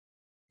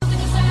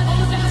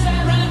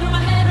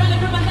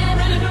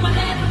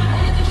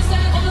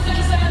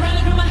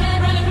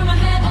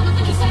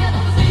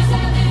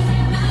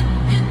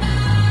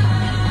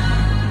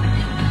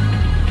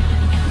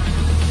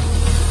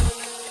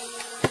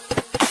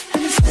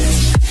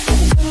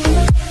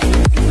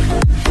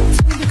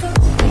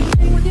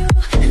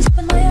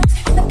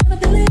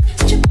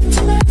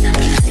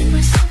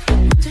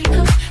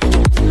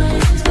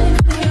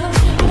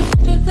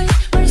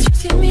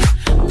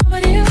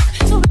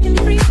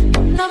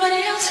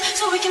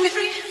making me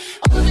free.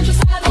 All the things you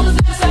said, all the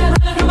things you said,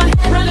 running through my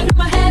head, running through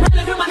my head,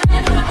 running through my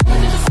head. All the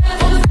things you said,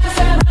 all the things you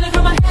said, running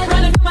through my head,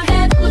 running through my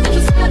head. All the things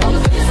you said, all the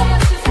things you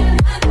said.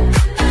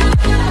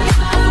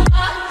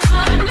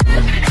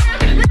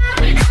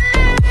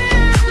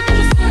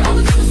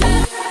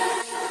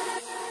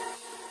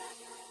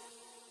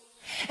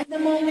 And the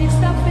moment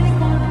stop feeling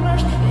cold and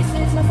rush. They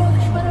say it's my fault,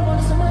 but I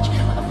want it so much.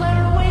 I'm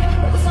flying away,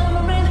 with the sun on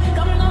my rain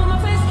coming over my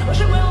face,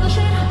 rushing away all the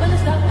shame. When I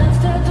stop and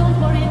stare, don't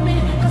worry me,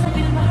 cause I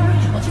feel in my heart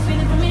what you're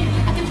feeling for me.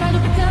 I can try to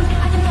pretend,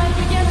 I can try to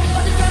forget,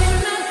 but it's driving me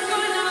mad,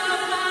 going on.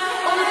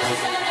 All the things you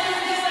said,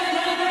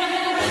 running through my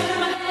head, running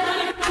through my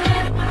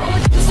head. All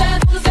the things you said,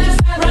 all the things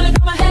you said, running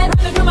through my head,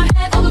 running through my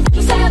head. All the things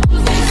you said, all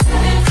the things you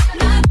said. It's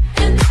not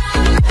in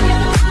time.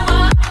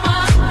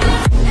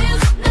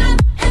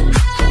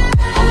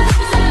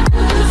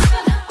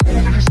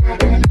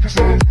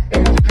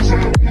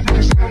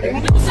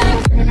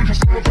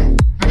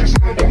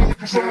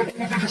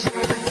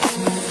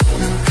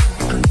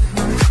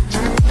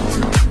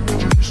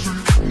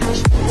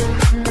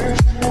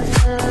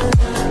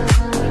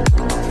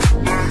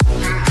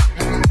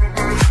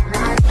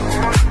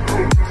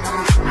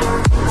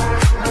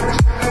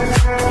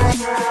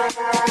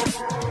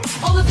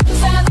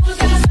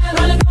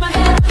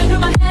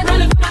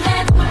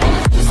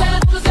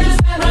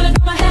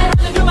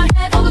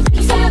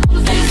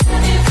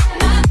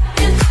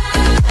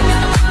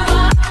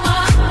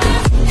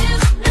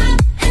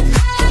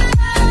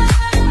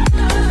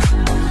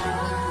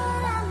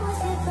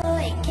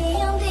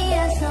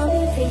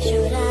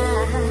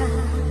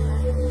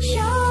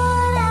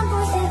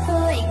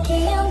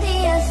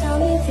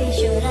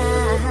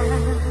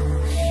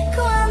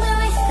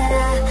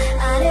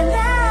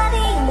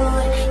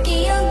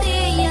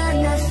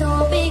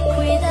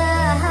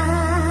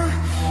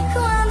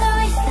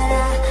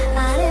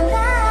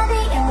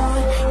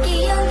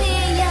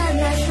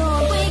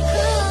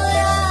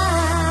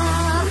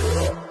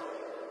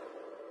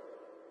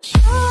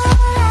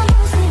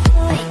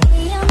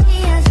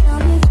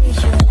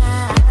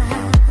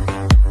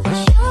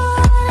 Sure.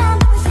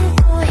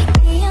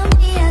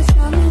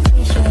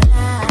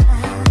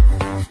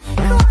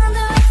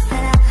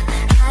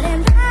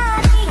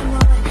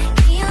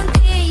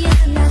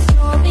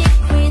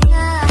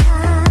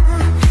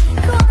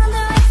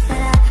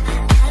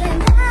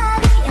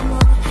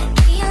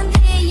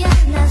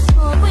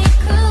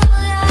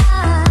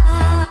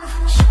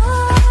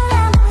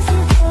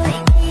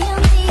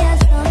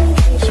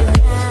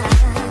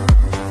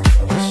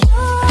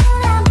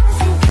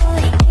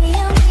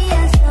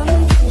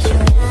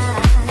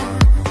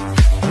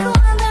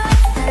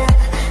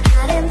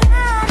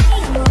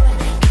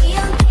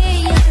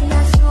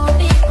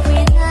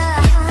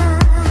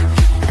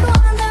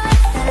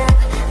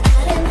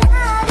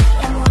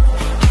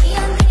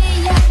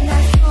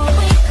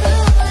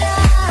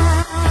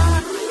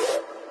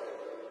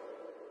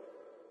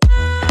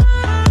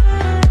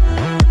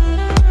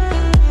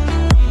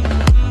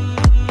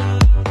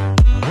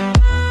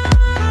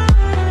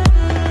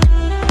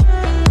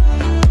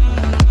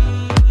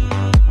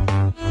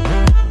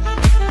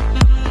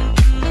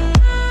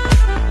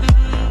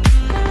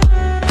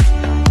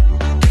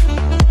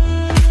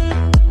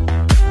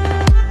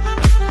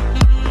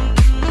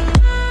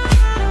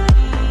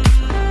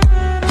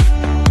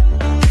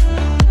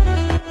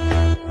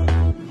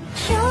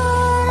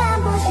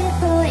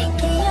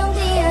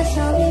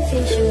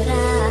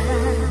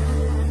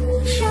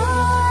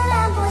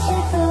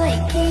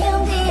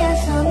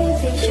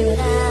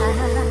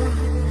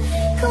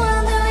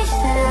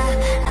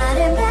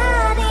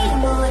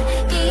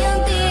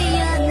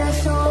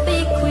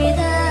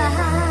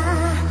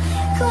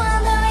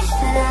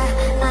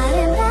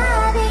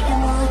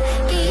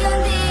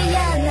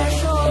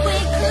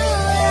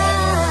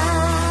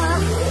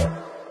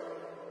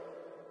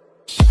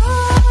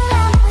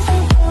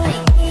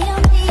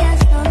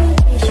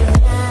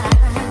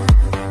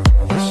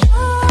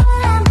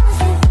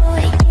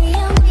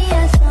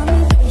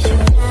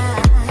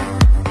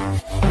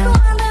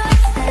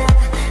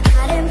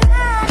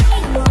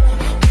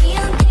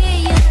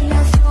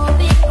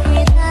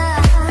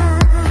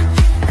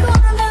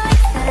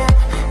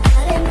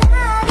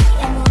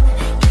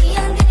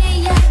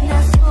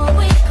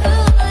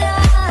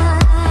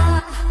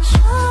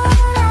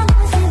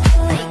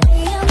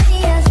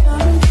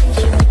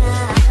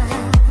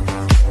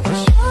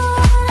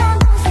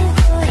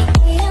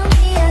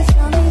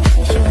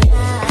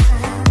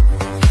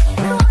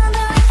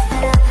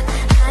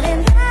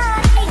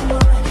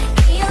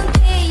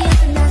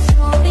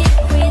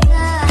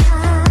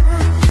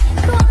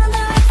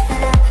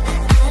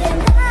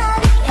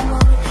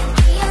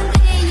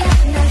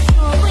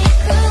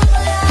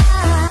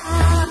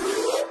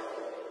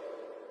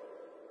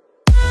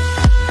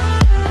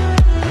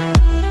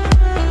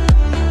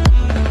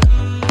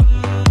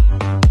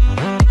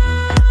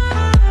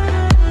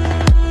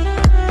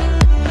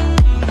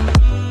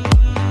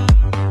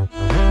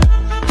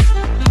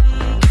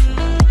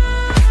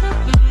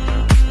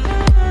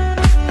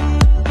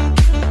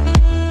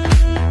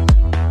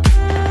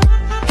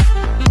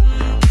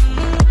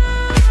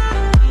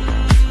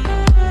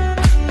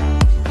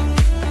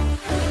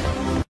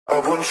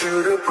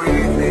 you to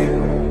breathe me.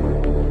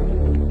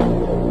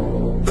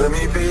 Let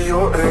me be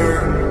your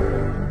air.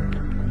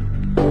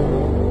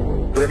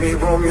 Let me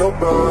roam your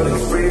body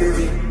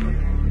freely.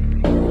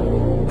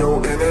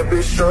 No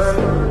inhibition,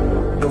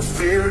 no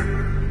fear.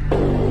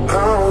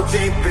 How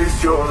deep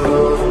is your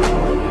love?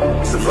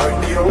 Is it like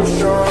the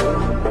ocean?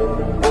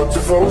 What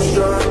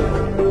devotion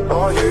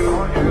are you?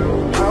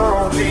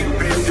 How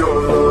deep is your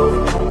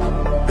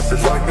love? Is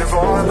it like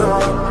Nirvana?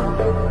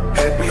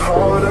 Hit me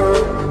harder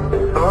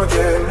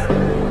again.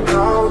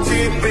 How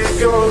deep is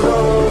your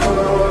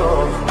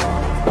love?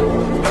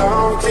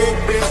 How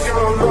deep is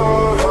your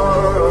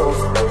love?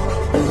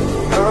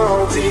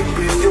 How deep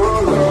is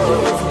your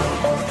love?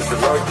 Is it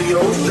like the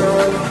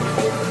ocean?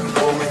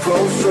 Pull me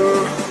closer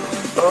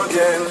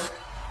again.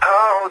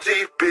 How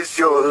deep is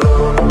your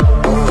love?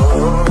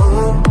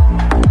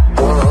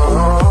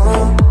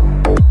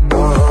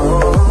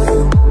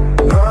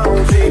 How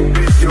deep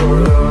is your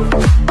love?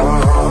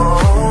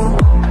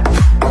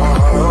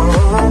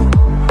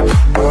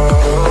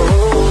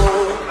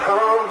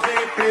 How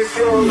deep is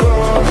your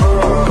love?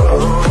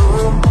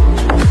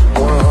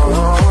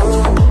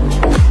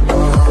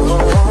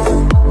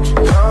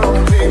 How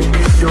deep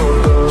is your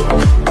love?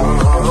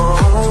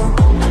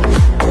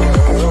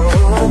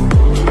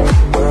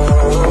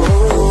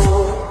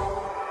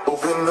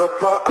 Open up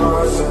my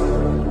eyes and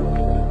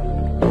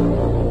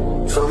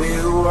tell me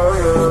who I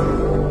am.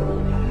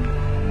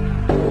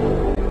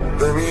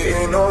 Let me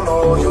in on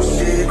all your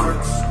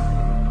secrets.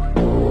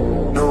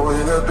 No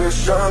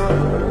inhibition,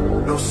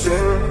 no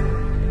sin.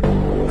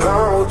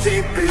 How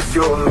deep is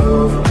your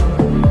love?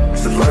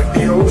 Is it like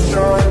the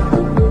ocean?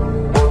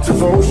 What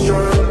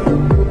devotion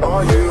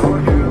are you?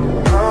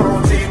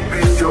 How deep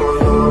is your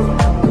love?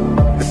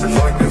 Is it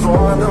like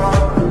Nirvana?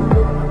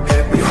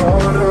 Hit me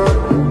harder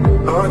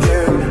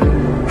again.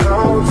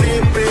 How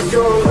deep is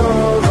your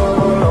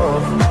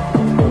love?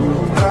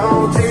 How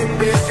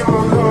deep is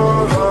your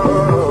love?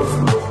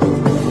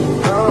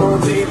 How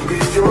deep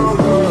is your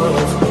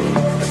love?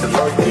 Is it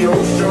like the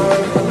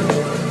ocean?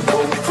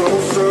 Pull me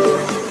closer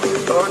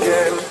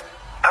again.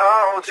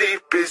 How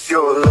deep is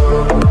your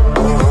love?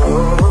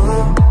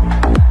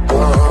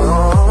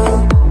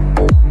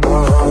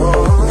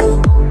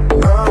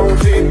 How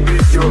deep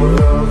is your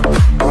love?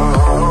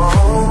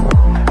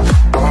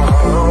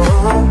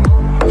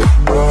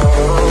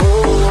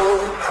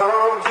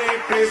 How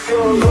deep is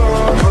your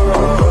love?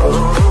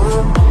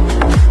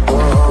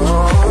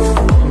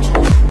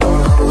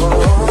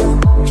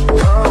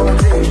 How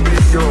deep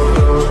is your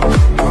love?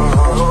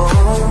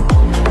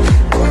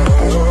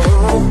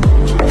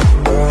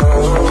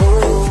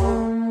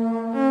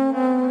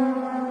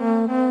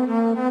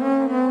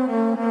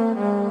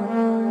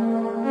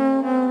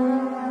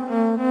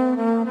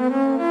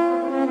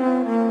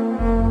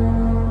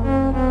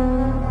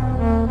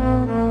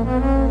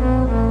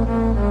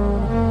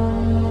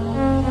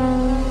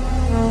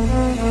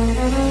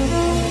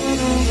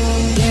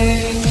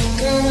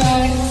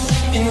 Cigarettes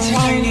in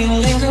tiny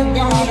liquor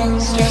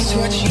bottles, just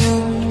what you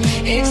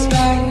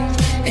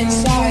expect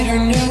inside her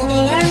new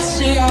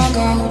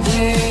Balenciaga.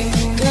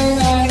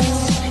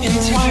 Cigarettes in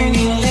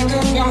tiny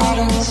liquor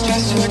bottles,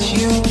 just what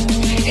you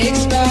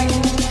expect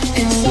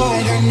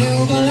inside her new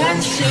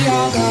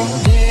Balenciaga.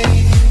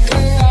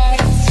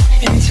 Cigarettes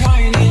in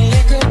tiny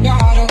liquor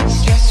bottles,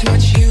 just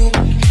what you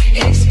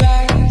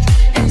expect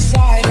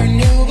inside her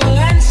new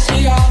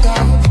Balenciaga.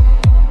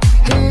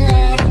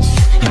 Cigarettes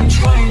in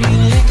tiny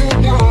liquor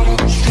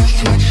bottles, just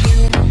what you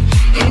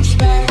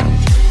expect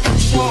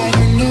inside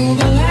her new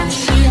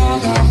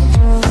Balenciaga.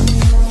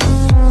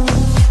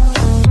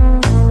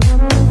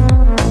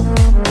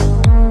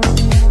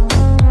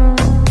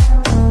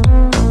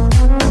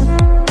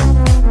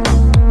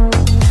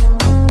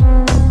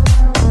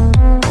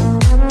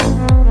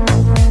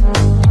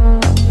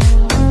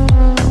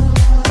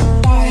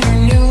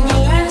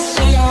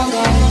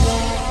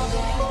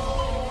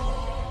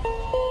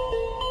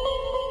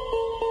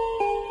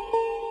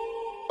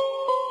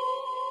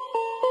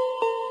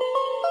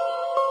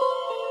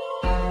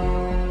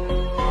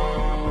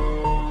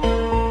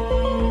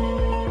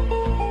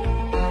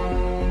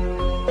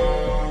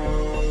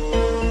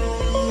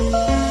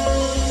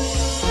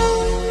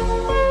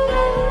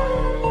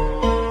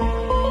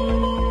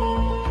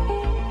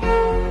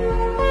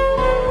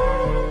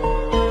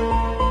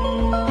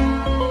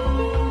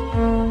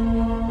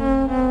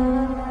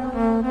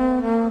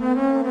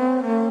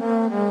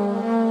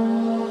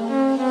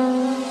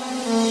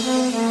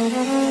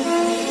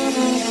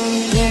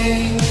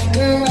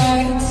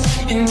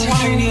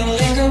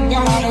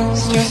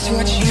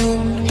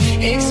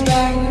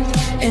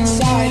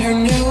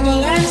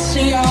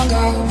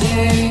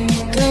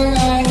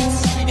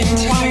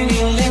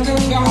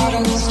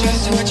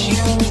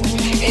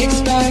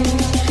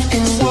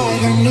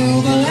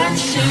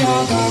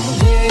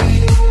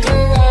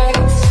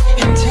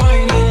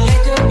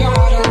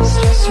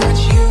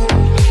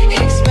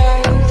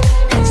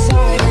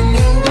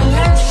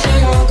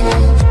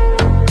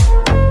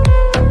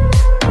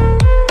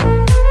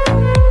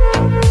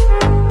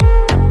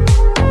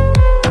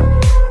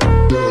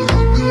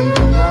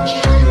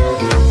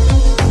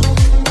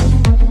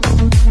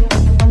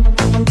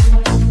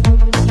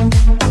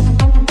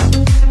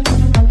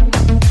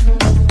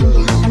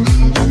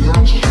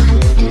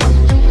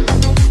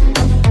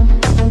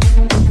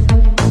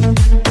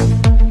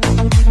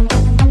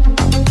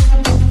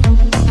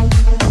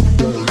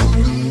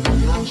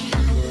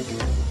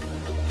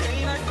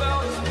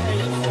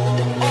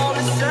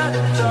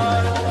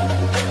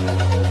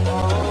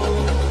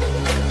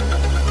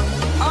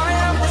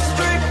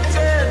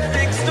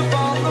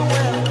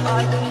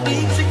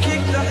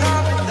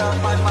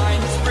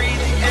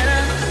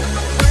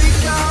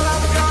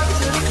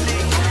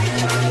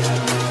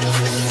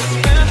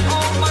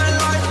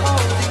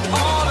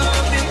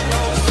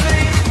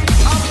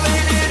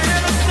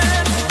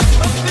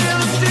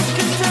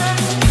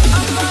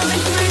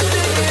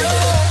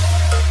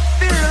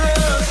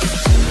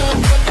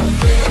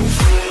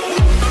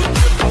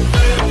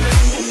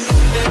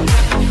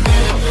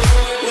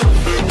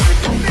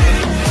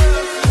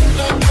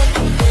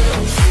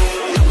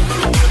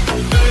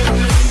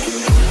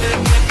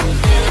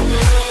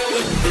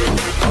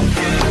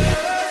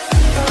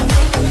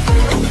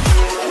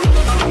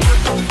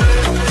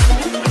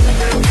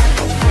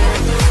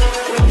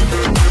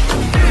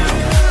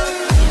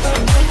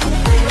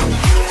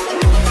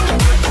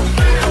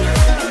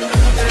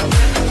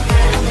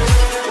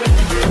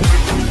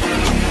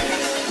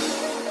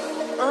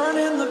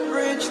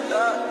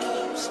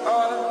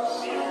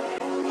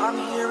 I'm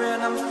here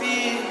and I'm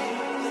feeling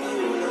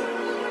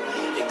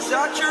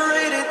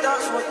exaggerated,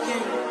 that's what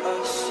you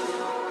assume.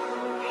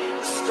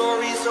 The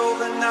story's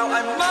over now,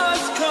 I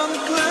must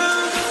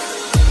conclude.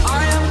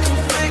 I am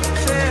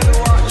conflicted,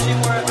 watching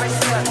where I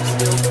step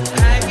still,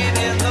 hanging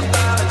in the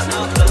balance,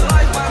 not the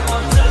life I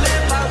want to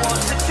live. I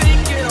want to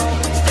take it all,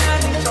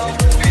 standing tall,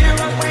 fear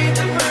I weighed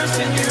the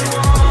person you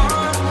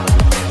are.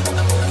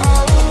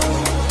 Oh,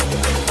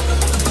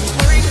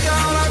 break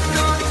out, I've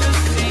got to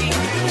see.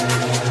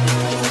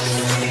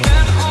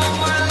 Spent all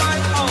my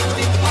life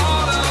holding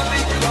all of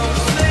it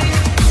closely.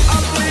 I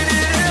played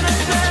it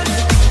innocent,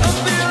 a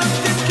feel of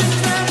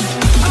discontent.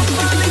 I'm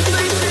finally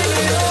facing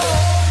it all.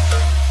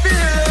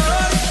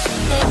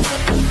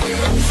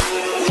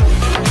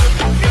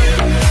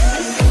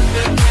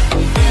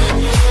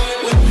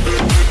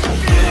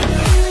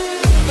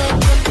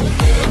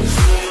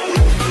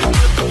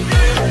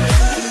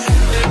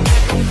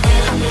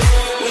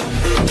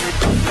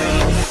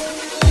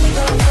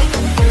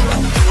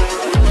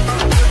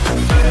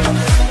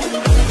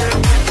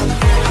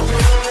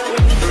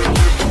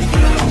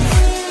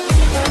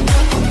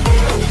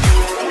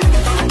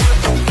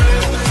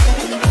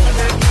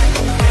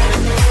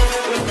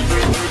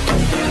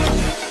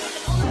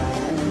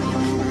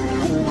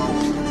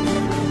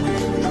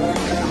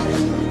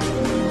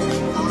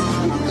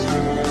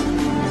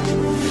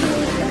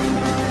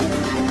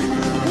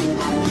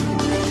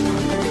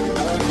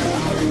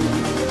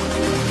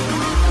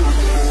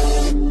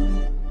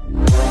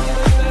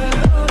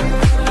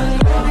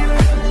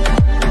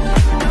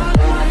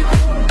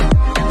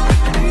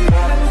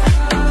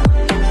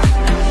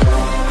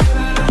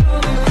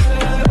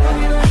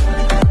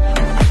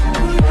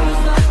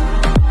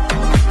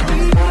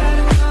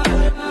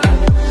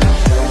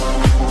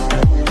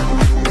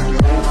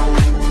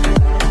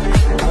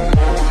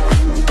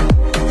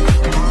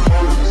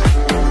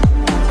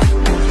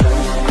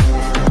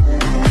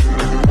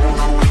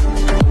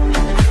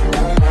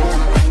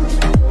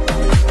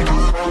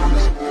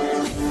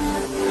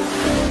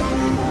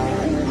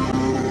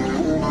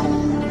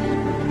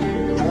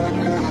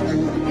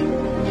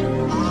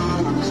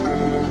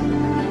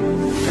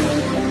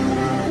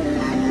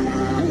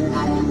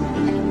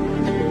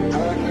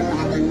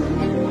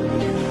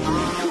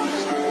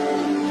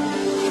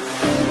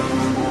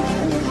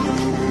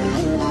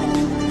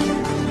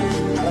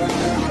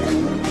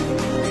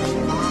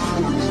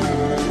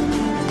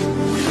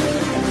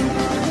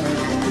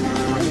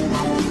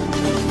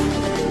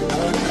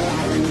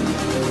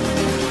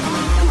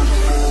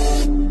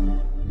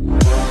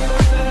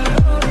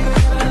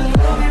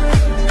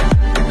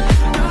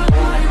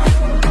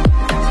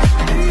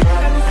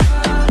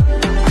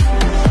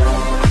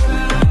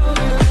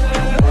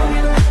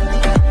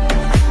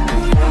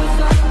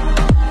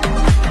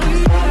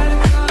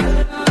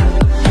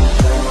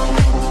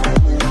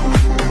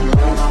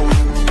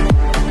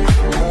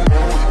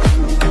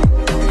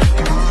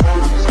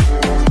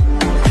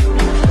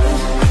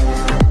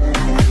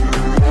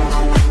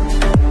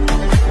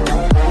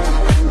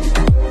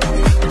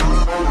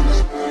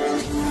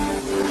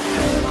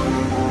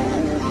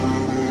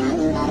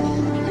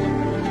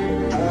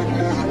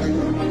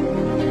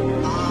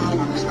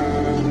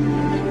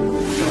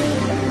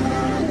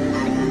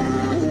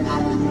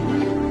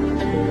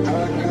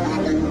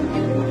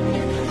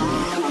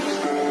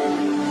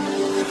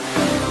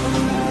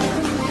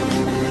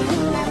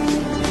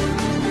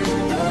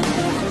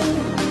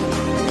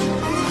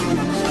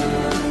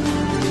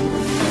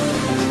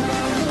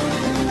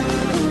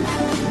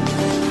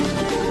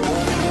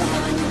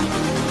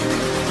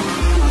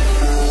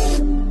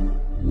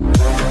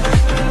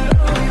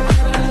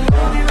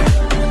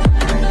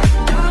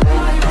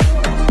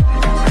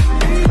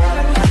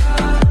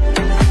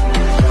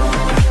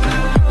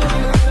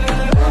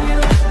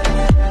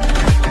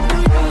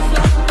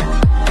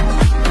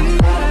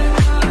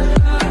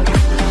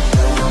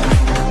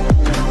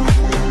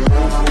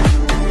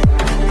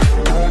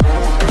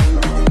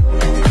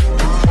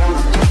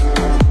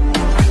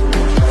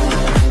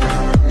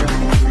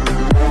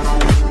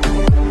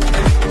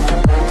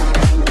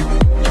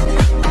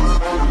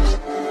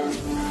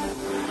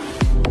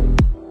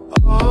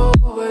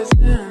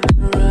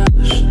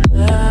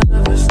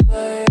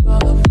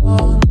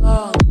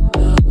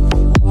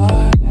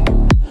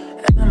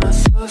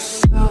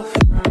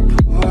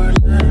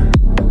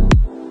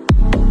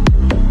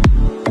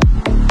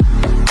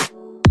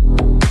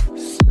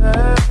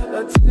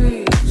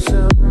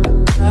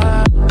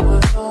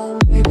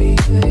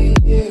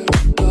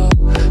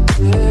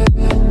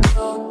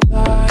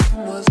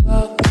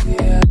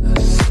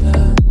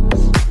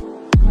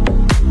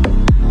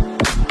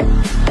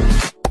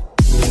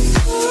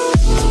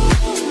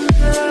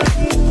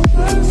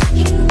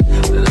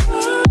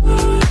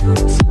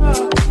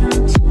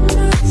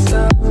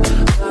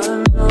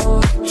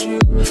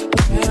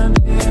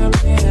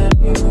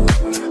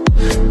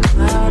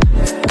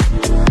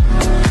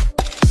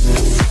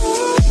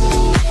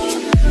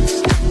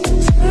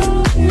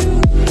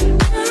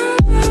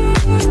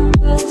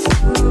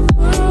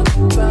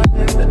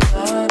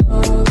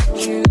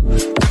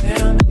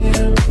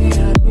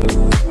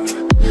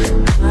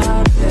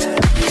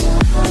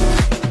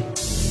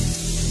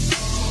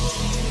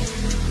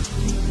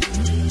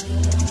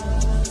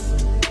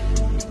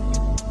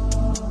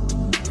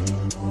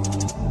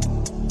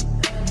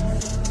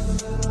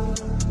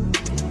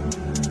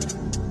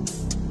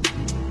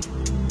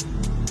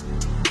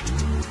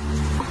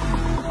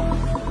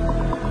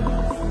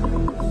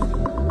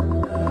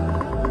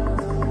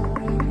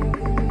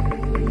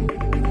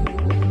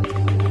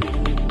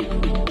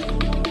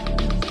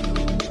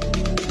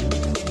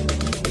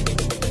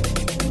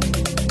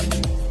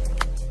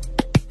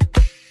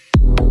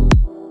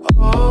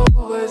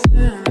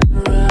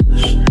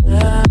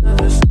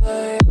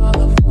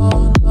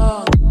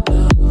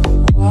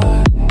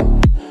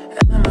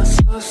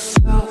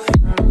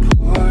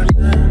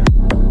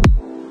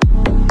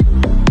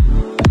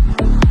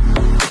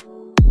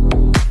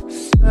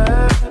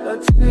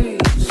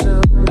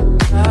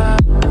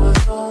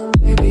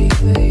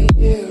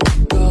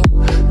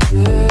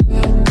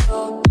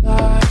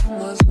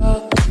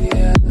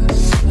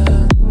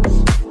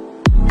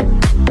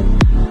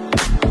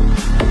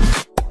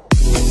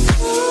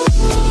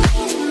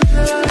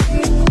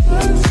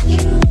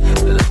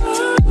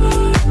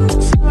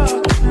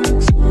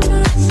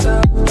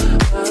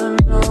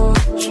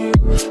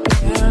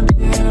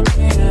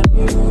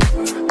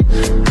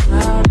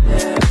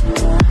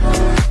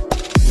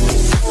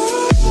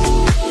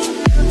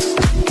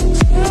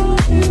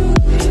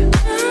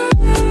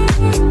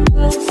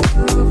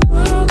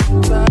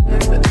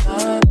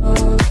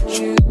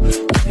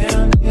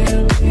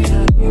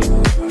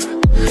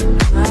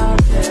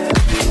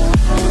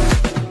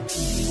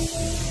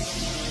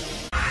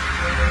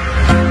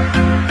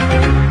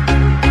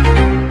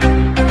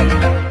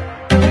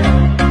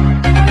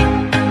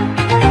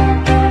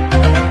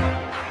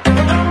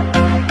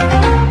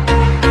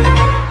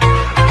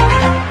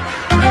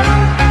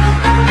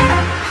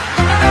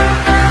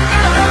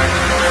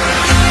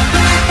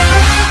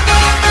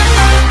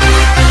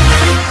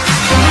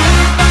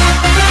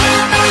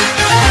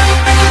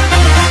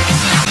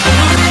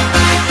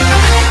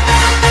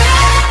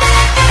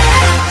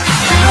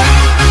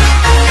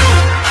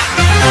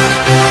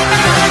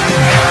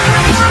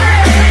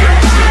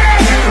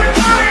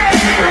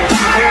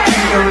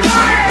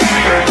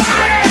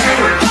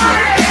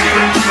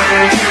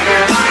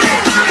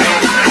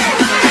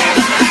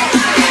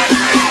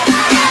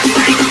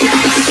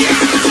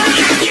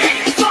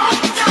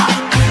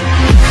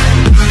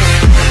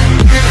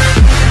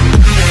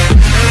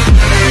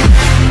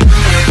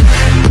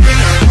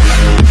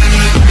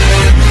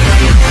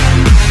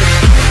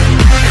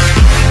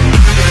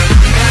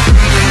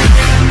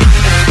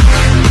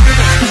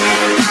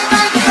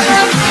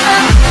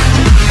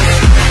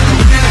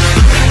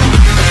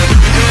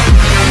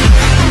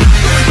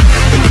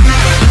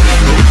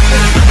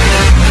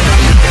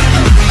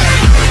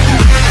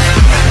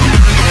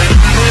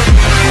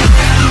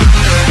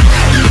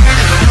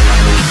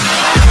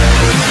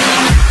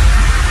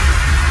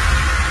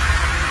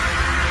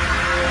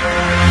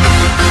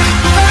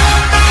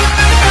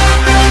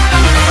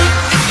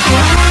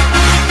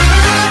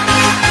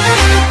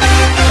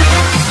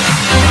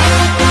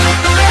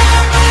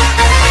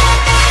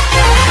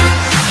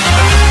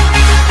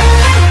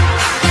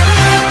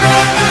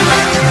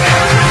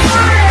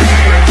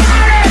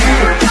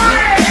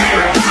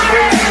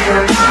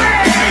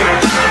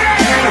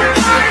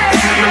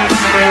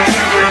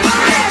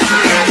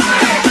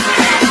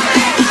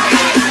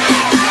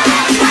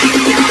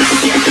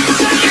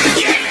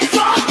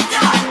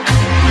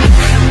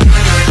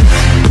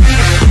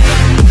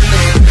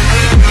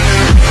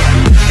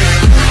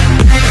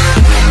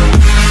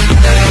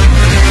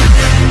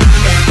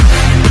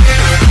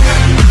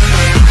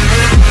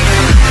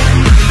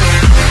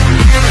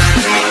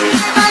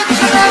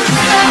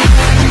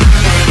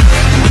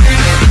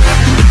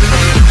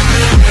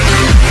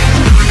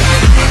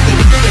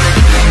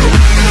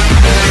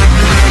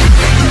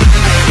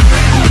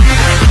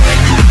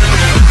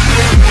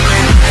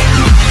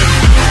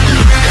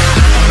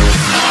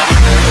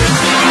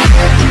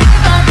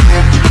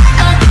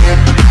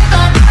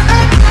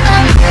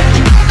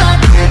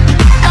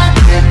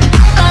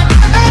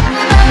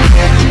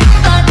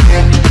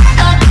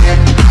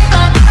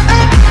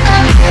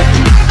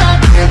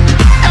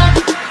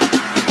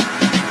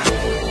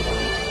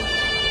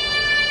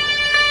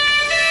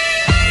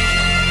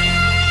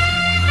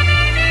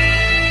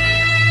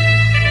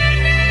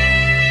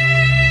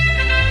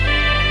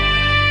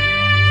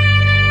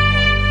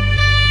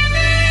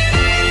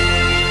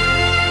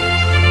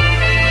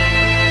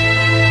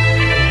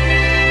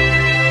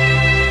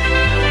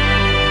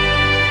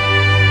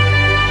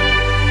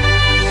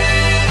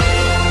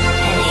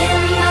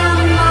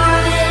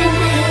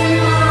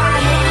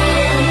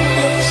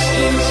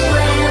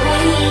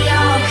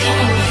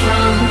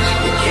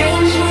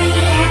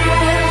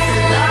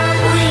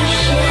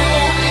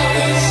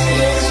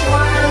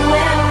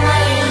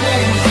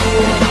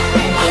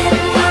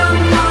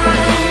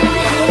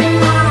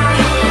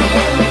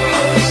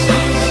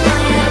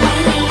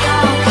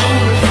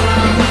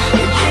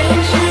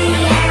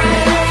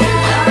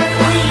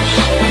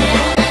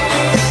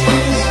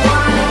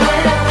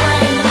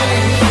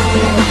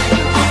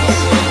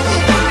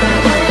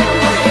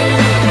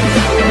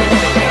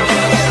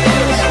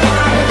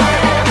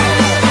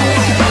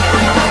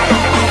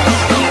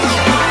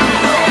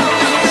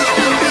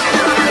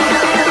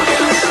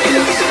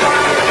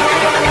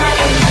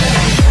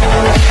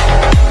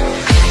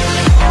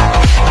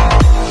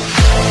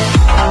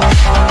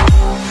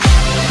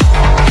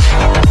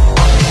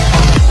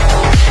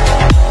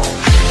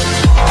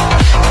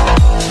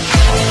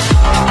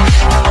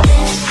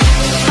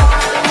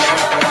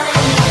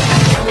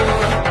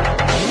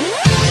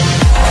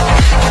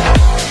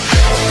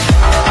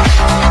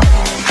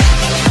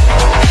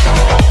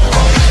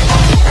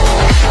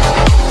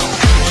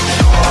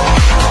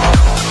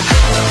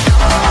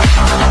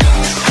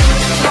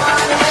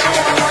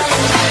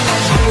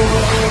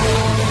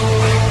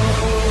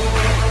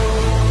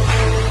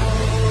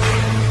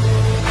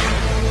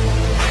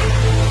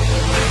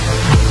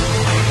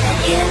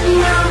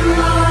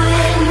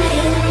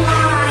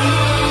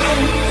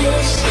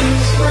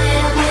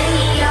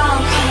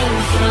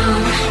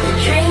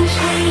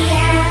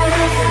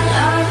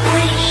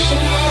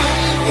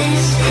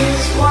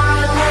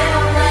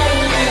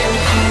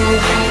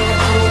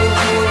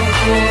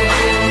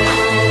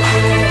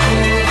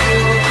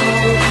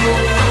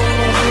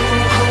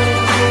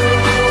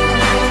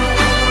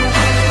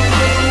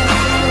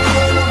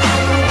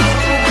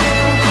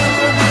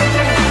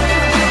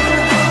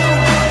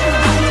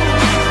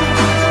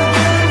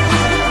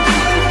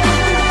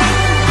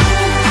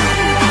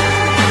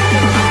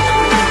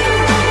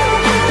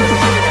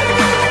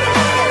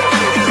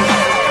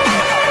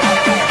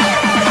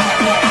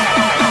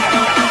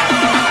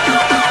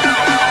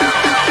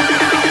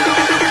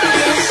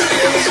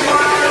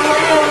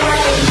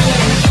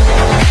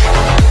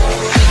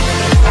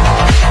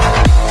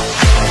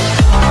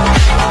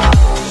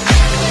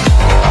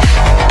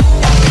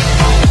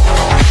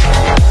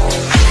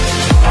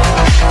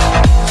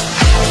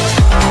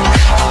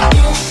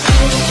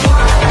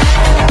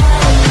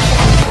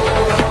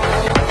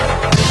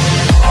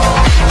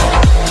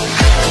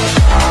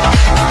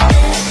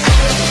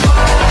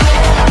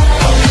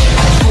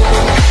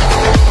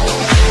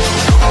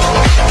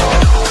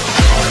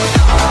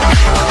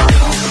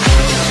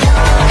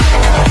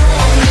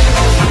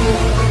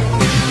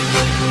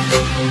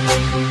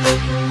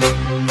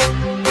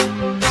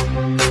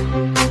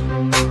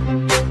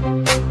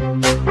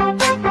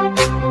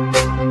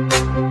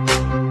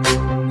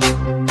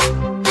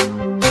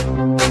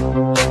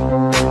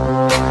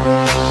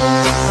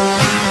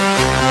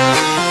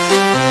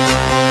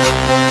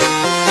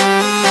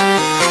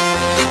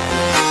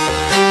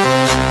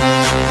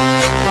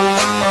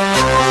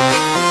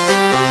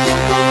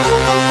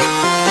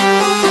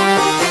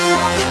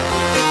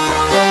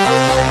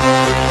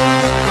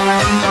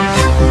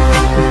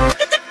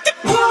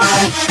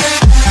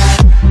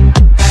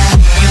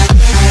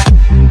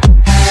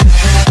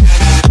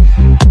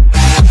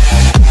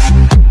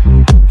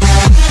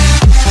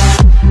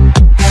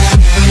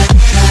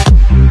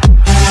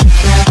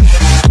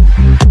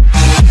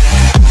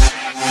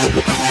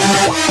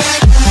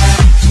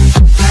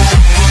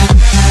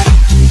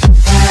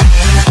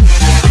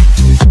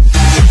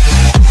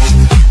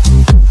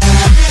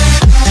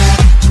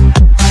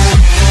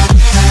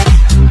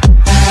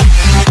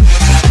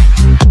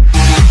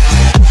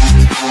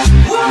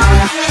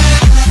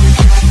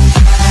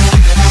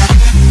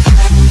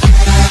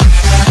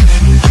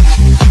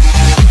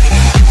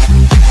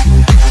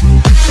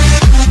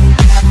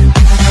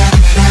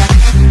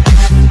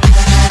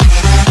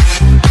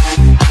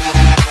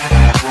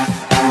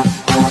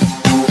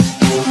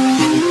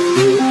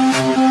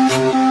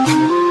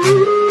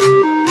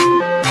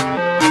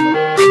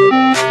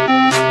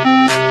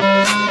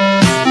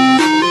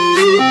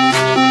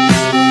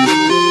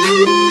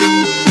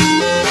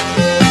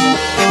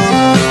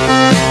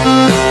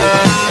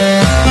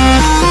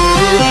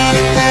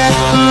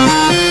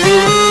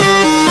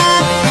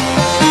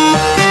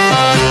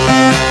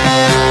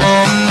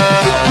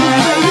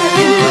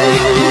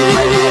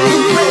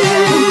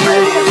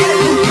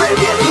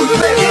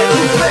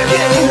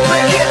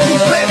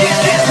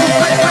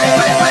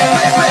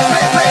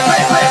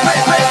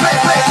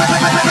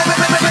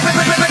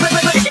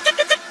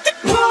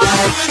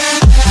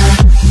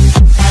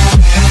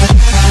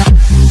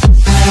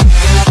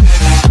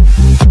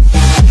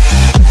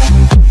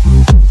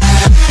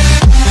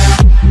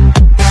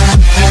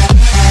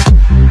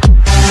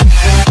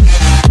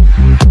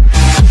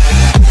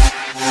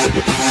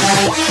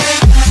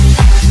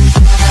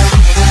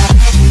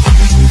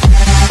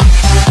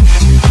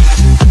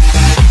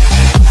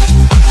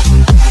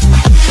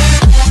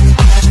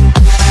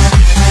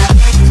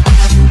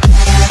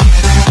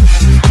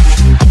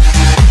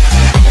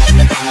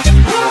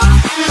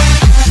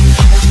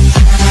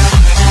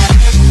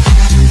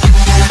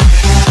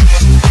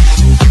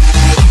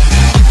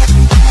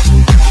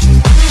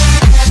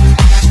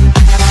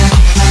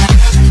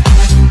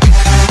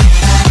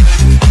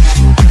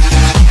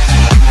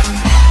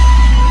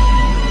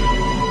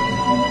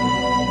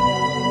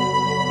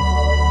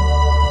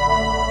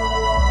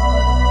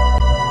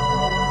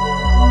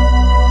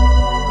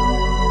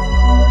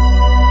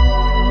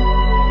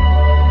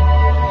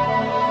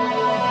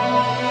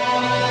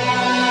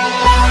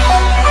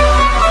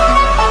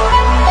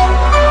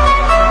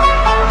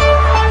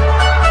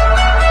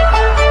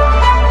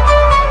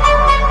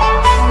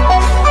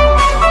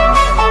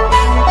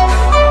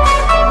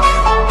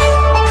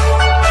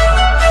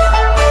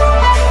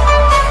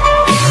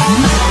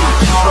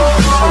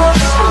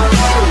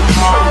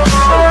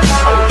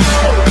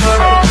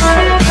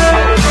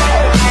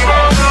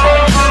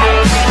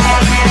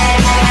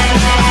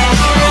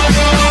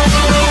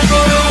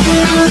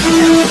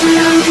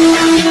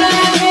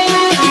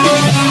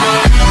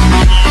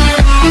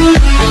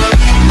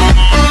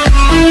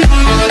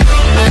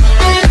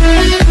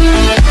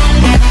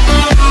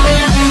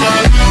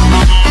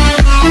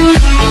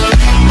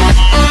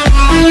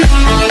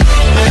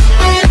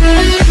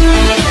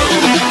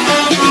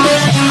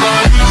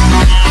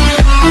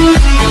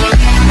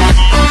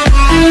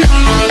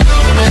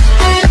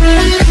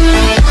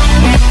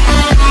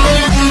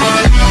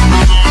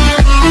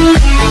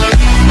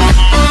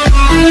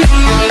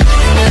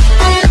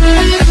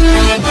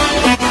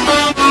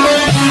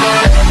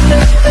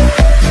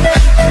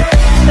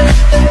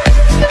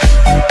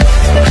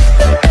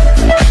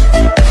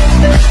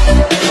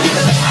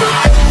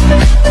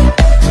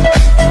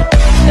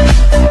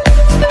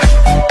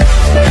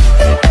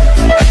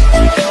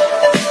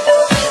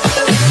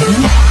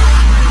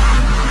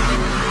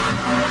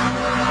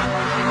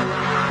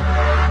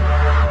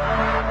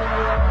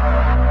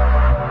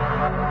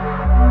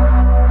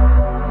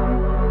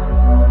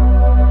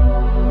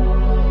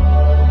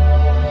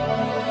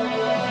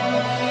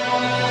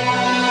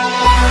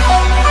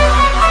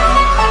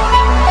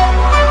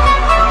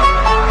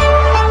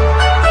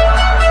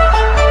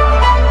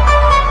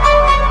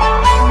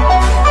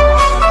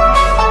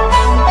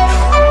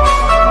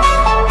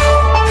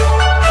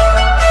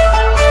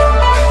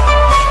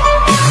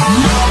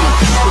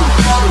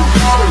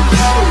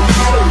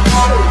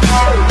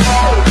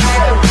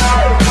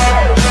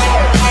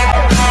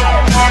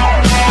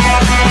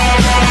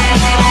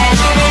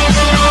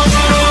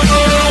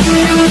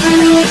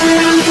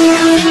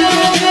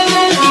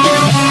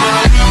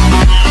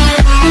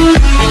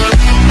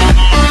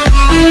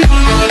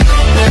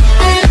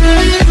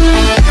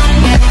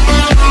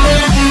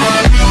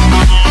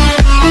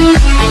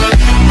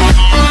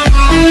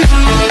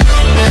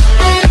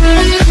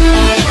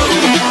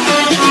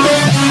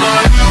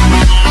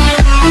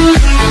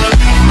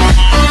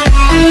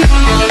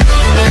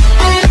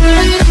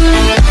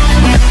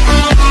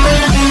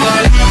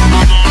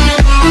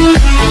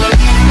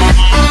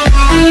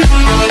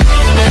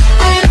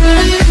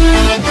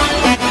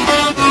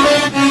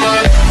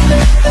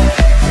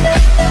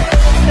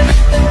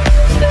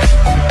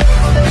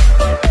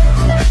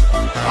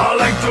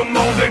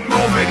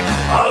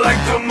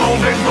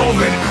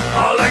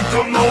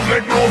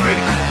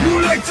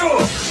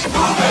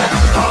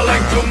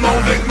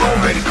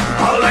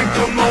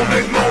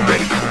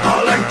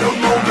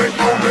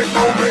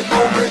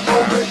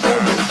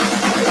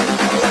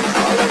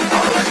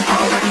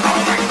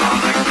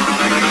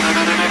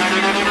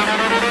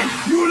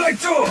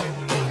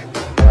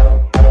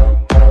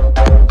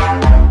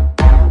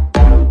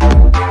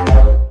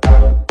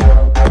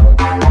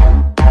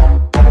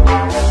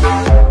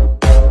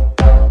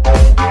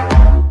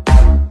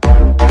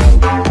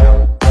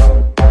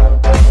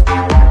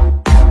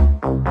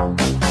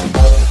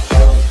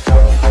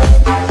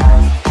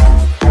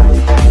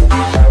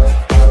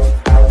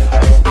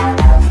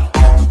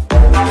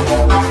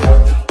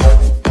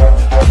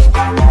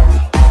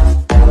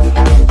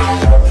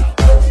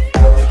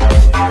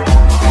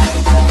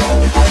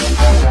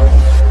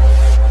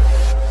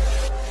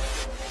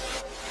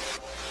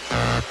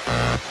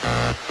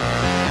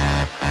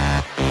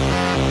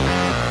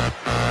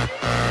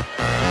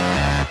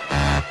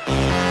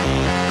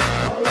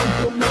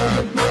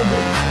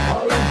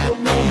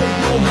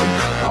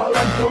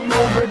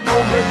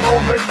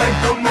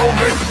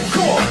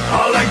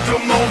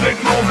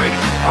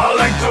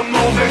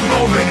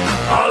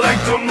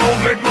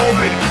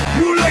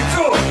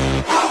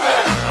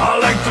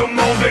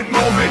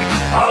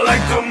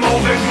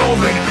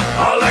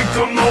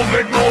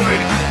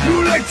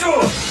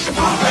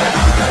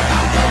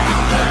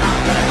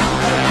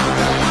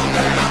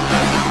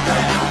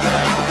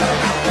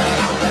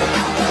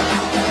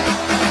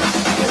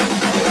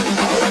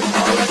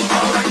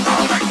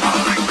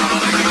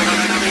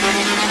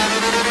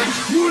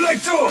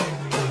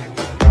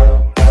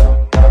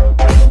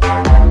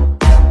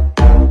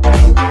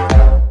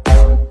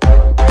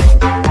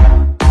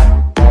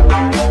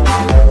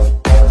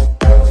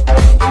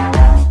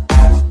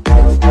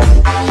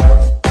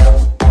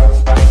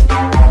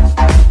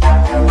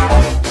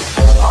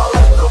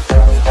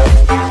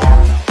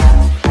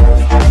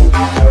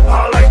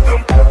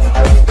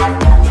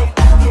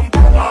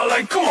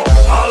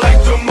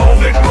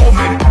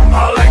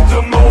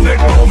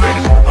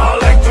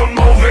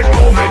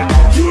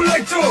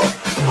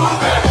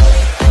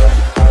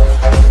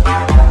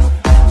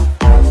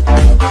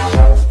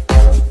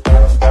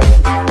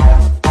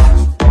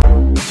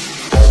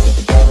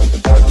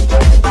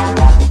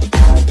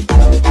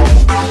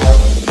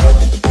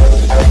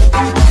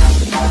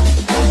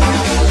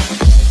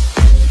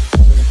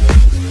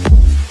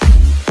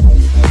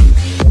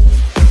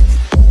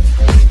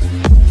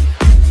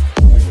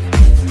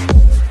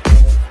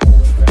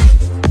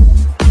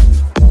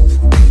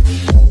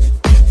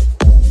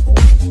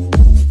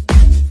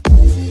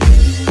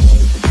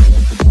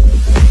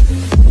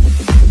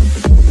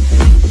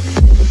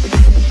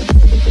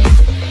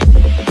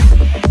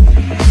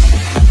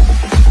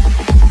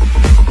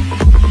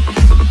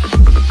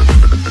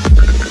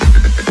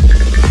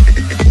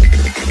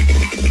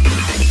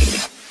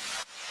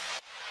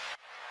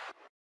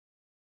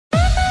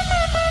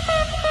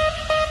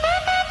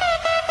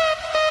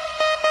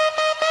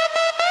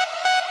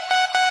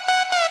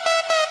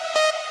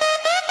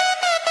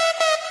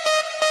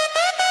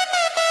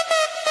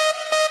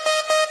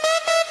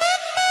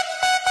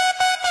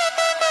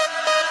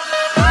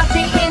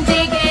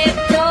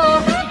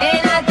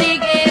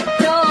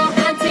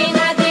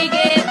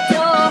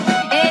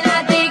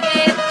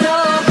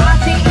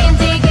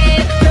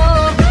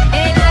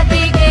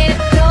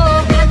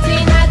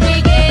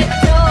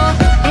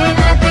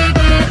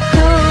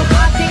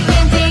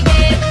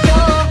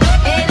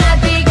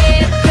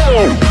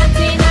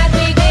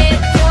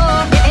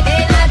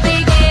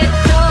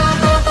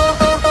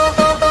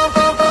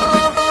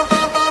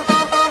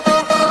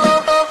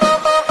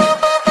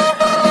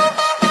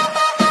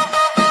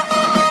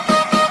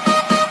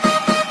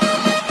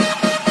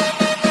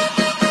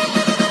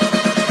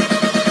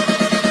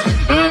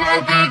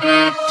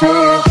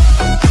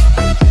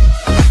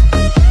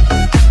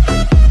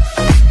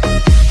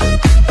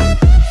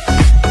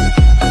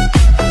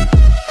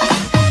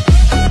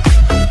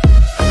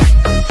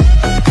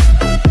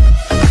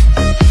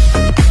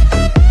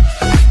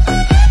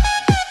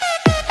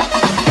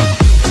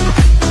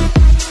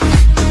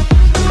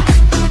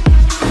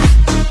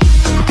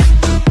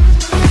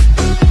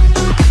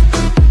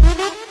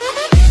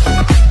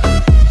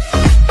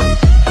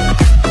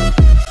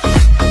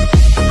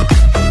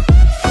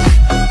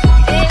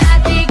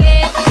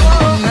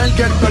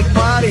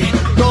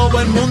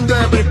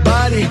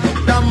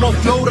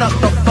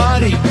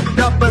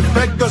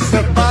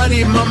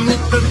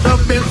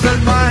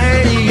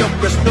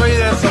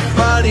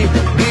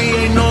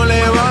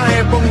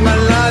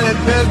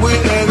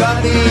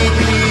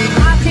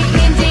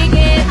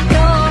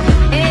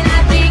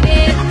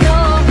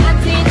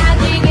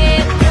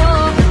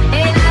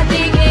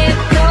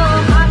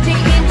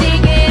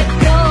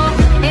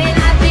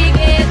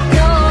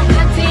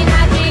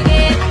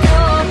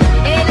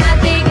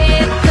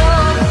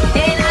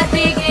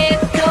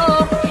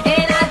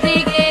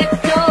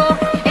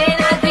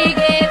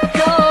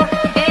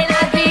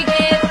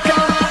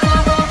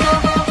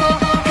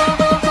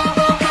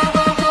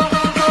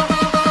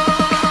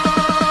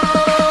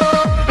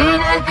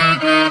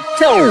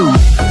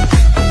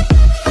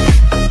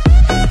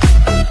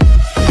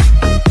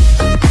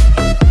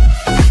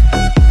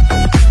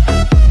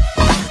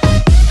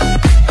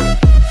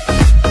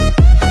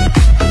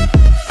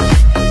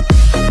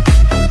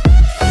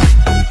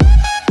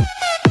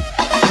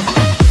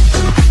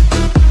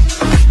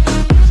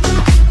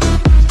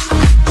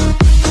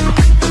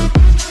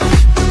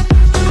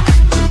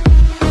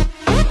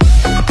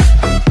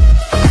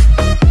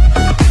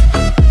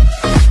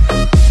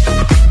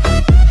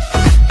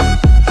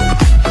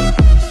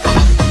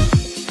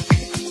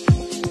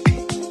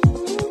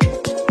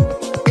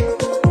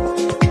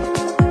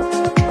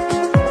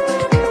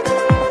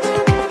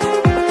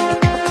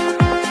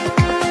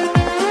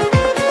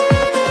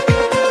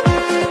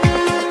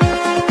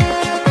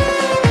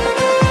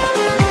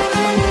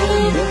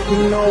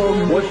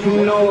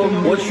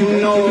 What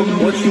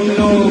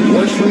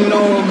you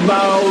know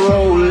about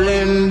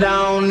rolling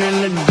down in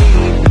the deep?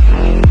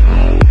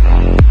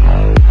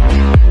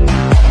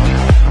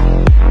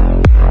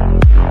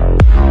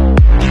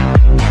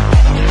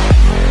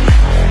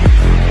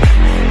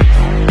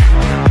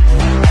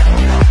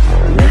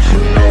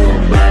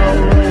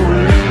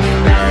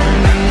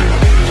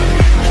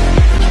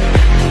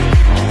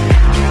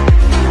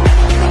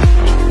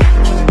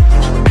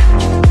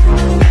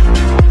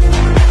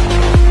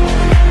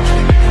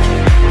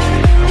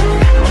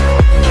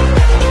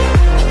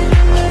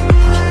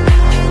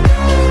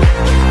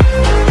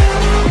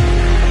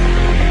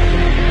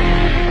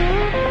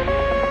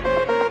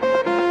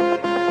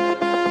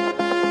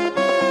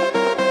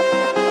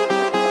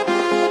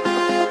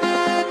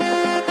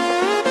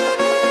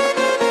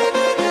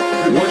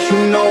 What you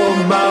know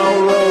about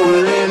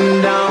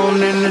rolling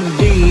down in the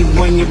deep?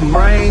 When your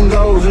brain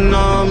goes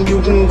numb,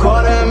 you can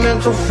call that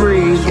mental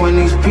freeze. When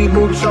these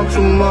people talk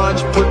too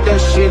much, put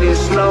that shit in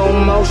slow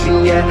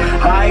motion. Yeah,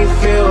 I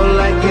feel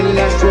like an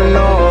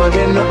astronaut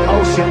in the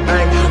ocean.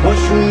 Ay, what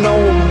you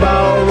know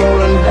about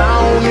rolling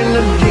down in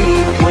the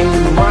deep? When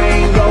your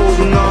brain goes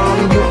numb,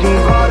 you can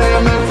call that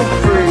mental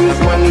freeze.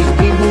 When these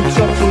people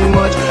talk too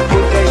much,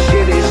 put that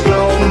shit in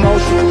slow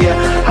motion. Yeah,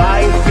 I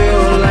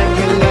feel like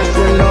an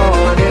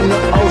astronaut in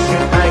the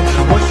ocean. Ay,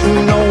 what you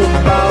know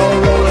about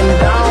rolling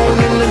down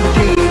in the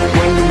deep?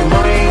 When your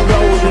brain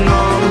goes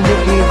numb, you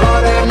can call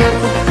that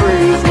mental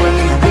freeze. When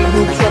these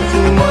people talk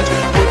too much,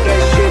 put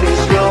that shit in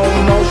slow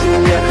motion.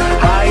 Yeah,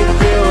 I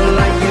feel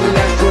like an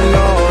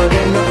astronaut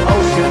in the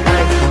ocean.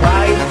 Ay, I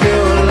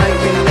feel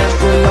like an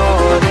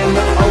astronaut in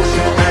the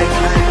ocean. Ay,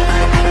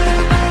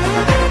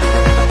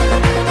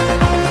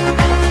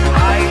 I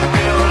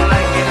feel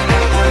like an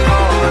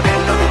astronaut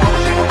in the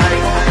ocean. Ay,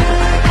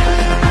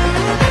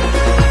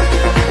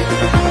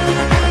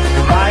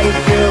 I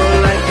feel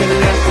like an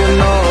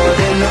astronaut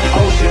in the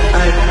ocean.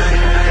 Ay.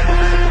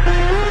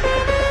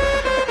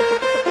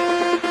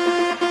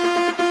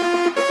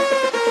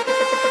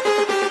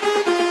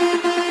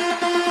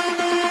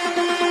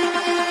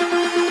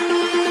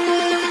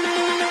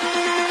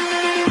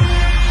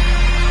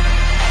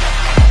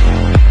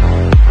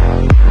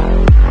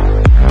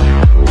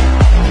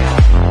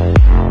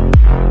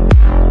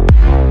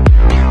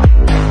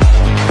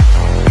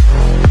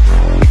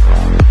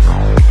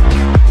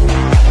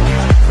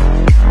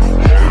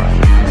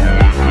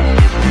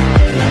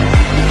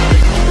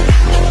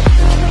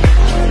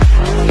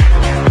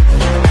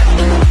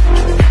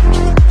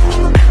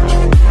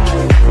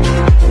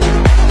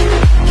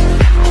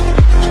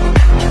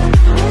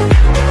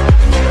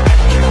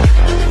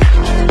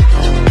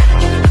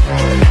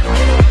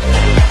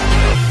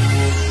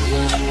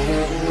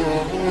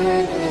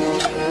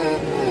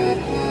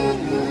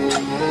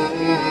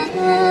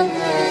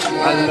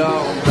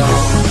 Alors,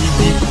 qui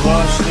dit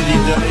proche, te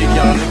dit deuil,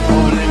 car les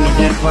problèmes ne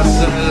viennent pas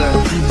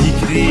seuls. Qui dit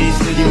crise,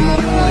 te dit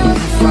monde, qui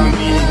dit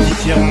famille, dit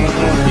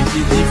tiers-monde, et qui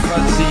dit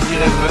fatigue,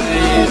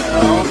 réveil.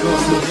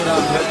 Sur de la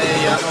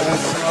veille, alors on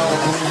sort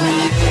pour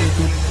oublier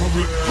tous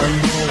les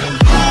problèmes.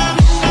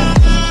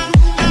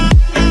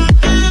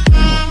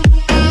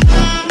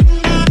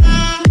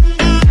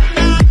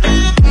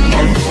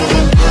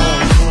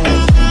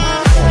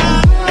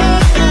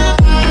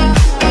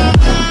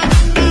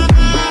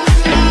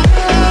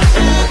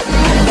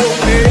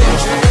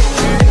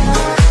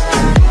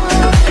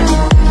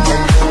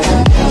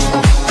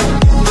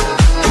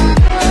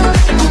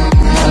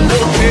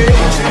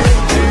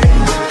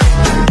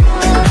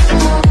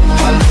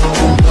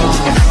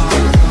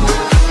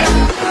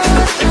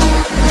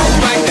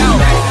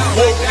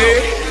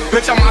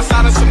 Bitch, I'm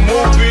outside of some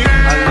movie.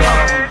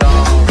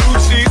 Blue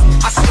cheese,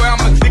 I swear I'm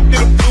addicted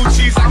to blue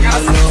cheese. I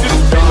gotta stick to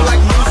this bitch like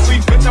blue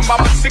sleep. Bitch, I'm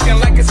by my chicken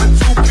like it's a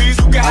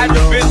two-piece. You can have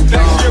your bitch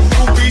back to your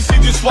groupie. She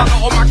just swallow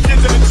all my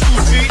kids in a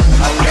two-seat.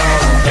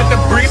 Get the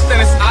breeze,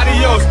 then it's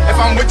adios.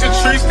 If I'm with your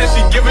trees, then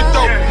she give it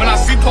though. When I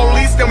see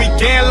police, then we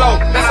gang low.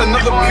 That's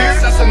another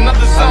piece, that's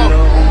another zone.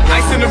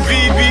 Ice in the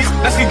VVs,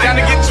 now she down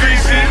to get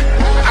treachy.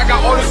 I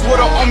got all this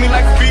water on me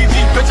like Fiji.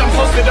 Bitch, I'm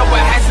posted up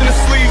with hats and the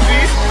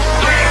sleeveys.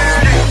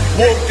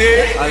 Whooped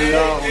it.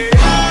 Whooped it.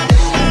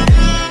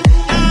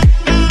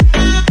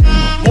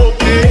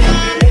 Whooped it.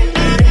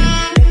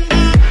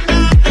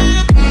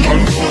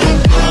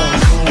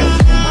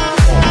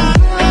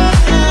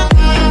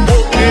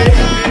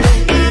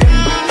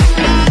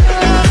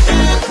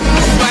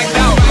 Smacked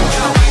out.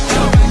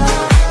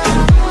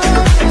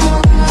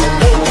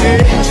 Whooped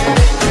it.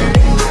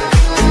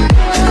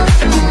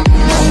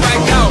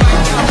 Smacked out.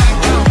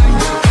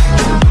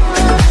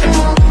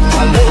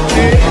 Whooped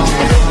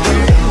it.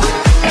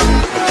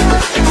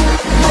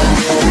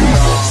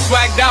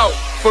 Swagged out,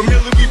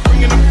 familiar, we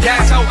bringing them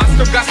gas out. I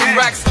still got some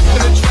racks up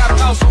in the trap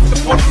house. Off the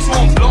 42,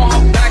 I'm blowing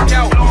her back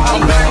out.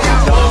 I'm back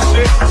out,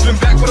 bullshit. Swim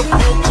back with a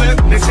full clip.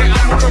 They say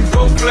I'm with them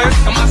go flips.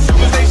 And my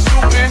shooters, they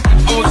shooting. I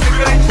won't take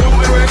it, they do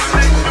tricks.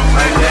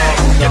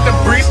 Get the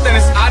breeze, then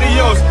it's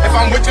adios. If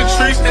I'm with your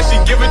trees, then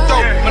she give it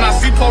though. When I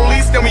see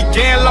police, then we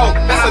gang low.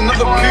 That's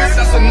another piece,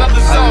 that's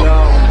another zone.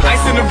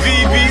 Ice in the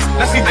VVs,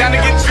 now she down to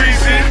get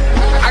treachy.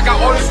 I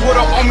got all this water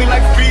on me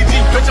like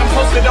Fiji. Bitch, I'm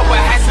posted up with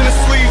hats and the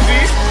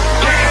sleeveys.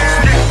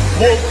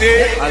 Whooped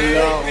it.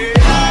 Whooped it.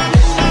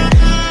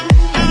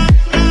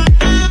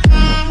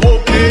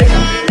 Whooped it.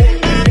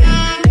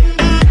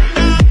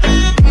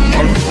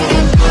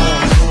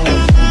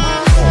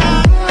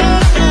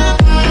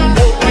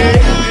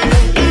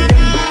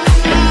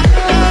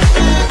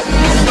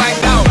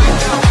 Smacked out.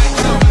 Whooped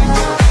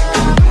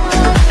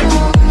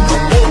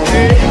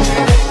it.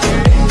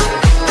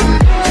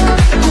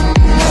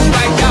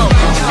 Smacked out.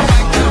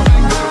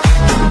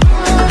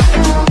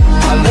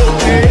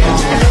 Whooped it.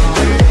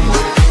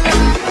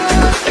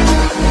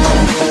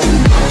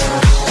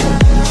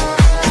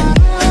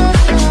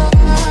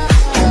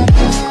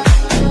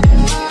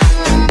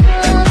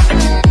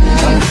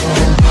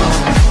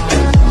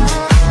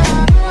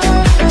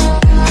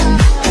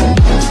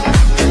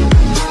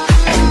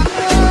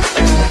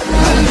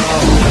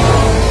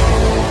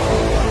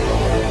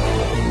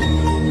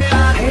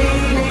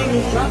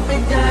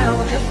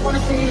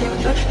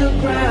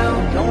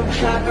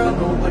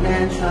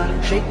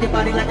 Shake your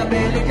body like a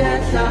belly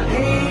dancer.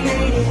 Hey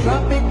ladies,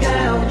 drop it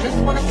down. Just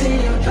wanna see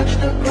you touch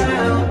the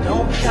ground.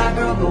 Don't be shy,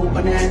 girl, go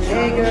bananas.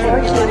 Hey girl,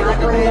 shake your body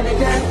like a belly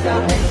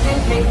dancer.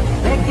 Excuse me,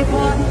 beg your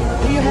pardon.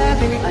 Do you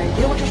have any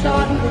idea what you're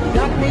starting? You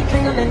got me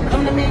tingling,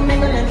 come to me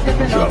mingling,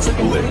 stepping up,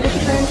 looking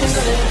delicious and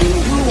jingling. Do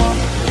you want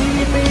to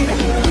see it, baby?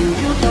 Do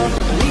you talk?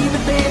 Leave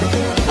it,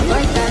 baby. I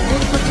like that.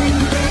 It's my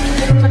team, baby.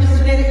 Little touches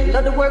of it.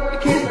 Love to work the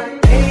kids like.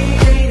 Hey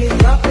ladies,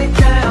 drop it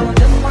down.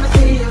 Just wanna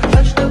see you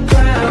touch the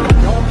ground.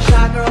 Don't be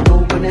shy, girl, go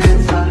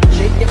bonanza.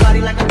 Shake your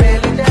body like a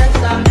belly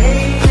dancer.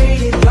 Hey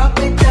ladies, drop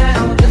it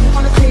down. Just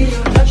wanna see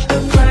you touch the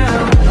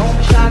ground. Don't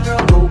be shy,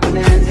 girl, go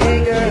bonanza. Hey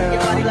girl, shake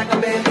your body like a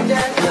belly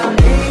dancer.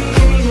 Hey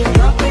ladies,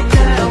 drop it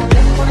down.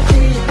 Just wanna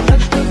see you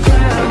touch the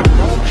ground.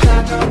 Don't be shy,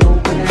 girl, go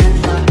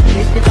bonanza.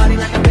 Shake your body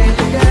like a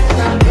belly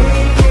dancer. Hey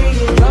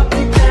ladies, drop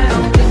it down.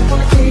 Just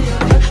wanna see you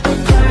touch the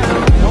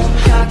ground. Don't be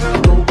shy, girl,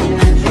 go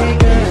bonanza. Hey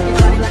girl, shake your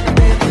body like a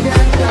belly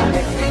dancer.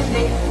 Excuse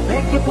me,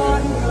 beg your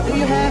pardon. Do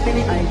you have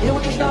any idea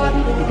what you're starting?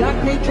 You got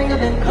me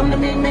tingling, come to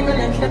me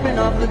mingling, stepping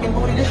off, looking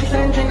bootylicious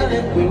and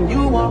jingling. When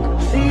you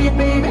walk, see it,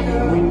 baby.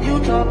 When you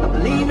talk, I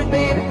believe it,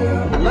 baby.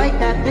 I like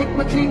that thick,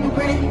 petite, and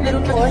pretty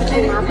little touch of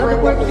titty. Love to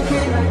work with the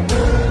kitty.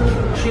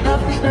 She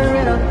loves to stir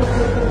it up.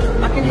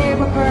 I can hear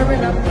her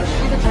purring up, but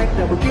she's the type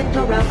that will get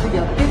around to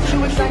you. Get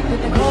you excited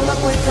and call up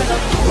when set up.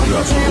 What's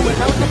the plan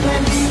without the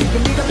plan B? You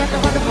can meet up at the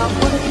Hunter Pop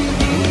for the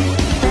TV.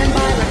 Stand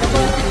by like a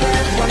bucket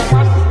glass while I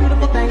watch this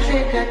beautiful thing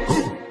shake that.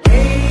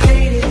 Hey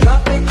ladies,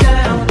 drop it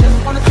down. Just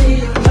wanna see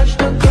you touch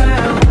the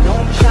ground.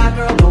 Don't be shy,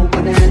 girl, go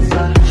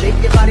bonanza. Shake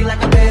your body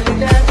like a belly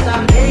dancer.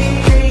 Hey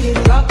ladies,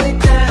 drop it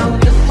down.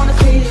 Just wanna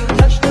see you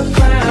touch the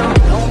ground.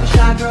 Don't be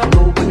shy, girl,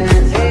 go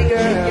bonanza. Hey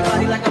girl, shake your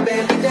body like a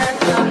belly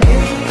dancer.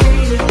 Hey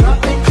ladies,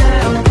 drop it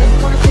down. Just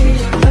wanna see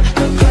you touch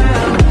the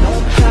ground.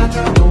 Don't be shy,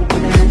 girl, go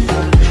bonanza.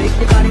 Shake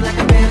your body like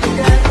a belly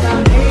dancer.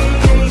 Hey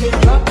ladies,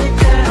 drop it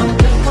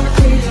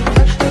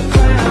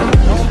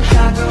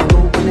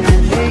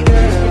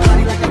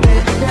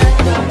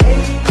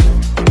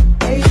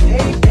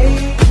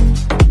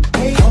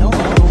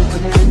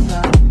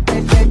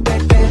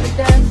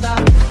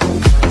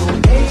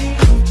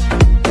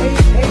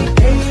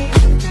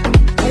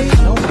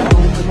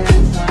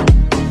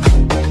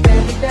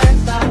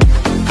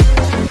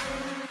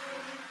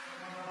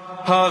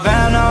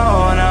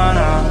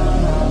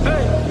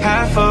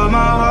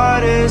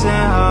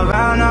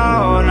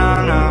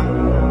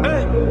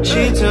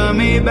took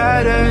me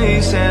better,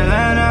 he said,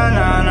 na na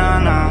na na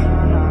na.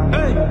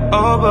 Hey.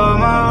 Oh, but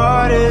my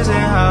heart is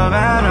in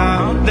Havana.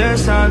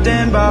 There's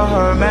something about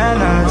her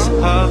manners,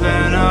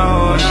 Havana.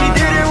 Oh, she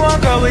didn't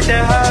walk up with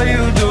that how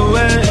you do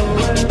it.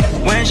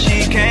 When she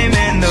came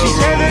in the room, she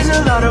said there's a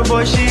lot of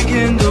boys she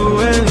can do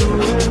it,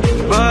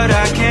 but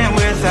I can't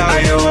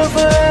without you. I know her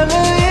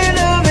forever in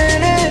a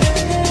minute.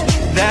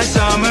 That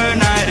summer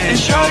night, and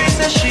shorty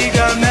said she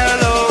got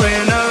mellow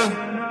in her.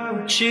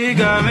 She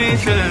got me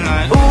feeling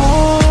like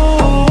ooh.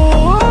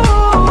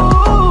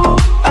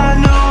 I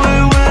know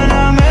it when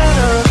I met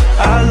her.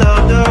 I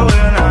loved her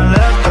when I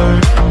left her.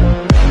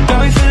 Got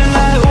me feeling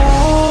like ooh.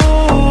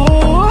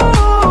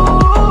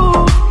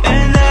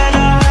 And then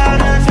I had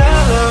to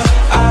tell her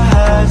I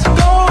had to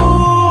go.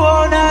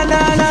 Oh na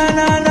na na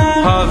na na.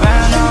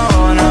 Havana,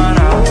 oh na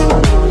na.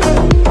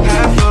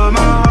 Half of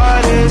my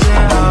heart is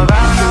in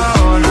Havana,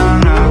 oh na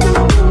na.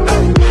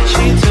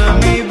 She took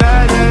me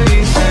better, he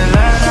said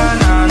la na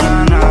na na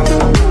na.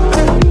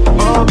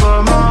 Oh, but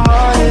my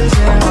heart is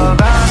in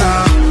Havana.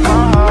 My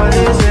heart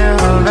is in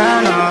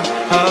Havana,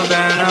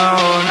 Havana,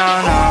 oh na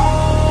na.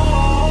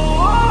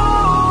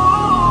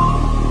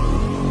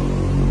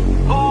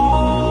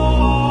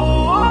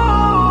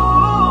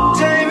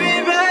 Take me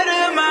back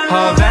to my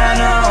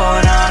Havana, oh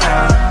na na.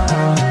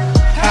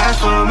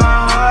 Half of my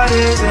heart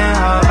is in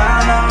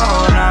Havana,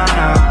 oh na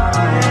na.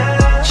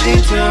 She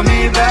took me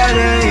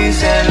better, he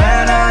said la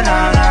na na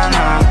na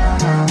na.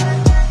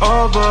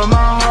 Oh, but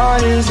my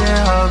heart is in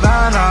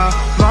Havana.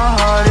 My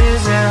heart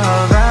is in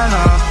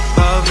Havana,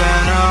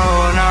 Havana,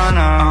 oh na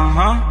na,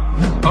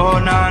 oh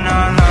na na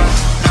na,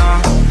 na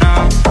na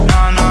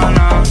na na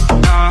na,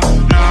 na na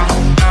na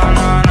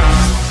na na,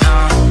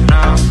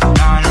 na na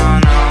na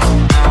na na,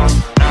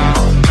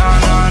 na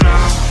na na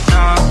na,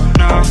 na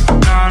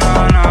na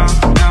na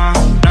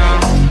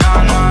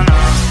na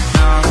na,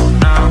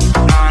 na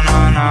na na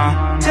na.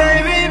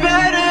 Take me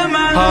back to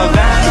my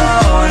Havana,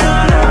 oh na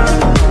na.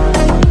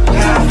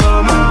 Half of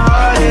my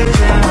heart is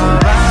in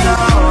Havana,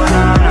 oh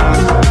na na.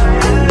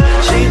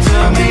 She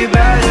took me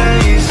better,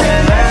 he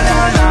said la na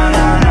na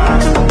na na.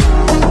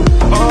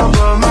 Oh,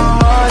 but my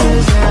heart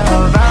is in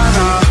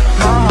Havana.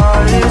 My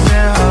heart is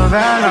in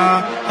Havana,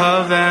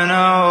 Havana,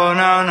 oh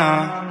na na.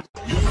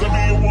 Yes, I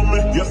be a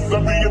woman, yes, I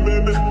be a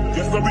baby.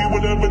 Yes, I be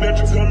whatever that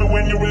you tell me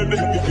when you're ready.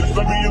 Yes,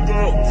 I be a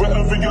girl,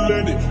 forever you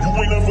lady. You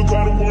ain't never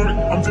gotta work,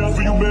 I'm down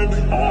for you, baby.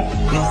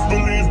 Just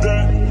believe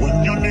that, when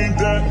you need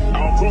that,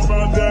 I'll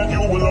provide that,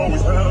 you will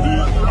always have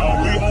it. I'll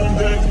be on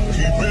deck,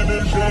 keep it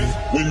in check.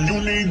 When you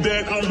need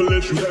that, I'ma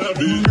let you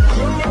have it.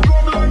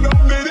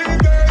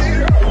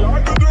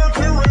 Like a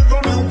dirty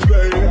rhythm you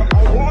play.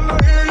 I wanna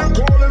hear you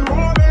calling my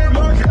name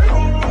like hey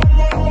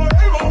mama,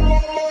 hey mama.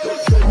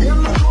 Singing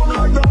the song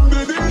like I'm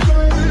the DJ.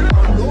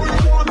 I know you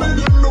want it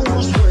in the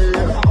worst way.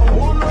 I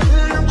wanna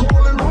hear you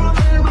calling my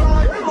name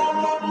like hey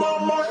mama,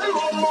 mama, hey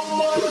mama.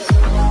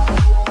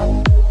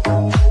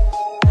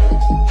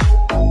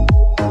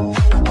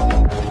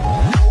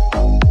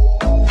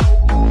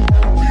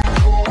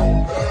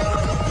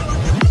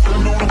 I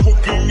know the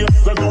cooking,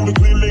 yes, I know the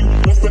cleaning.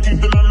 Plus I keep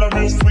the lala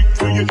real sweet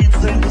till you eat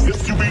things.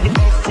 Yes, you be the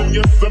boss, and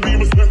yes, I be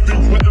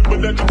respecting whatever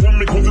that you tell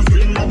me, cause it's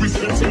him you be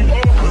sitting.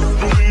 Just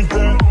believe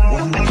that,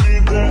 when you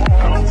need that,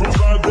 I'll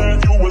provide that,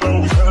 you will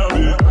always have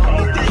it.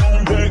 I'll be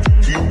on deck,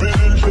 keep it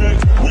in check.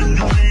 When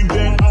you need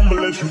that, I'ma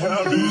let you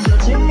have it.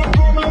 When I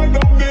come like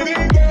I'm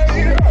getting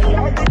day,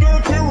 like a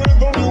dirty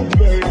rhythm you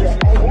play.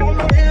 I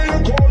wanna hear you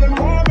calling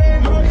my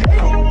name like hey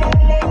mama,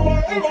 mama,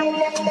 hey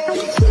mama.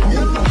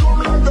 Singing the song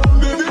like I'm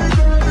getting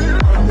day.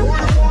 I know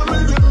you want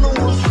it in the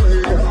worst way.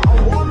 I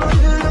wanna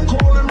hear you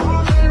calling my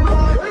name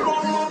like hey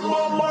mama,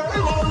 mama,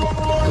 hey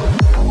mama.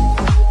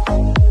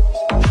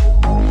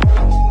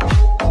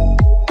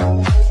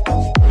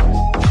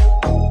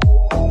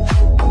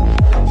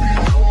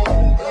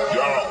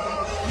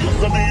 Yes,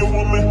 I be a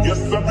woman,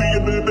 yes, I be a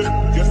baby.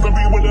 Yes, I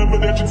be whatever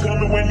that you tell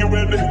me when you're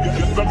ready.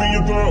 Yes, I be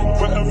a girl,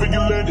 forever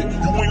you lady.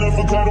 You ain't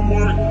never gotta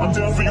work, I'm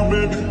down for you,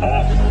 baby.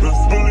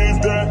 Just believe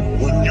that,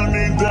 when you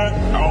need that,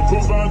 I'll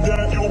provide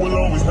that, you will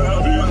always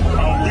have it.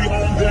 I'll be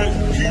on deck,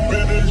 keep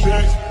it in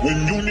check. When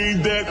you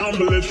need that,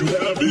 I'ma let you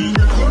have it.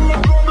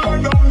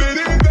 Like I'm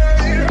getting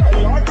day,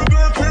 like a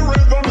dirty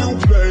rhythm you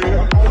play.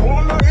 I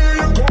wanna hear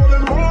you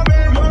calling my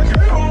name like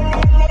hey mama,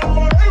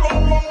 mama, hey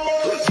mama.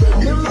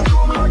 Singing the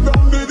song like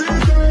I'm getting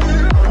day.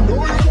 I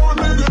know you want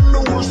it in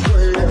the worst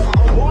way.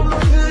 I wanna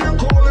hear you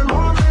calling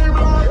my name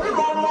like hey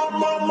mama,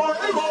 mama,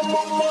 hey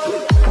mama.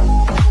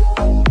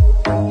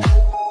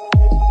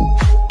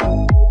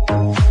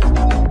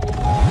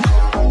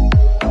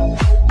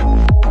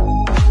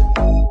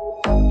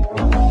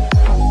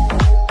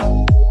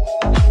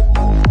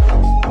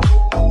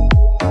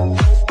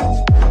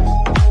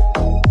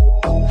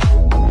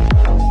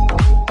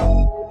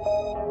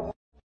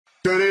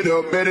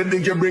 better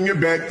DJ bring it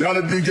back. Tell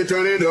the DJ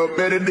turn it up,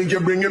 better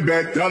DJ bring it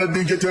back. Tell the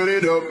DJ turn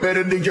it up,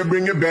 better DJ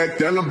bring it back.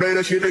 Tell them play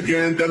that shit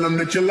again, tell them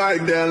that you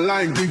like that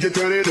line. DJ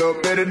turn it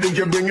up, better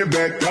DJ bring it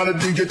back. Tell the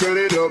DJ turn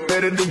it up,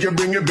 better DJ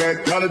bring it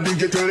back. Tell the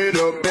DJ turn it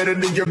up, better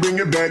DJ bring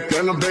it back.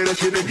 Tell them play that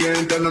shit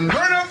again, tell them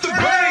turn up the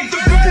bass.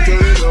 DJ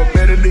turn it up,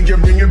 better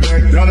DJ bring it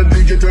back. Tell the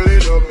DJ turn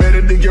it up,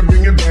 better DJ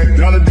bring it back.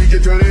 Tell the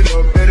DJ turn it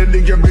up, better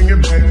DJ bring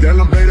it back. Tell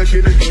them play that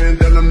shit again,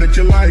 tell them that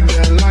you like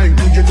that line.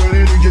 DJ turn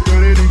it, DJ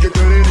turn it, DJ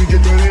turn it, DJ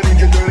turn it,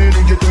 DJ turn it,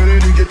 DJ turn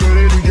it, DJ turn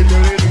it, DJ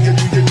turn it, DJ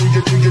DJ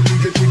DJ DJ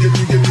DJ DJ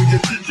DJ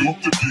DJ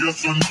up the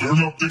PS and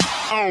turn up the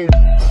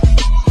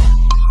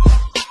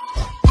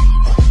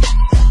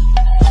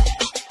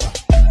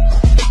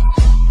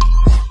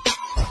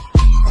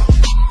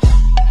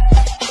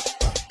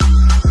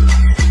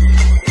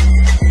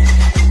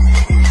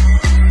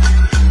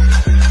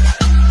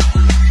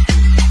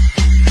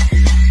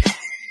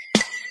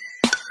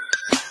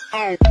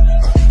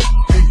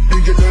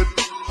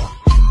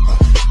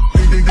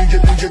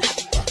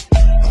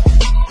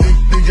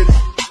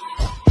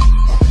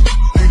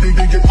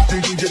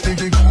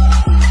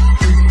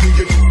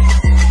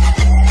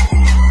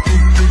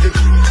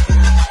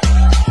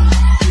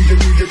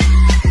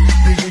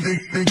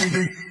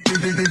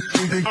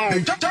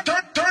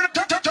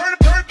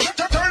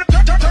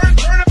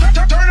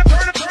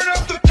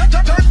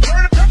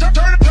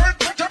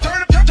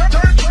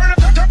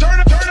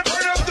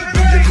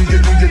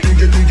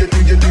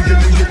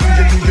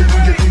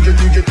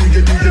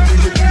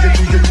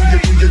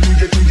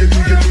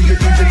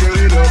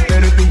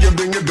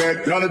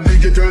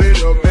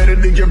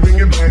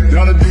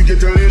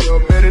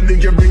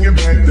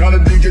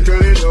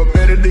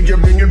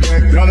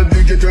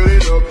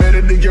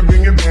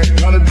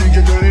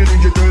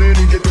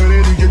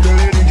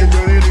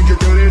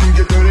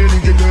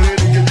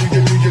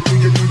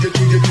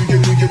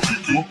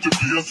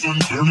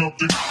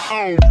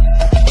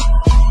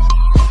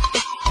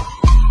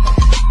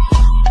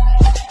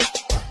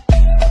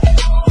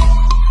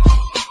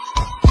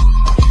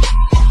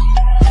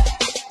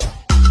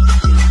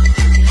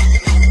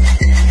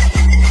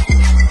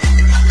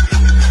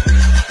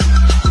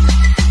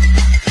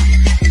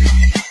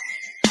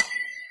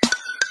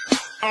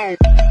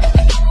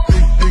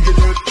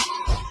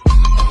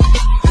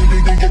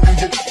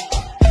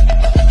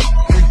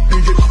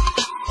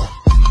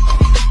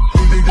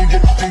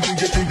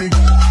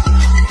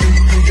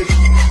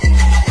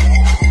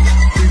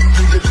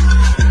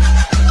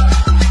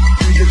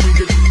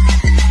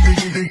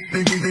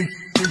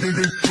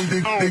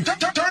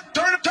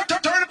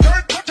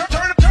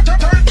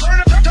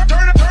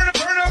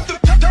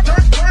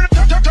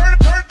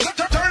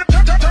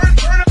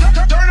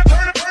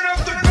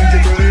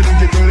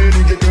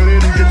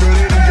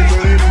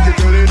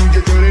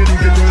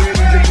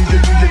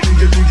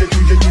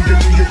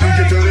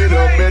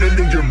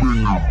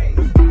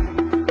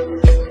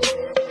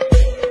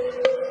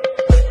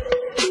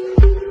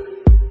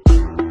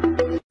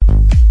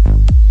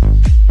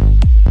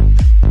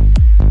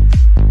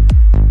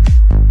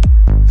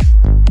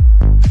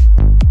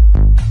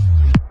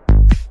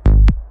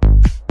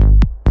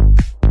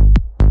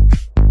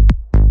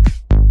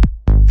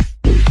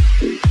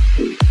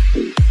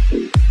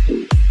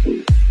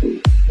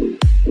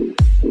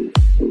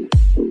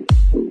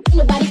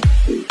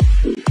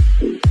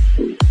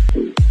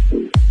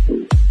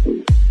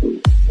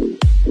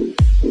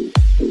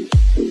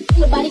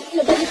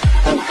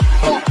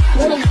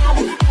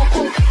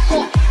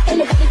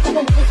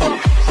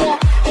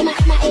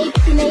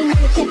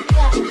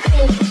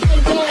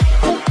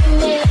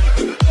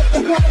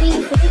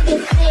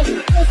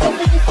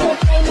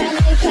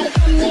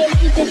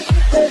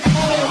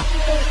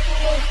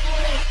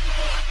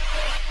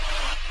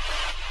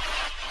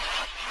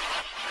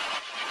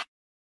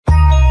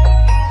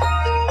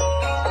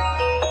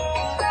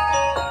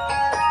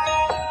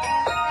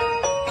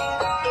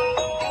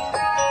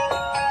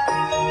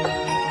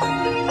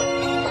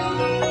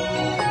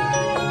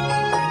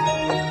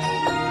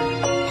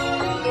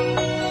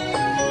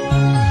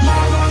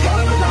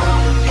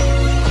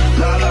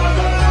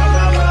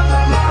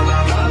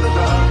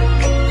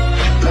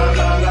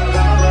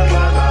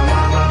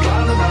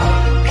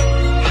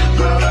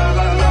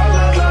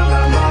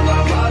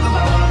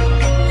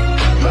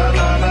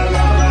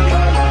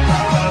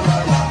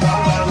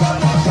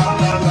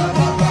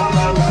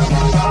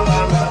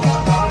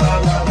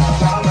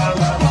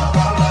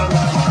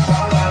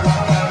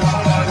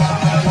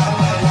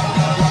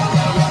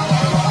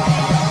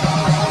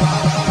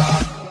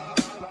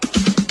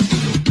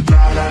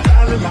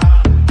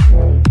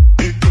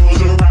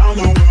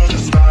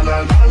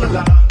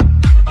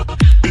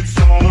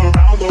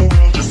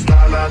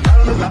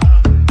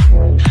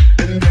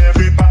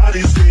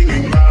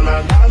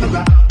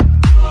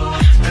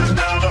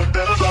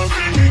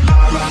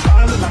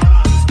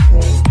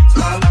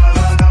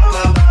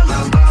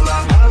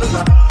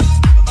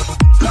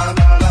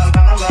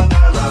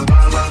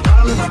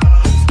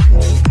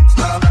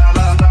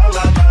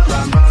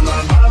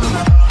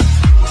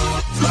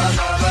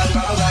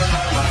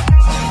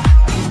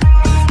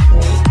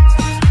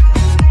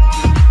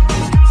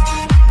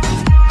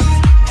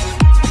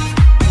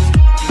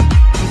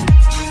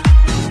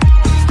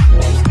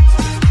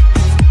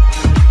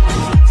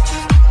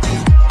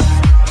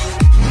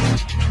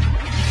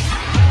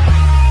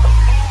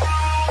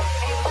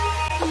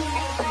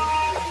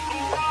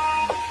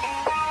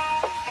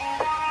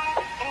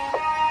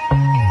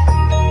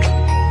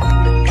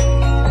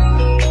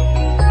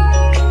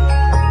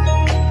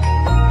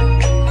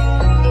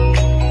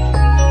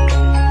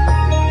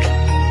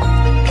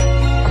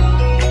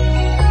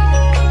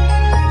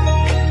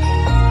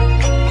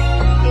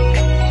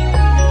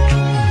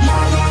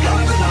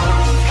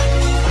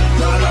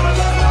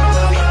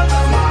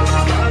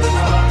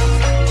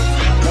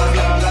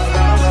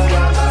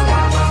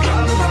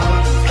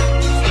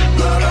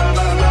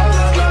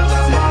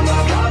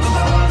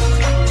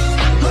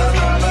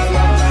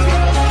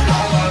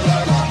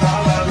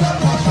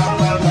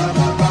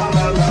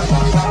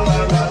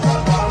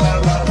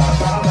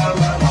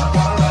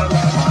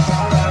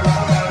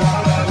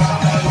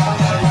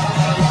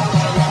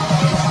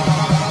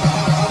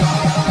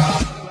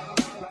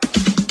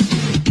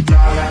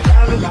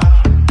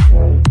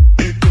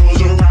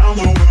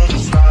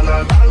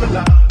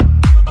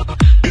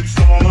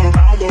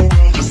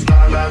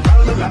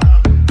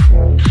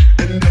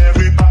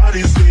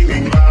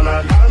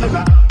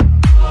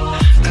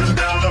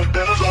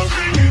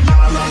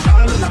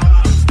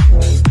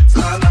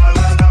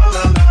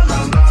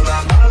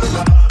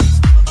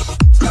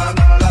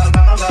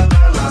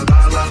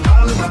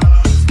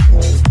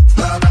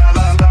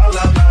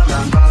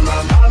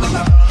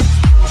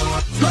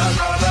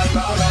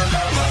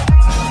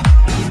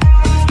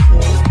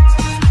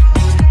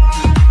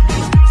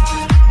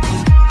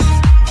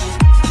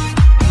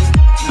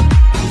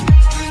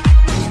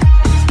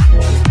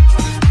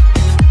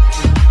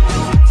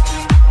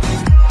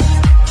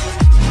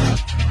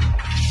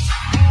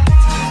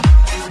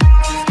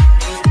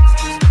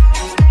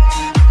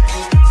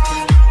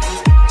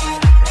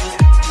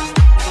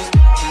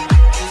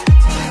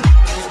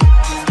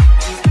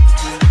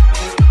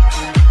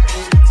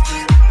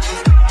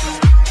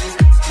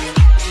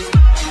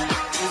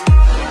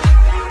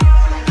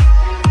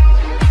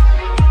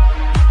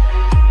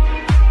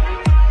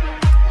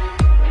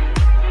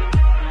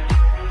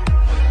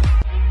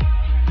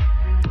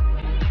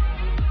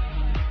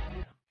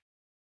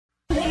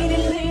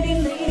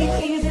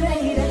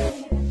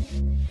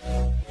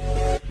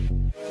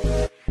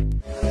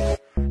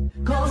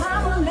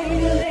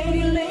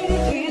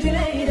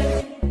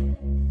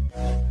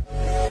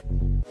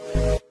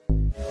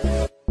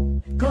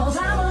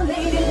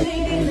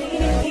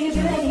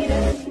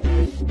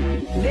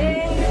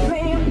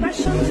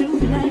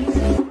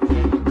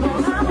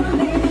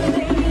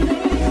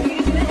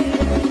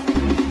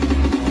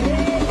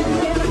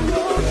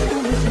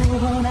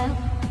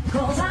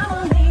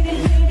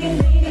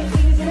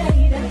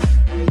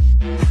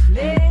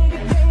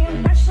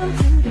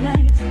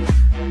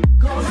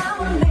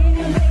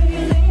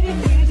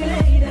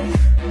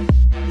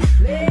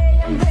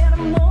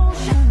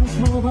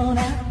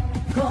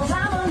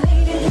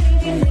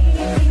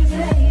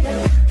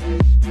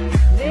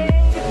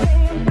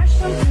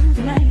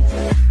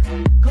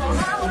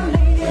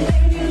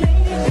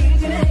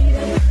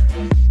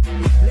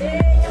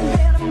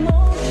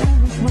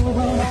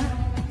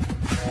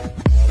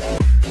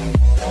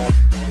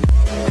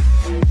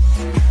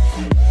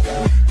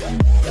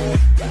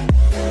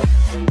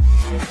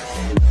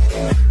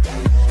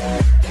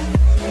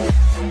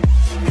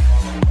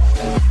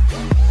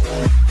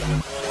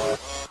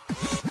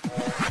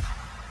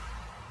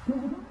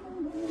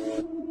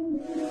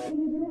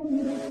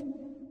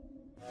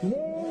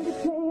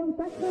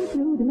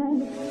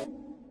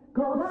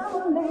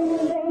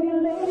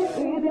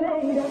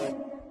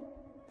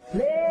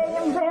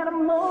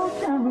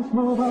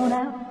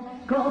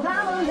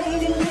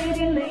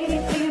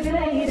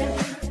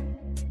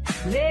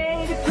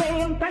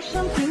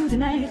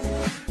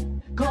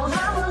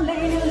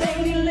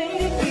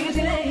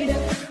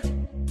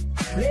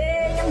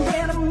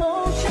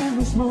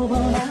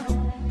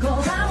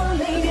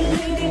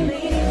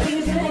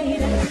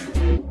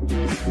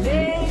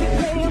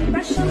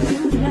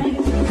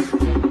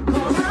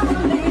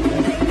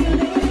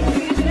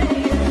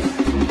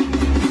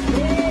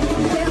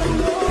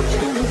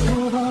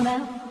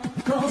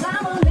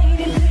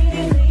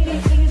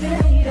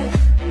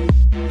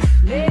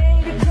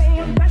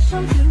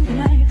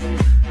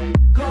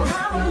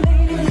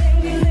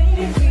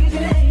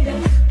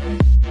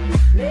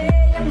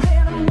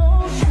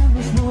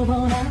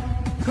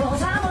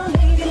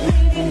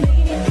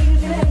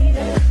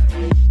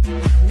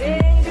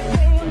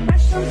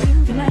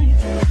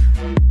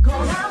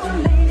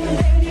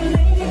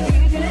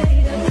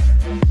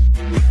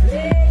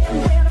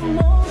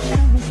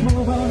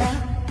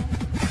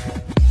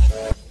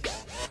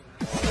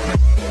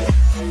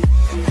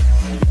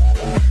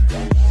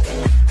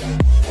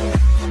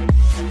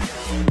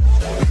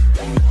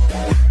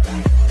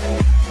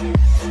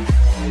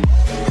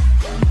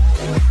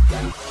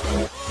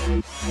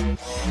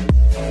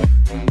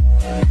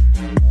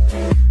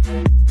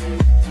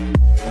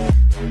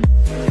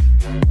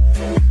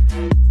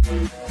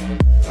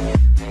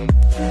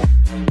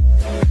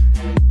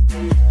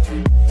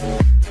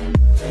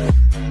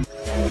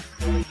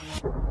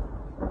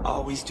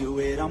Do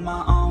it on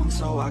my own,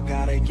 so I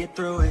gotta get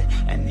through it.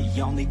 And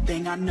the only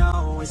thing I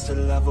know is to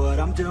love what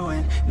I'm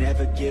doing.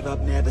 Never give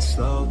up, never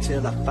slow,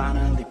 till I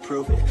finally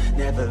prove it.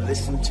 Never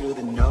listen to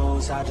the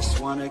no's, I just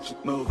wanna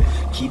keep moving.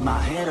 Keep my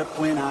head up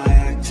when I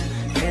act,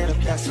 head up,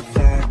 that's a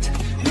fact.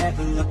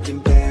 Never looking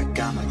back,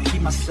 I'ma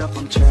keep myself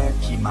on track.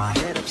 Keep my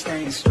head up,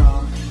 staying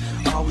strong,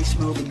 always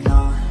moving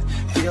on.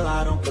 Feel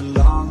I don't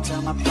belong,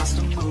 tell my past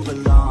to move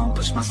along.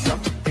 Push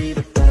myself to be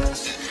the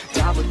best,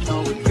 die with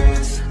no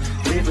regrets.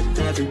 Live with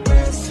every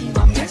breath, see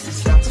my message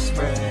start to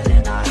spread.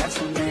 And I had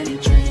so many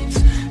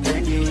dreams,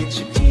 then you hit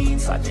your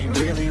teens. Life ain't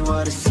really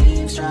what it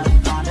seems, trying to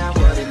find out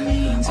what it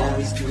means.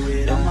 Always do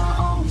it on my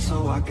own,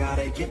 so I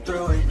gotta get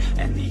through it.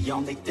 And the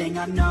only thing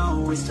I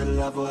know is to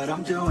love what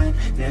I'm doing.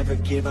 Never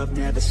give up,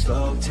 never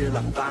slow, till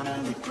I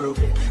finally prove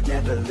it.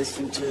 Never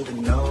listen to the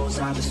no's,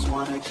 I just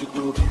wanna keep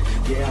moving.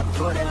 Yeah, I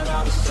put out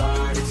all the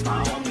stars, it's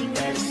my only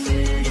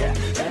medicine.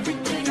 Yeah,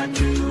 everything I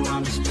do,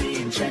 I'm just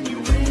being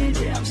genuine.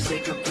 Yeah, I'm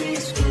sick of being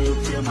screwed,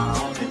 feel my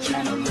own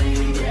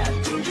adrenaline. Yeah,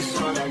 I do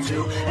just what I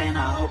do, and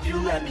I hope you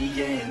let me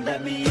in,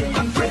 let me in.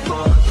 I'm grateful,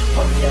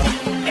 oh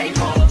yeah,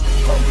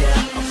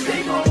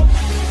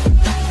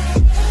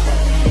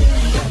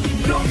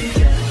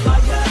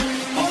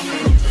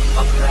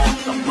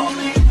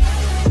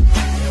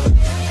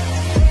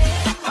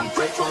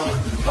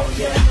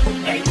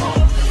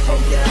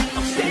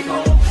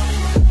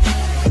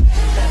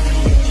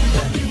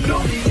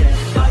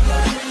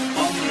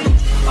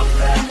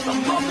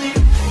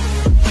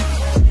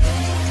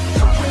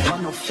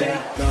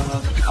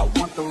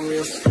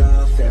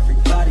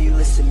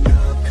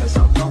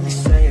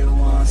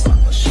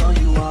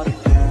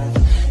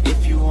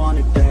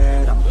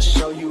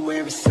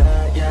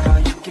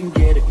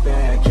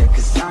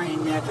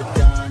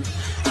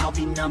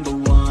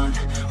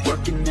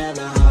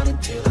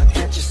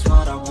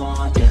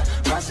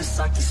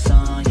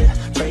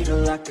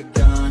 like a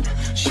gun.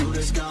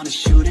 Shooters gonna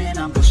shoot and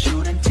I'm gonna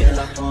shoot until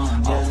I fall.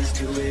 Yeah, let's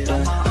do it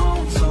on my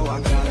own, so I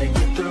gotta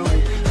get through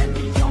it. And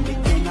the only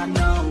thing I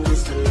know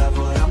is to love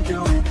what I'm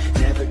doing.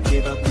 Never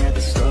give up,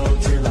 never slow,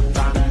 till I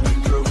finally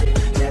prove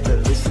it. Never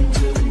listen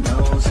to the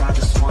no's, I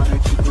just wanna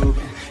keep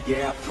moving.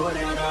 Yeah, I put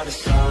out all the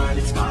sun,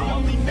 it's my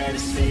only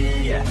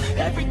medicine. Yeah,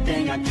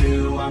 everything I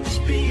do, I'm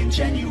just being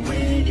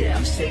genuine. Yeah,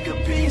 I'm sick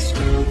of being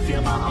screwed,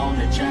 feel my own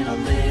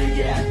adrenaline.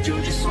 Yeah, I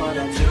do just what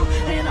I do,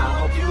 and I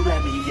hope you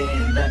let me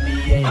in, let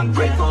me in. I'm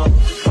grateful,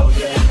 oh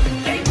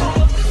yeah, able,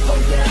 oh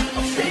yeah,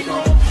 I'm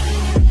stable.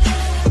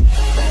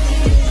 Let me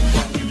in,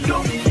 you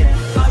know me,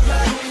 yeah, I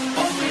ride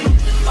only,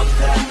 I'm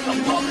back, I'm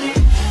only.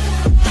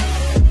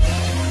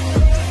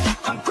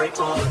 I'm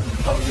grateful,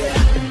 oh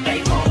yeah,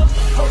 able,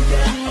 oh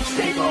yeah, I'm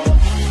stable.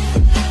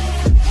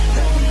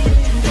 Let me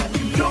in,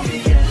 you know me,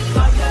 yeah,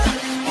 I ride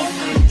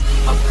only,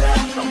 I'm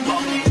back, I'm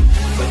only.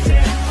 But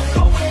then I'm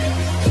going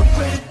to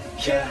win,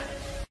 yeah.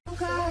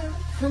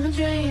 From a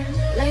dream,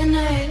 laying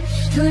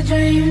next to a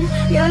dream.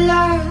 Your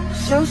love,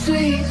 so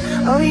sweet,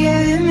 oh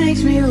yeah, it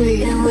makes me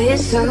weak. And we're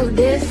so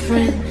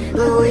different,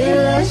 but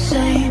we're the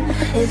same.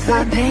 If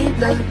I paint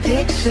the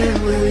picture,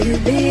 will you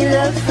be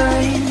the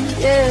frame?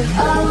 Yeah.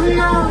 Oh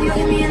no, you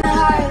hit me in the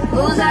heart.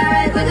 Bullseye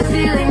right where the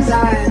feelings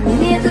are. Meet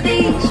me at the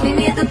beach, meet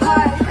me at the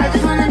park. I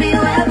just wanna be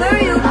wherever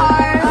you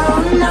are.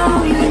 Oh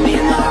no, you hit me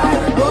in the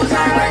heart.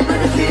 Bullseye right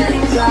where the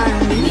feelings are.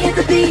 Meet me at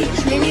the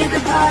beach, meet me at the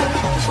park.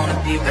 I just wanna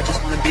be, I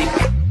just wanna be.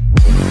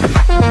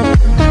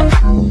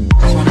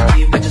 Just wanna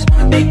be, I just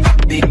wanna be. I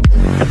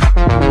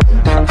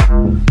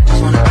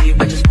just wanna be,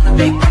 I just wanna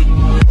be. I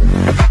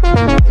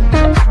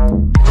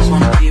just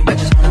wanna be, I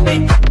just wanna be.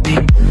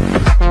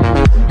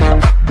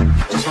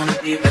 Just wanna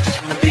be, I just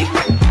wanna be.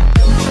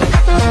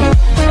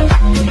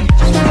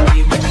 Just wanna be,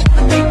 I just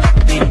wanna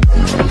be.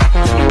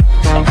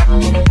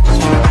 Just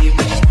wanna be,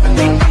 I just wanna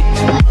be. Just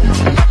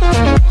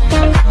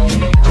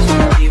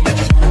wanna be, I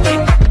just wanna be.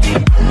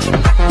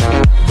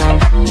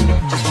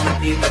 Just wanna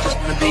be, I just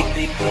wanna be.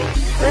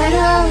 Red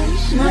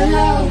rose, my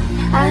love,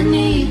 I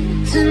need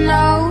to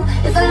know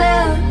if I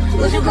left,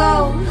 would you go?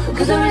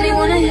 Cause I really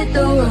wanna hit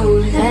the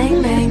road.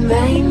 Bang, bang,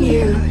 bang,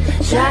 you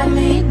shot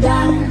me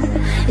down.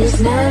 It's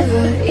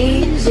never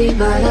easy,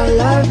 but I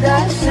love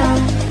that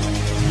sound.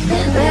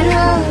 Red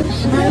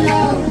rose, my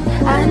love,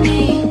 I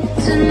need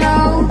to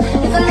know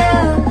if I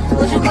left,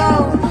 would you go?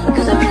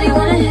 Cause I really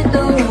wanna hit the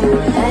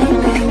road. Bang,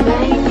 bang,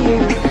 bang, you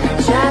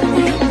shot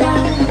me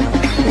down.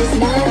 It's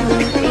never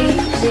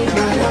easy,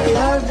 but I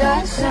love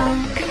that sound.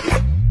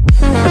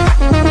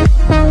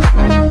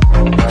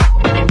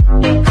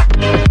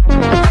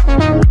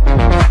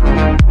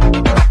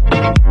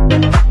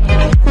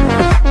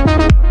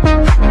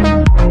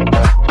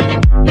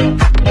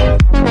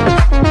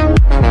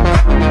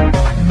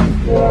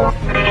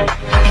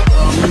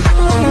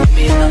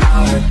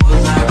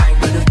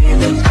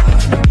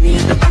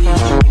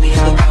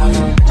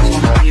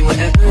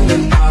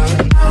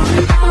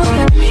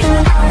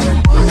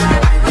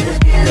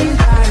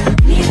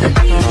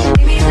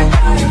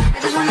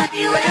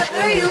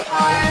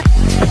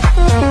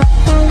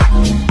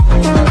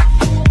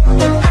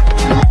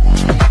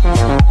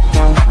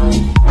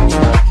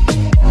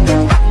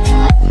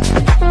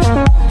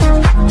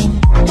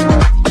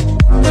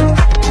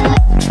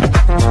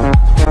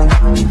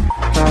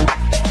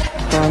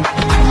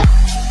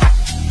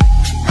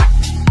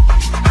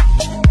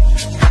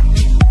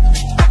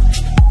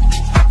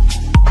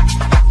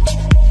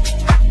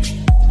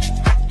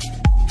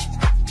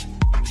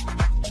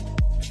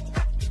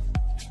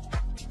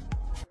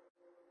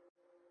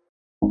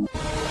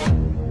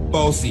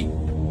 Bossy,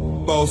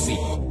 bossy,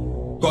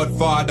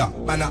 Godfather,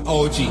 man a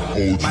OG,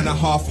 man a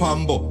half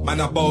humble, man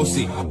a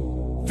bossy.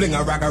 Fling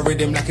a rag a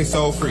rhythm like it's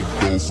all free.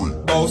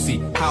 Bossy,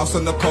 house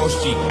on the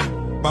coast G.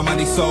 My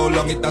money so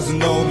long it doesn't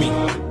know me.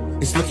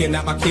 It's looking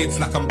at my kids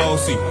like I'm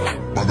bossy.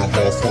 Man a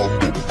half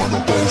humble, man a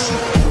bossy.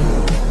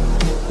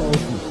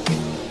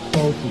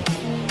 Bossy,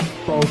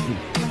 bossy,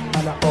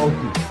 man a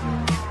bossy,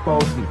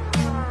 bossy,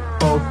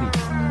 bossy,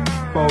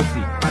 bossy,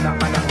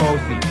 man a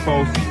bossy,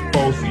 bossy,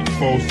 bossy,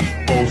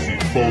 bossy, bossy,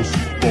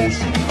 bossy,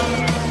 bossy.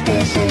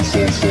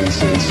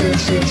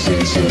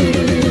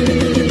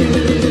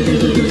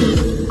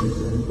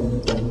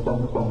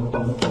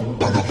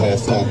 Man a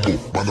half humble,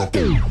 man a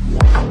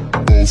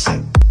bossy,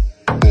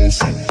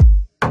 bossy,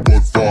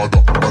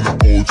 Godfather, man a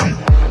OG,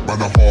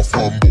 man a half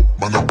humble,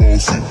 man a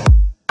bossy.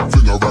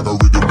 Fling a rag a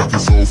rhythm like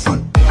it's all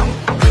free.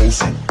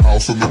 Bossy,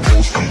 house on the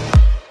coast G.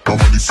 My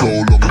money so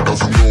long it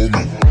doesn't know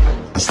me.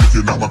 It's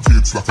looking at my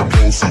kids like I'm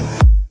bossy.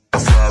 I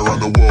fly around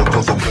the world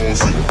cause I'm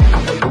bossy.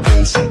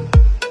 Bossy,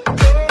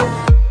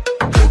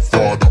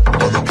 Godfather,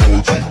 man a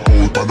OG,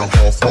 man a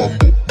half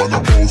humble, man a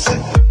bossy.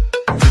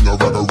 Fling a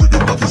rag a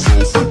rhythm like it's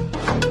all free.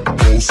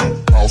 Bossy,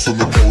 house on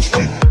the coast G.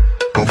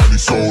 My money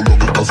so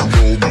long it doesn't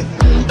know me.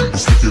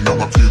 It's looking at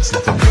my kids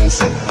like I'm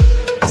bossy.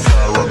 I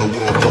fly around the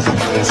world cause I'm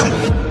bossy.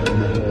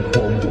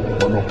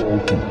 Man a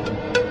bossy,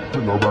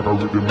 fling a rag a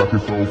rhythm like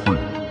it's all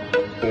free.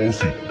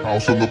 Bossy,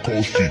 house on the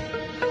coast G.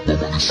 My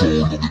money so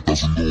long it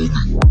doesn't know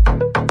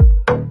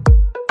me.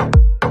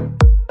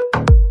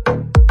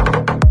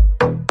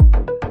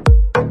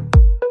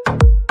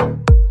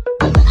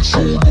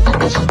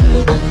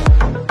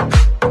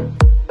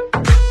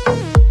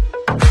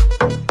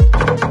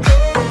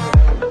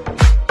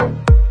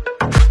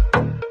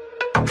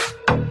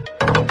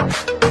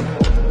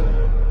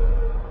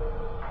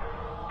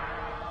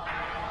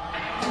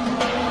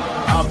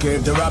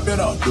 came to rap, you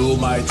know, do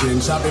my thing.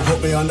 Sabi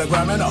put me on the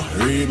gram, you know,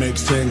 remix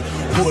thing.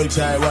 Pull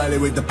tight Wiley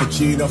with the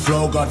Pacino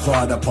flow.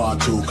 Godfather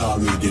part 2, call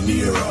me De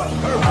Niro.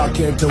 I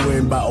came to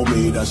win, battle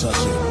me, that's a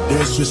sin.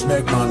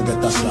 Disrespect, man,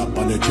 get a slap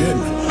on the chin.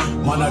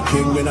 Man a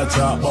king, in a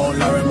top, oh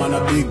Larry, man a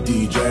big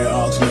DJ,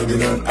 Ox,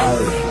 Megan and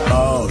Harry.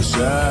 Boss,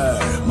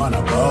 yeah, man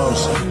a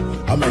boss.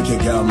 I make your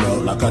girl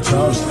melt like a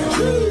toast.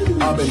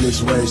 I've been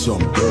this way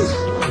some good,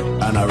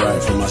 and I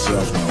write for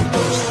myself, no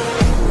boast.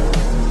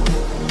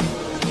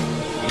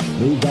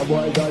 Me's a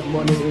boy got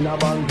money in a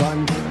bank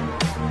and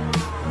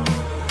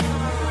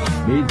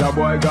Me's a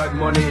boy got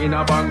money in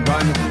a bank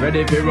and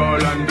ready for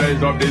roll and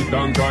blaze up this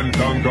dunk on,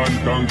 dunk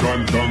on, dunk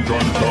on, dunk on, dunk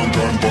on,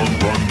 dunk on,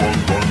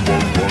 dunk on, dunk on,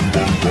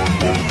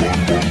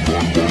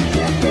 dunk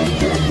on,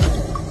 dunk on.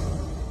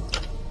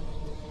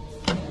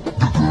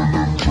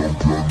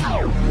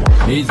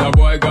 Me's a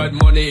boy got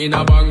money in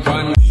a bank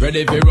and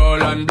ready for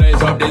roll and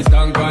blaze up this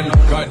dunk on.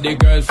 Got the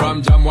girls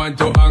from Jam 1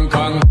 to Hong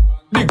Kong.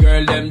 The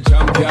girl them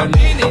champion.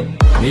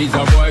 He's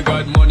a boy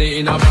got money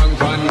in a bank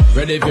and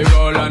ready for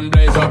roll and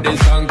blaze up this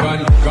tank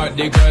and got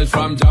the girls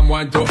from Jam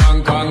 1 to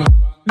Hong Kong.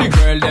 The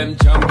girl them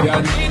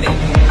champion.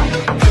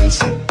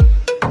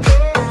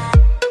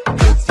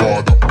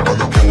 Godfather,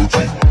 man a OG,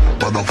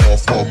 man a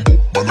half humble,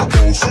 man a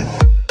bossy.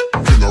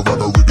 King a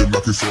rag a rhythm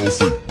like it's all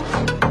free.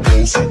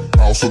 Bossy,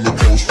 house on the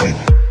coast street.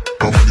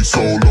 My money so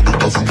long it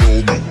doesn't know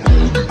me.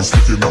 It's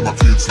looking at my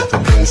kids like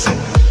I'm bossy.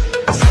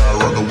 I fly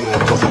around the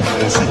world cause I'm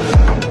bossy.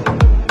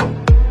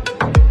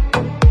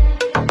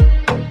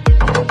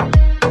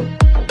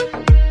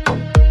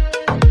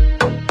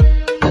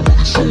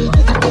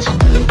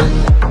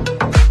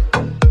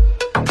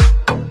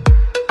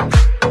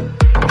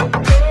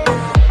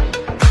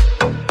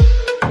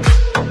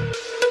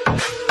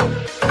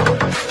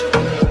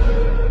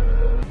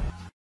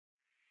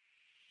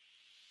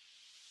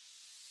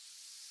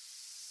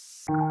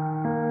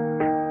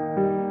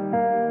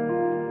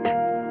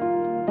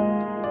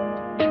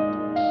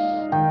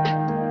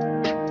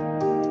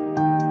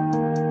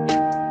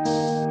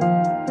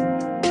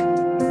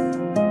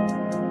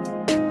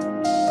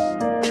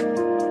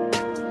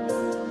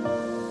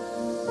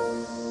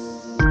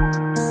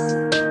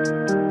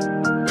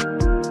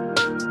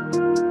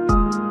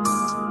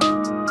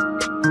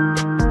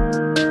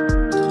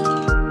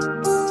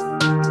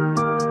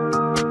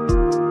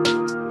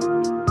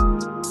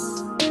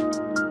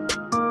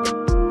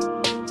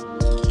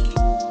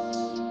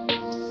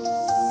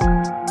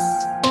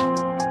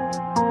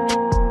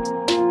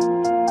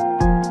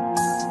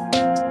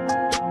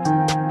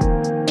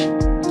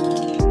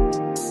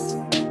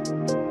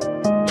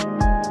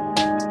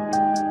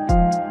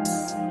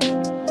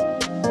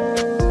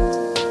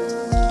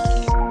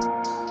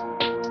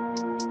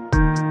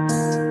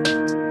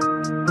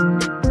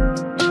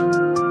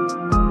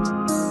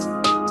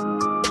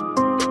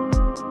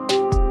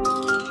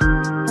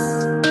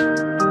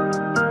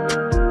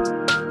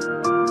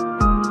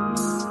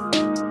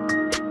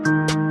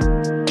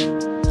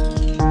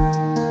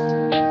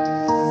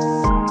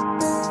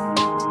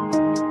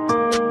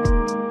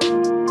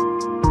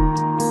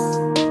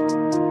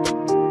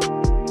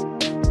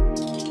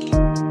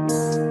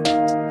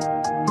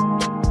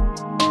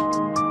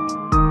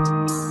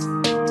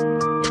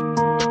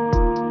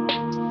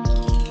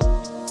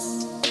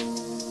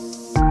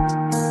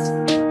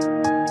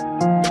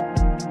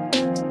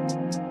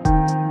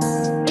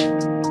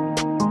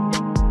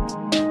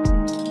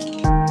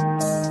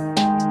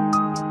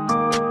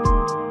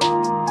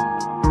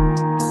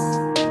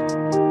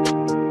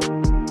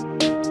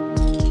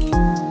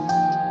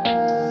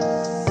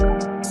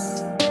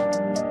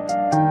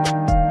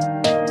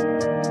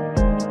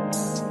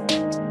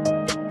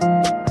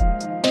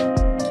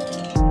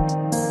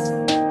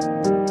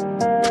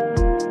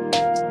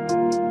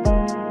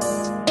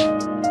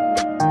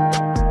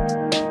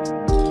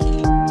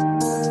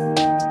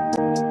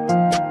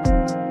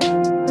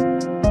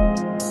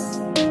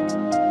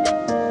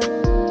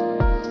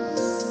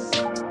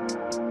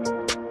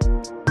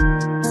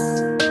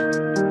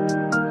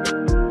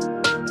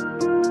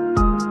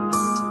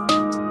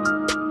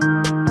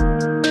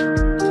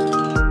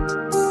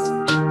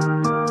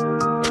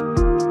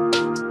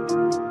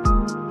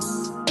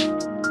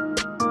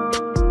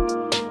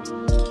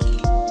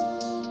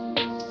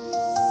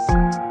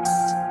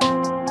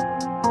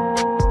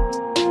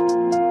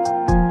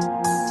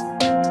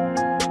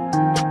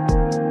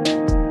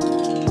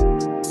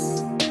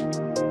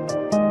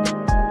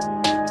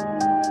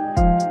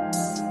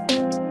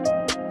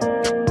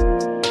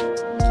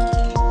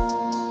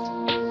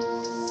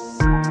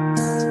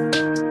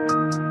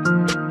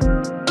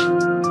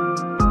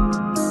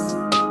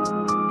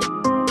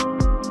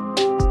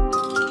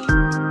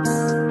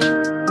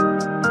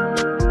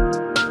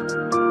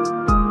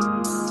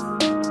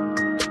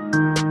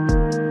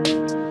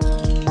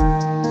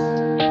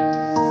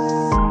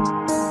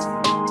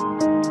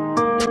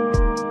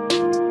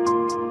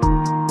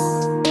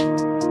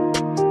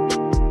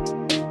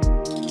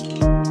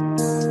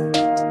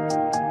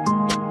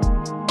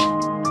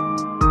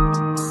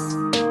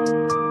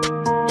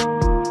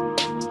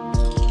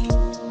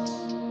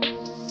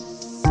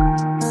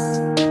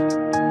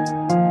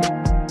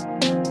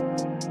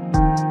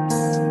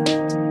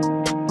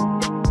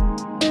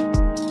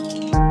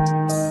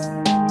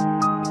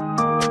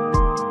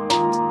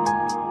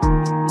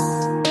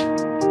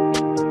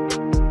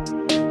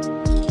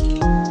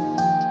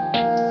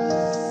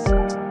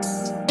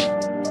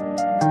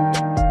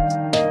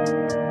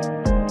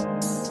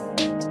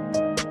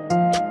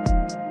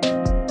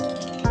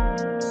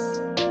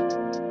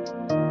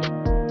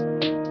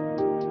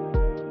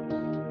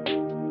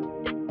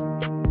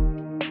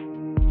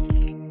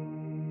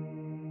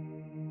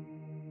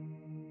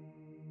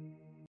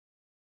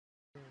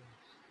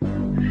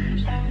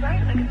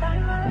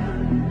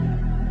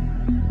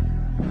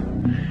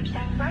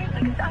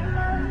 like a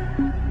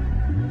diamond.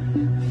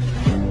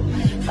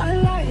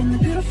 Firelight in the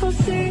beautiful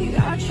sea,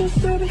 I choose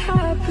to be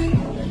happy.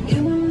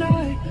 You and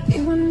I,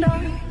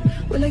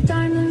 we're like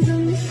diamonds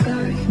in the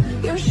sky.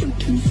 You're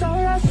shooting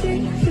star, I see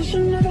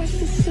vision of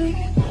ecstasy.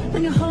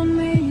 When you hold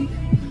me,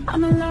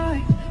 I'm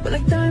alive. We're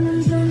like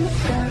diamonds in the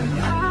sky.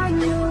 I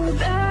knew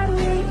that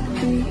we'd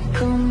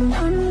become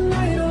one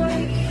right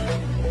away.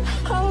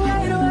 Oh,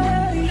 right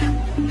away.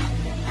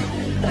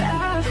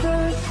 At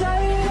first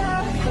sight,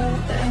 I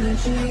felt the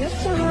energy of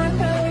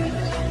sunlight.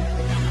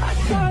 I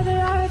saw the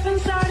life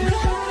inside your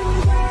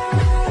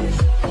eyes.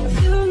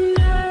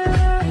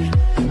 Tonight,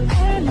 you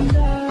and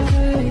I,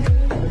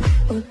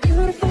 we're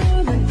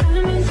beautiful like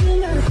diamonds in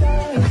the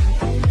sky.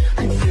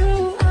 And you,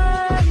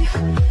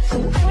 so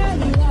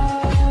alive.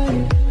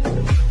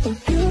 We're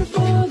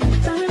beautiful like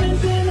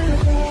diamonds in the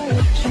sky.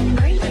 Shine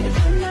bright like a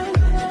diamond.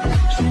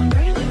 Shine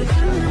bright like a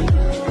diamond.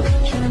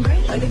 Shine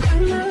bright like a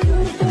diamond.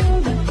 Beautiful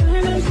like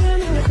diamonds in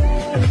the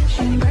sky.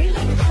 Shine bright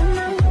like a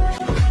diamond.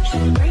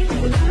 Shine bright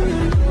like a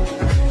diamond.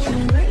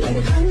 Shine bright like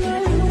a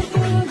diamond.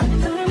 Beautiful like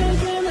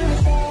diamonds in the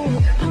sky.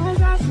 I'm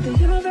across the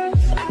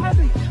universe.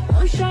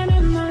 Everyone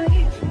shining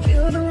light.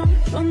 Feel the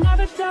warmth, we'll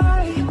never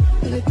die.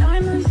 We're like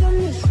diamonds in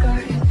the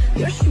sky.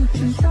 You're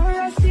shooting star,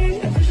 I see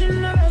a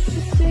vision of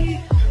ecstasy.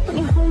 When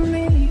you hold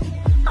me,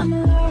 I'm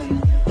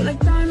alive. We're like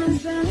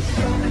diamonds in the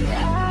sky.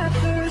 At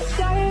first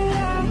sight,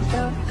 I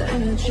felt the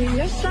energy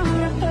of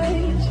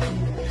sunrise.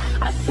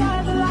 I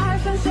saw the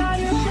life inside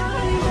your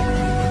shining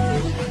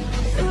eyes.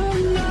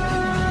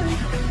 Tonight,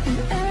 you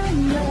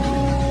and I,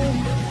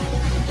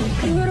 we're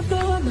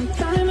beautiful like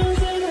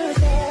diamonds in the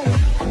sky.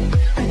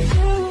 And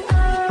you,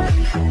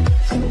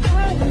 so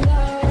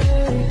alive.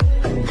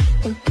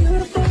 We're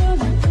beautiful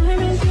like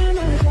diamonds in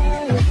the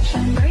sky.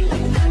 Shine bright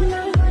like a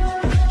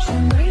diamond.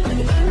 Shine bright like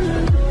a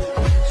diamond.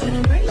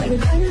 Shine bright like a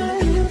diamond.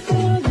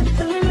 Beautiful like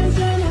diamonds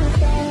in the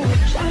sky.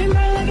 Shine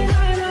bright like a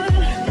diamond.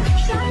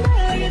 Shine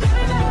bright like a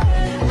diamond.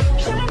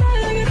 Shine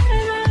bright like a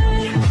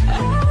diamond.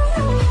 Oh,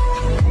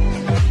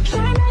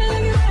 shine bright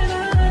like a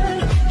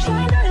diamond.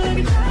 Shine bright like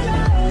a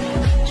diamond.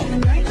 Shine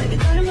bright like a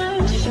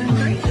diamond. Shine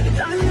bright like a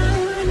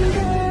diamond.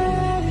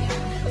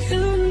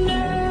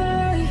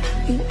 Tonight,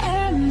 you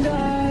and I,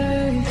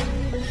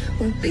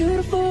 we're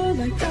beautiful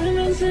like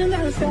diamonds in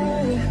the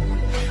sky.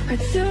 Our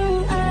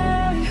two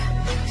eyes,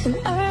 so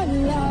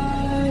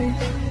alive.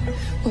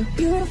 We're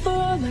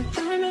beautiful like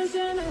diamonds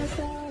in the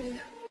sky.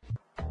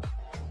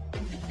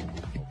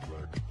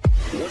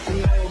 What you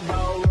know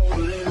about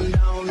rolling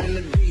down in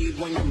the deep?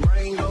 When your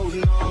brain goes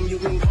numb, you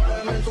can call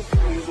that mental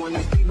freeze. When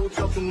these people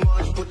talk too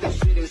much, put that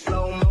shit in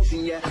slow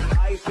motion. Yeah,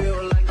 I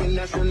feel like an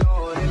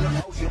astronaut in the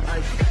ocean.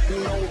 You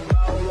know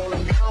about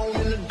rolling down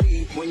in the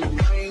deep. When your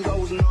brain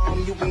goes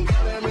numb, you can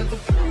call that mental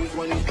freeze.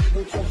 When these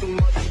people talk too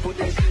much, put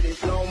that shit in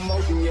slow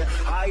motion. Yeah,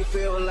 I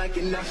feel like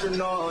an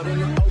astronaut in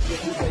the ocean.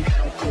 You say that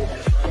I'm cool,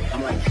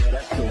 I'm like, yeah,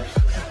 that's cool.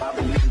 I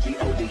believe in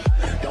G-O-D,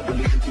 don't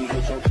believe in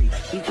T-H-O-T.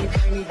 She keep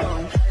playing me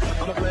dumb,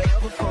 I'm a player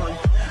for fun.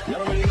 Y'all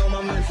don't really know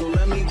my mental,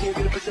 let me give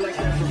you the picture like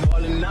that. I'm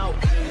falling out, in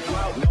the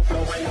crowd, no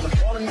flow rain, I'm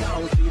falling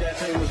down. See that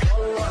pain was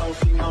all around,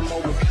 see my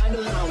mobile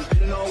kinda lounge.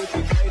 Didn't know if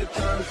we played the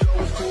terms, so it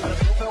was cool, but I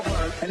still felt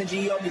burned.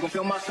 Energy up, you gon'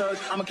 feel my surge,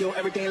 I'ma kill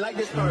everything like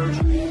this purge.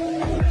 For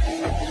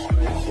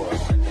a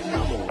second,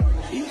 I'ma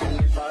work, even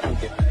if I don't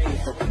get paid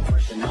for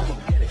compression, I'ma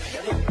get it.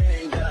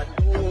 Everything that I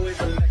do is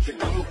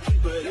electric, I'ma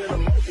keep it in a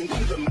motion,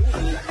 keep it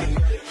moving like a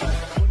medic.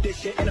 Put this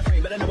shit in a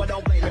frame, but I know I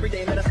don't blame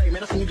everything that I say.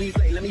 Man, I seen you these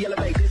late, let me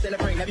elevate this in a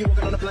frame. Have you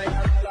walking on a plane?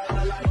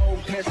 Hold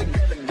hands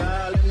together,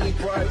 God, let me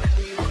pray.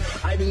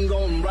 I been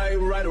going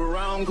right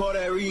around, call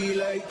that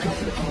relay.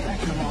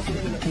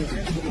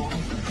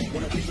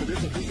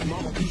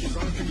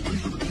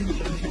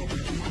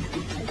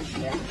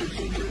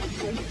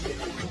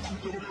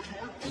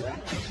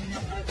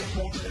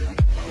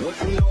 What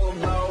you know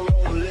about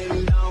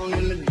rolling down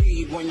in the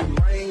deep? When your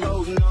brain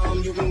goes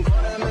numb, you can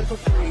call that mental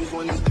freeze.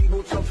 When these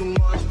people talk too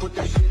much, put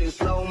that shit in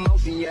slow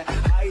motion. Yeah,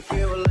 I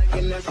feel like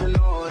an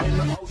astronaut in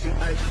the ocean.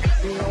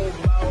 You know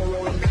about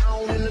rolling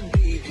down in the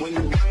deep. When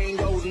your brain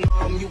goes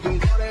numb, you can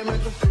call that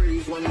mental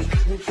freeze. When these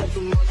people talk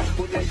too much,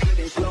 put that shit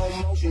in slow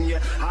motion. Yeah,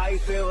 I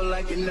feel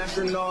like an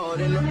astronaut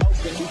in the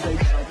ocean. You say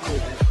that I'm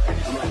cool,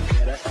 I'm like,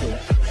 yeah, that's cool.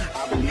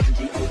 I believe in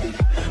G-O-D,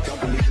 don't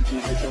believe in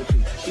T-H-O-T.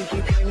 She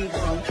keep playing me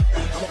dumb,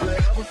 I'm a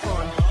player for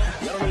fun.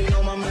 Y'all don't really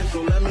know my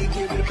mental, let me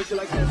give you the picture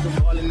like that. I'm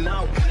falling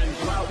out, in the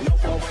crowd, no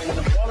flow rain,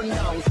 I'm falling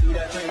down. See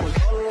that pain was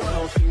all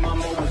around, see my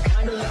mobiles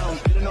kinda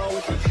lounge. Didn't know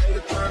if we played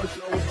the terms, so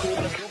it was cool,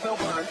 but I still felt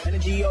burned.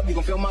 Energy up, you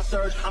gon' feel my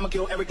surge, I'ma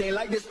kill everything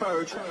like this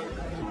purge.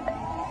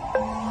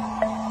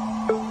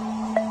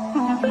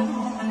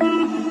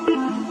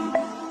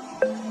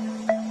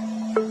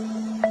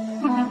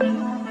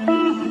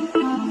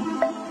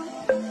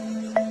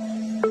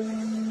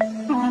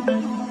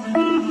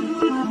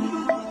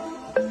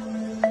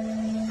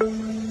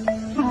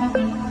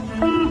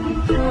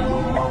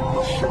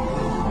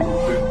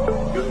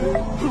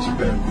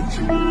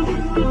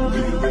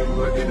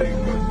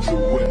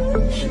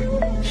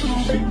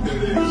 Shake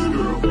that ass,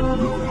 girl.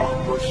 Little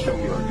mama, show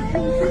me how you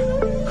move it.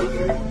 Go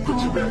ahead, put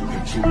your back in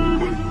to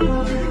it. Do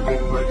your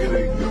thing like it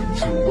ain't nothing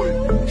to it.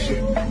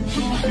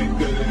 Shake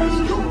that ass,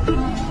 go.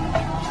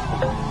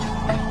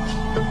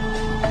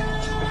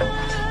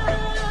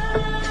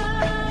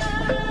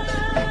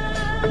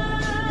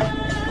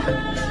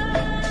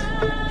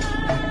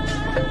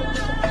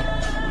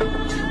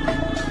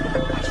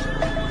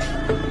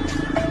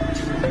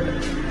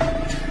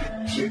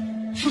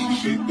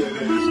 Shake that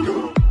ass, go.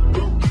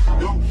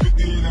 Go,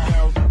 50 in the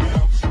house,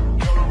 bounce.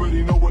 Y'all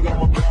already know what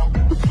I'm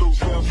about. The flow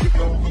sounds sick,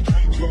 I'm over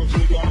train drums.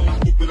 Nigga, I ain't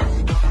stupid, I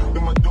sit down.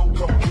 Then my dope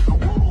come with the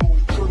woo.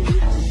 Turn the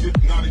hits and shit,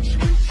 not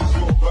extreme. She's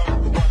all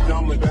about the rock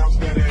down, like bounce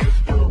that ass,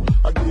 girl.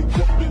 I get it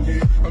jump in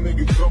here, I make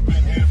it jump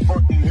in here.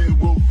 Front in here,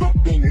 we'll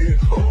thump in here.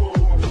 Oh,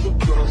 I'm so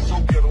good, I'm so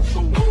ghetto, so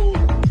old.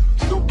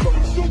 So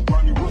color, so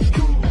grimy, what's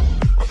good?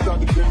 I start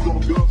the dance on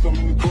the girls, I'm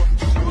in the court.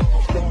 Just feel like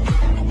I'm starting to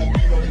look on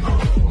me like,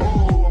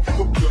 oh, I'm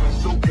so good, I'm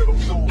so ghetto,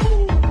 so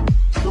old.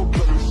 So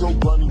color, so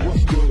grimy,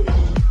 what's good?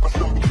 I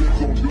start the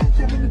dance on the girls,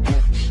 I'm in the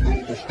court.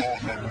 Just feel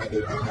like I'm starting to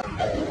look on me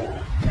like,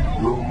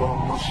 little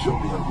mama, show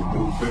me how you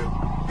move it.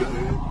 Go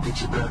ahead, get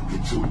your back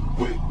into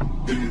it.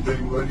 Do your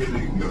thing like it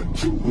ain't nothing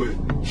to it.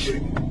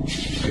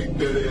 Shake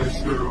that ass,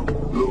 girl.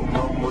 Little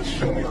mama,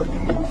 show me how you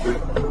move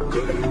it. Go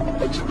ahead,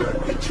 get your back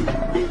into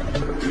it.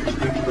 Do your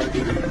thing like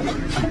it ain't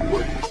nothing to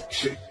it.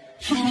 Shake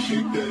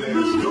that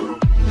ass, girl.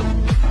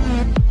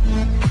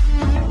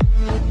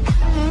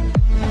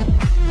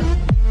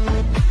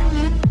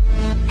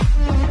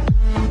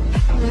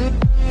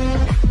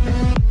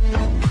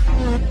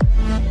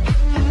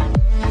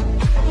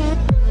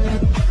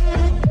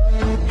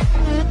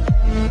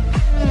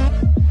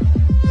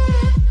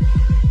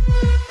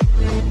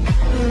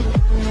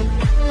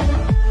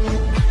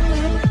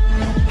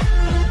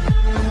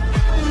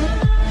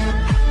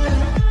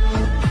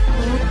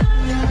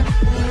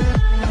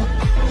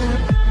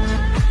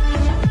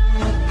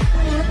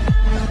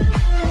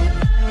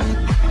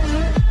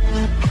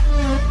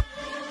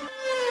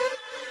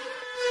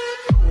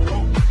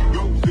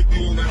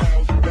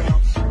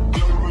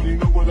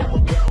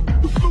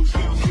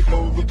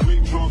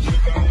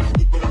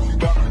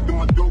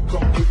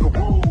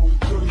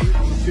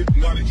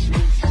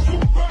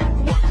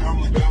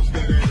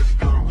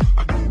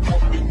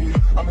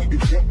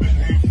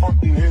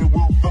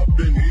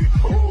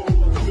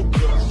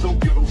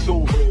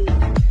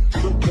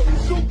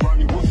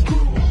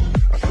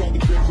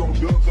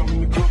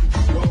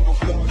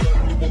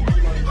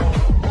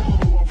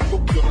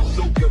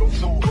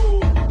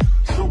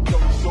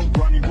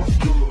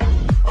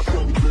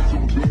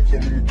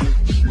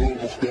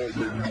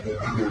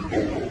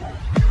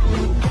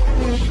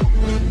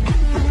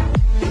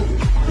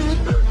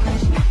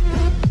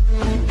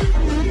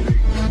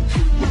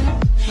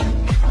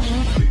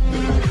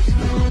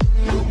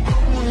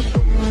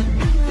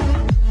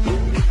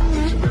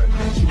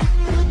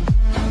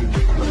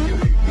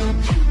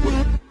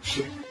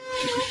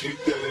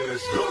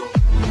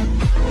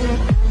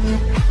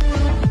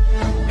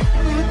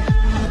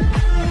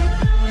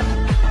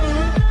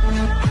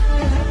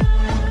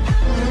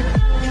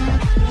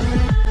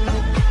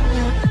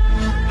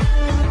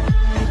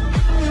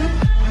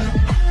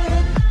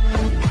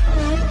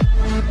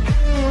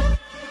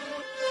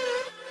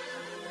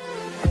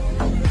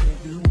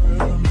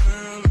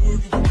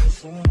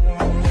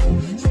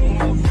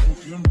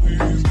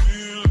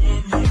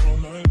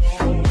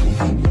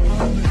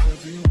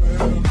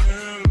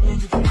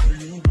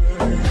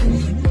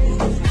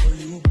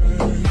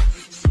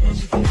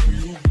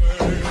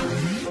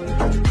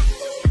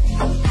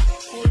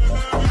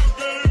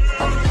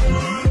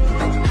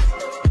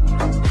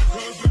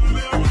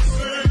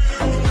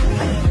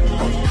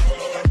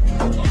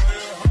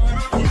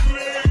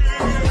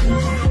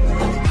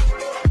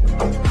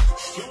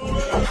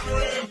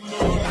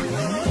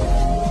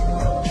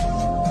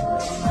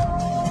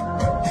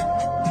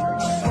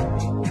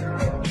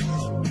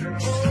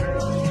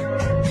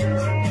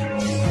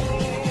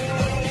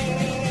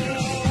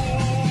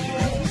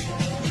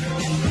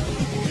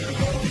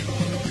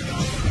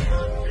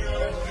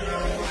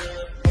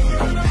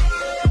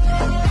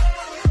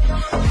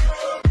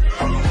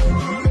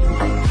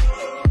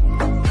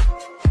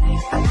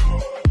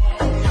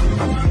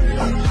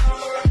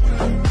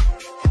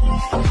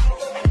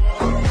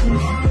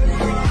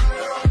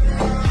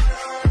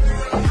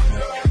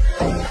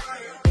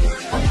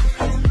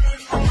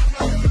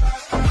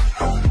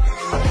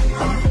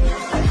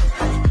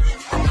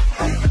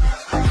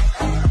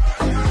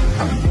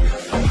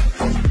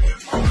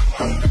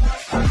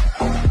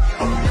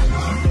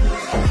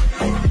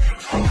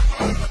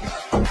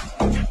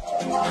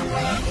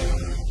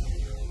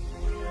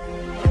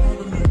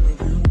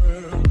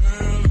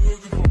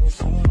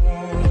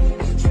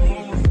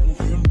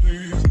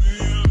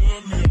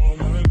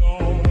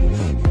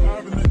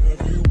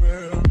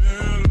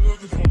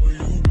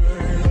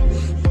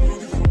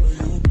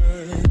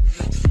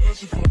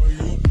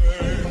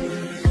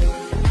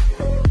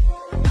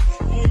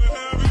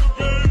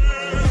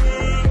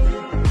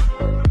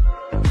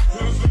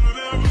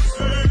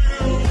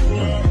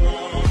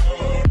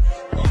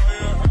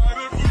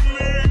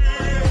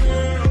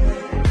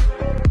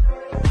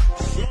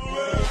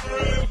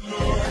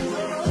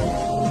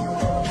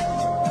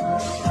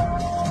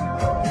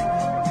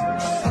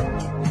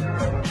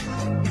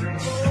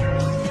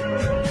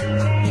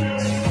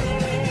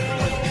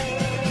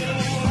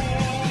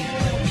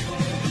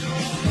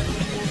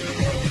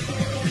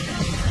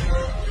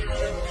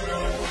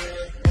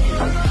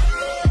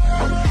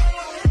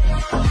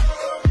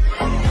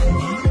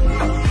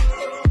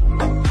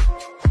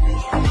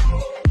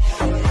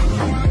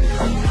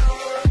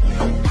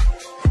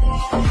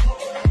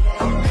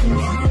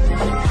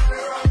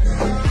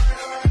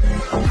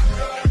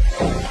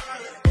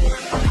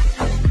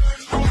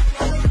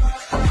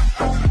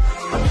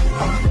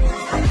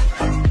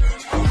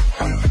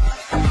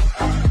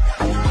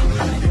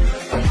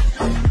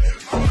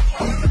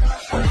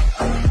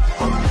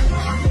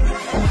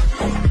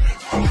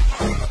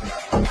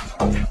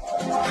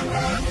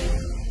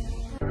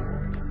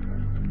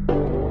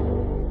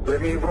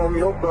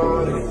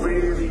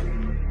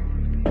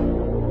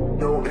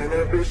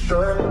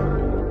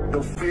 inhibition,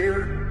 no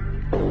fear.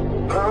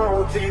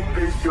 How deep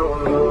is your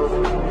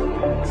love?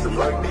 Is it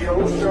like the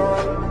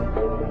ocean?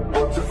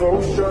 What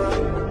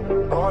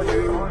devotion are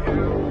you?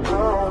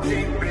 How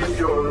deep is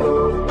your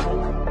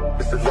love?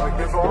 Is it like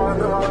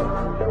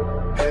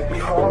Nirvana? Hit me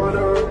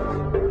harder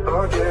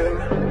again.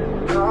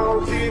 How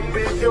deep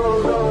is your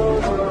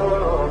love?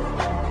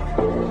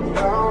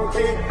 How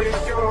deep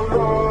is your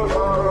love?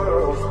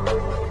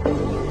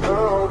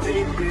 How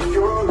deep is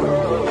your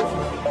love?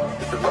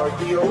 Is it like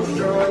the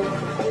ocean?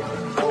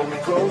 Pull me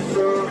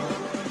closer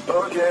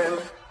again.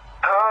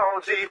 How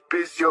deep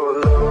is your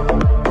love?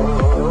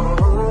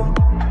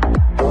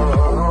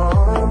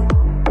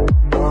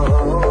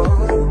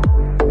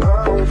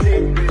 How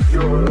deep is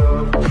your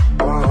love?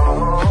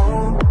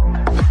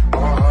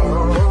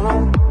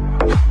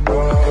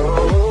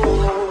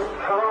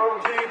 How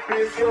deep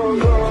is your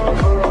love?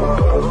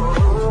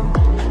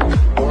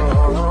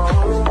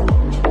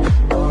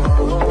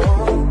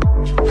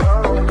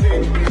 How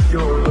deep is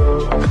your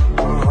love?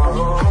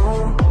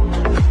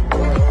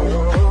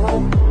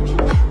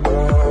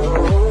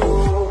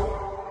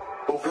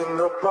 Open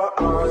up my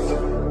eyes,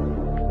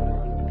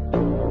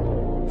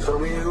 tell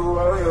me who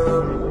I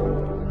am.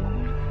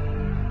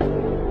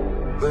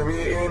 Let me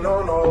in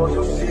on all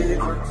your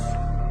secrets.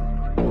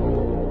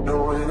 No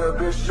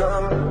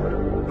inhibition,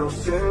 no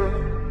sin.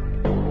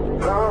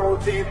 How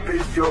deep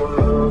is your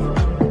love?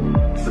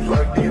 Is it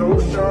like the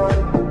ocean?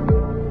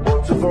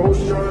 What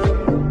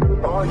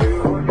devotion are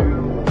you?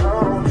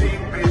 How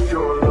deep is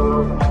your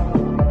love?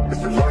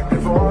 Is it like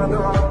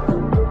Nirvana?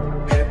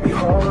 Hit me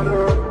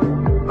harder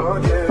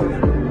again.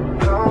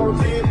 How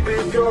deep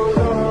is your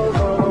love?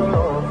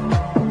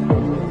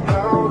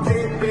 How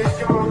deep is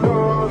your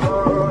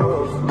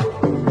love?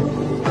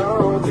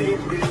 How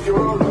deep is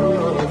your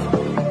love?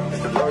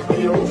 Is it like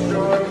the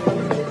ocean?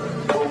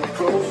 Pull me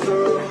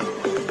closer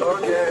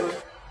again.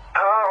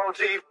 How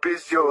deep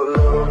is your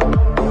love?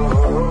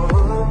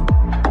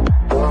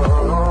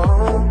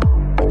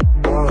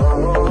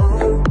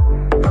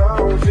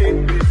 How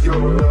deep is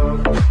your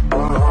love?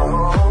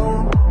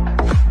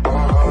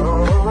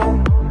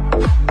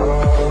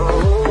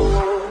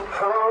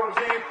 How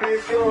deep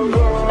is your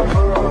love? How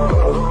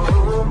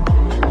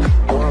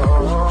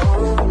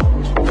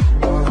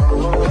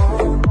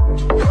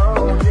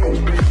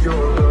deep is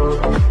your love?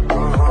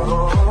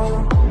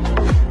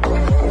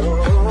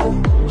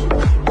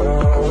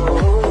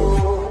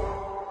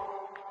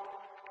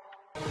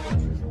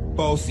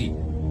 Bossy,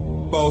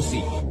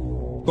 bossy,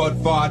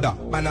 Godfather,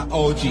 man a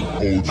OG,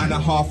 man a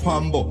half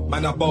humble,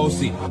 man a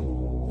bossy.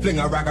 Fling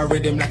a rag a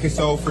rhythm like it's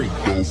all free.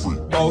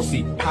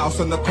 Bossy, house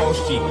on the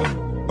coast G.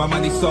 My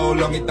money so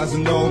long it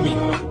doesn't know me.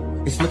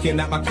 It's looking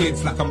at my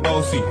kids like I'm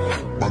bossy.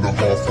 Man a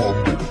half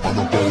humble, man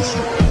a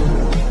bossy.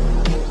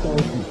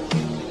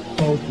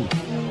 Bossy,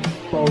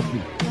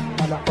 bossy,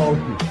 man a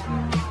bossy,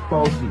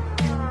 bossy,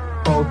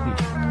 bossy,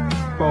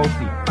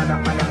 bossy, man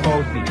a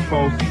bossy,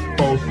 bossy,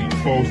 bossy,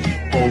 bossy,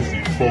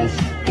 bossy,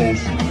 bossy,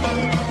 bossy.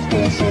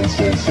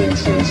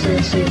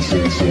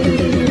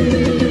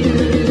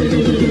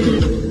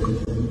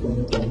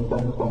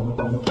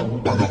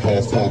 Man a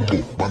half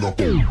humble, man a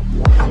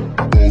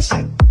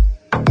bossy,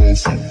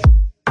 bossy,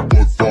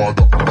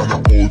 Godfather, man a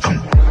OG,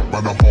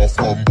 man a half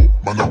humble,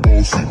 man a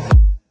bossy.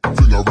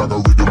 Fling a rag a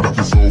rhythm like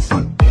it's all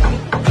free.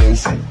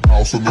 Bossy,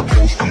 house on the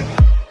coast G.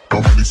 My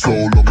money so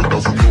long it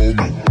doesn't know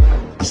me.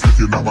 It's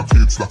looking at my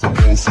kids like I'm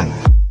bossy.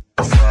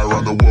 I fly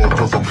around the world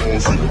cause I'm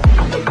bossy.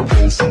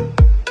 Bossy,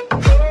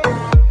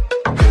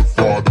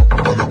 Godfather,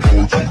 man a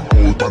OG,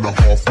 old man a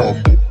half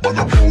humble, man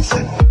a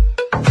bossy.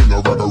 Fling a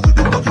rag a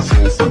rhythm like it's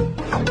all free.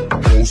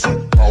 Bossy,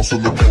 house on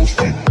the coast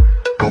G.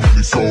 My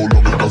money so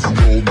long it doesn't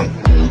know me.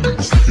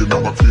 It's looking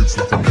at my kids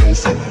like I'm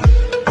bossy.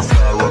 I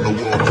fly around the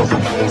world cause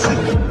I'm bossy.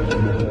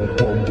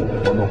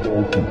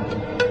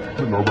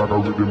 Fling a rag a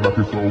rhythm like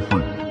it's all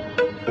free.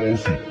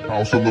 Bossy,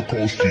 house on the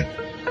coast G.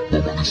 My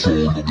money so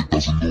long it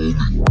doesn't know me.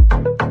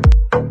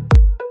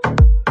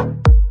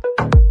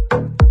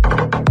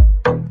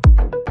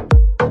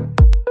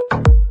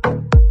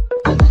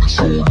 My money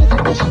so long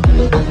it doesn't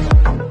know me.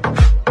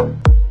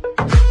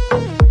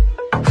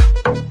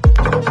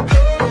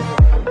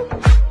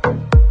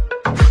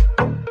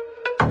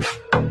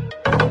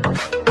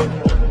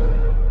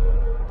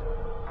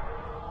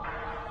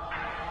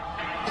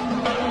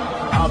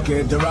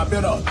 Came to rap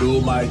it up,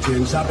 do my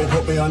thing. Sabi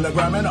put me on the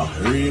gram, you know.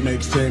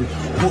 Remix thing.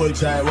 Hold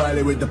tight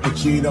Wiley with the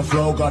Pacino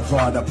flow.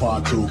 Godfather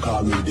part 2,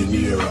 call me De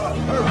Niro.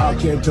 I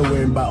came to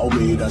win, battle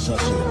me, that's a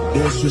sin.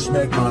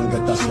 Disrespect, man,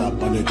 get a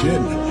slap on the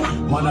chin.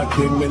 Man a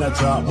king, me a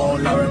top ball,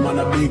 Larry, man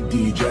a big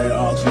DJ,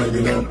 Ox,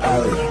 nigga, them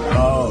Harry.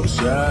 Boss,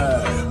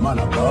 yeah, man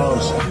a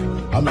boss.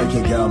 I make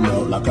your girl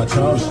melt like a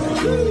toast.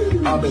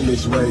 I've been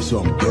this way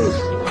some good,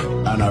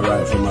 and I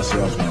write for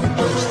myself, no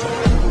ghost.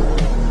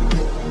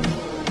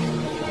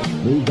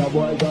 Me's a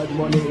boy got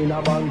money in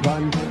a bank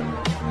and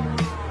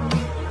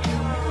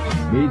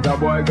Me's a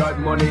boy got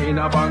money in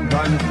a bank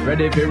and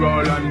ready to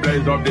roll and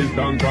blaze up this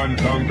dunk on,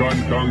 dunk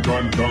on, dunk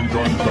on, dunk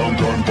on,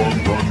 dunk on, bunk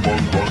on, bunk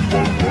on,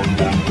 bunk on,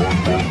 bunk on,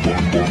 bunk on,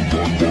 bunk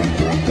on,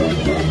 bunk on,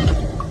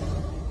 bunk on.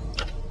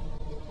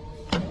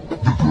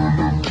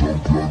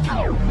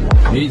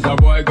 He's a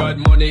boy, got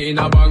money in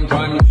a bank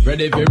and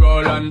ready for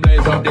roll and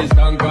blaze up this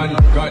tank and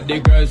got the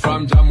girls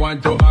from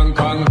Jamwan to Hong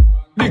Kong.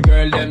 The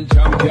girl them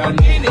champion.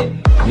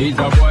 He's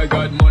a boy,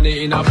 got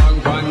money in a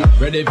bank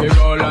and ready for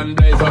roll and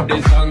blaze up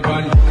this tank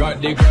and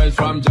got the girls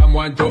from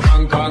Jamwan to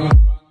Hong Kong.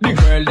 The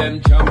girl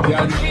them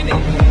champion.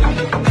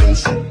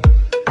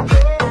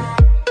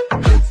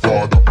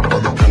 Godfather,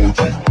 man a OG,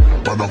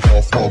 man a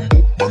half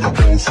humble, man a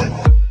bossy.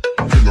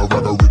 King of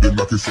ragga rhythm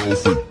like it's all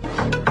free.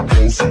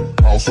 Bossy,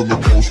 house on the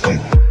coast G.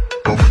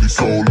 Done really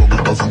so long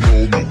it doesn't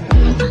know me.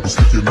 I'm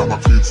sticking at my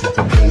kids like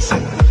I'm bossy.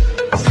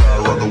 I fly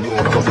around the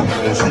world cause I'm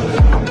bossy.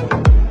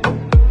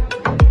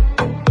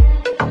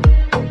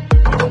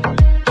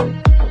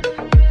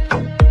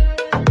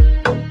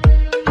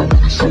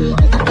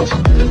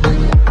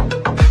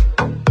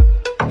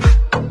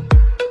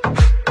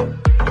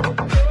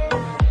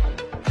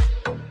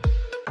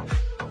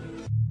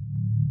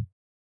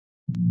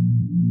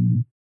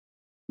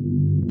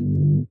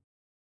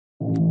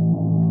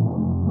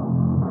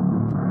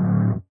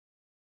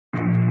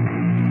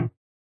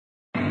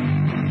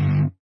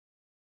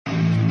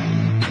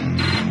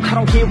 I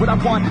don't get what I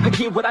want, I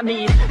get what I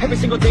need. Every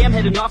single day I'm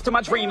heading off to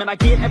my dream, and I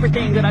get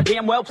everything that I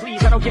damn well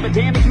please. I don't give a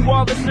damn if you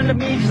all listening to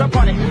me, cause I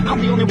run it.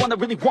 I'm the only one that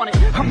really want it,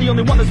 I'm the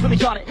only one that's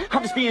really on it.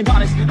 I'm just being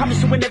honest, I'm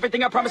just doing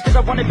everything I promise, cause I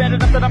want it bad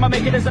enough that I'ma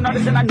make it as an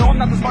artist. And I know I'm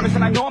not the smartest,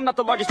 and I know I'm not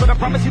the largest, but I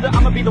promise you that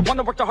I'ma be the one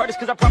that worked the hardest.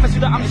 Cause I promise you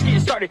that I'm just getting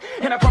started,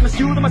 and I promise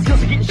you that my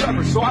skills are getting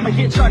sharper. So I'ma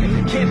get charted,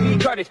 can't be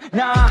guarded.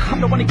 Nah, I'm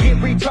the one to get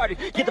retarded.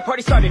 Get the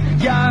party started,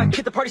 yeah,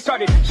 get the party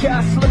started.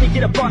 Yeah, so let me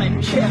get up on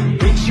it, yeah.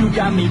 Bitch, you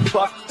got me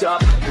fucked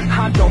up,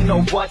 I don't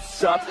know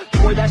what's up.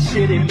 Pour that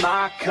shit in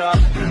my cup,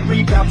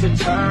 we bout to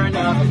turn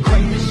up.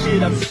 Crank this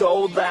shit up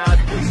so loud,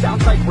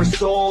 sounds like we're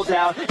sold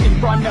out in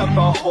front of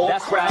a whole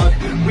crowd.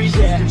 We lose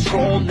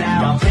control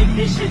now, don't take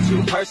this shit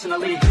too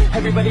personally.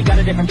 Everybody got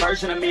a different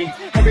version of me,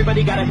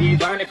 everybody gotta be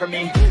learning from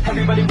me.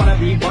 Everybody wanna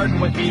be working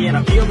with me, and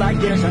I feel like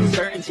there's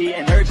uncertainty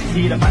and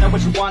urgency to find out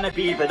what you wanna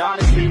be. But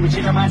honestly, we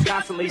change our minds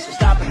constantly, so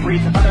stop and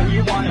breathe and find out who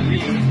you wanna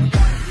be.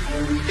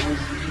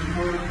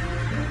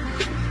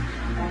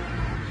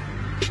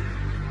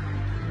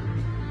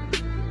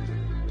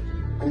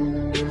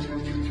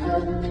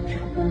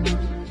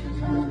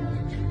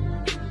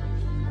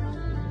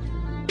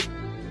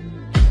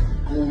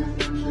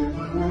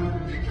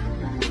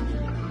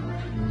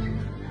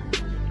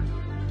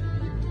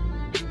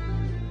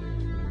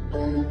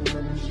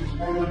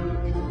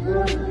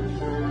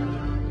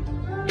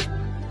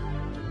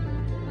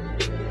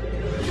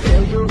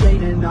 Failure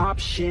ain't an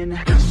option,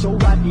 so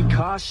I'd be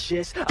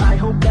cautious. I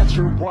hope that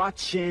you're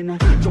watching,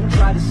 don't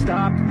try to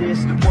stop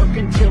this. Work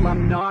until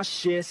I'm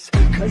nauseous,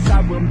 cause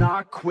I will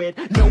not quit.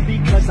 No,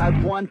 because I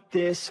want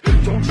this,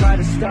 don't try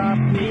to stop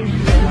me.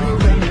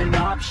 Failure ain't an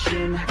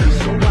option,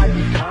 so I'd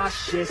be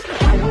cautious.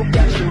 I hope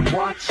that you're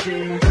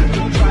watching,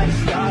 don't try to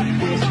stop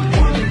this.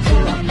 Work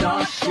until I'm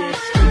nauseous,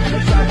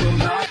 cause I will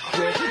not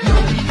quit. No,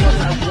 because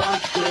I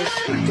want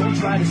this, don't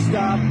try to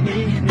stop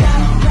me now.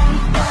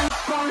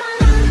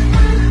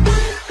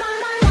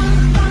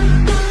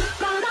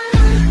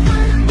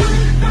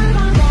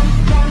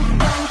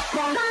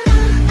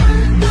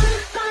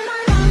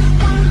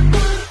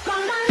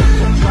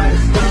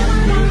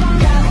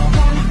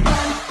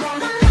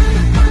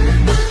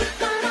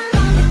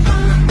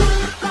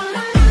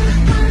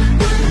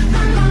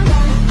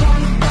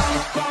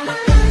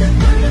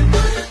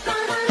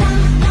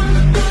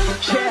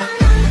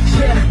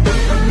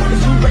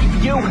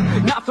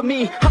 Not for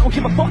me, I don't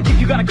give a fuck if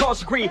you got a college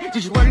degree.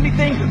 Did you learn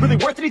anything, really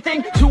worth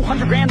anything?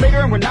 200 grand later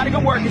and we're not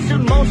even working.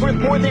 Student loans worth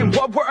more than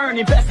what we're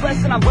earning. Best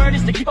lesson I learned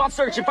is to keep on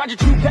searching. Find your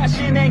true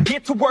passion and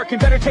get to work. And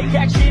better take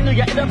action or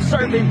you end up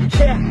serving.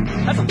 Yeah,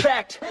 that's a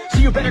fact. So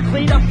you better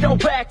clean up your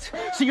act.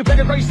 So you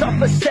better grow yourself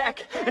a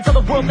sack and tell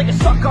the world they can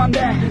suck on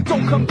that.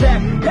 Don't come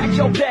back, pack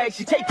your bags.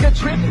 You take a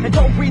trip and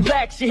don't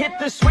relax. You hit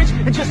the switch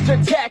and just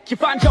attack. You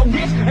find your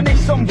niche and make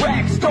some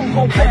racks. Don't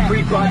hold back.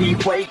 Everybody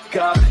wake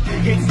up,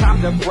 it's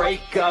time to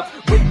break up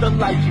with the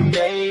life you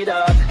made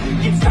up.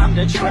 It's time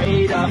to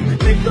trade up,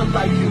 live the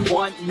life you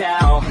want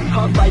now,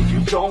 a life you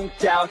don't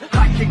doubt.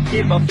 I could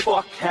give a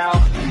fuck how,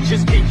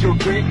 just get your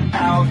grit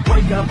out.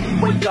 Wake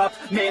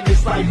up, man,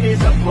 this life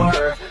is a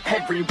blur.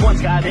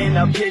 Everyone's got an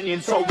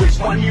opinion, so which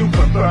one you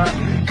prefer?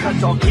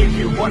 Cause I'll give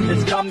you one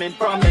that's coming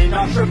from an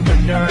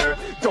entrepreneur.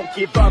 Don't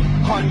give up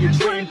on your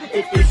dream,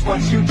 it is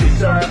what you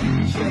deserve.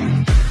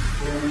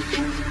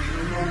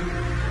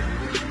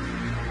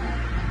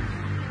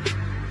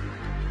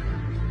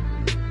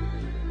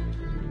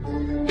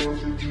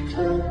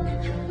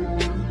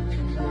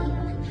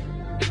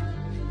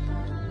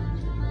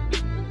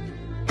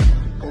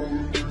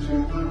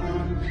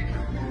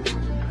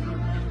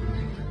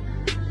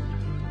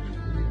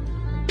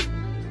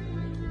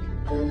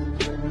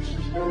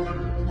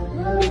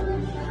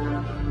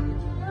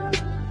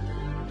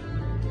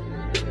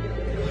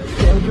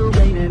 Failure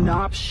ain't an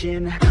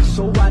option,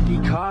 so I'd be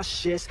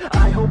cautious.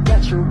 I hope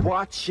that you're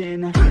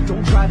watching.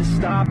 Don't try to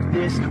stop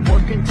this,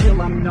 work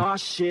until I'm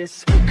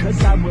nauseous,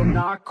 cause I will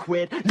not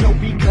quit, no,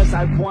 because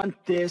I want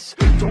this.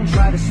 Don't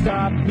try to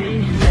stop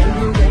me,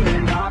 failure ain't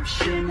an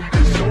option,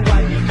 so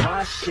I'd be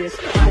cautious.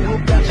 I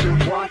hope that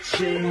you're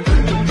watching.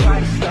 Don't try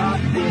to stop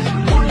this,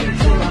 work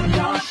until I'm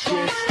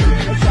nauseous,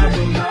 cause I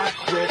will not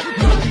quit,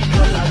 no,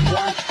 because I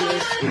want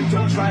this.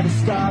 Don't try to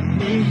stop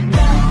me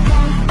now.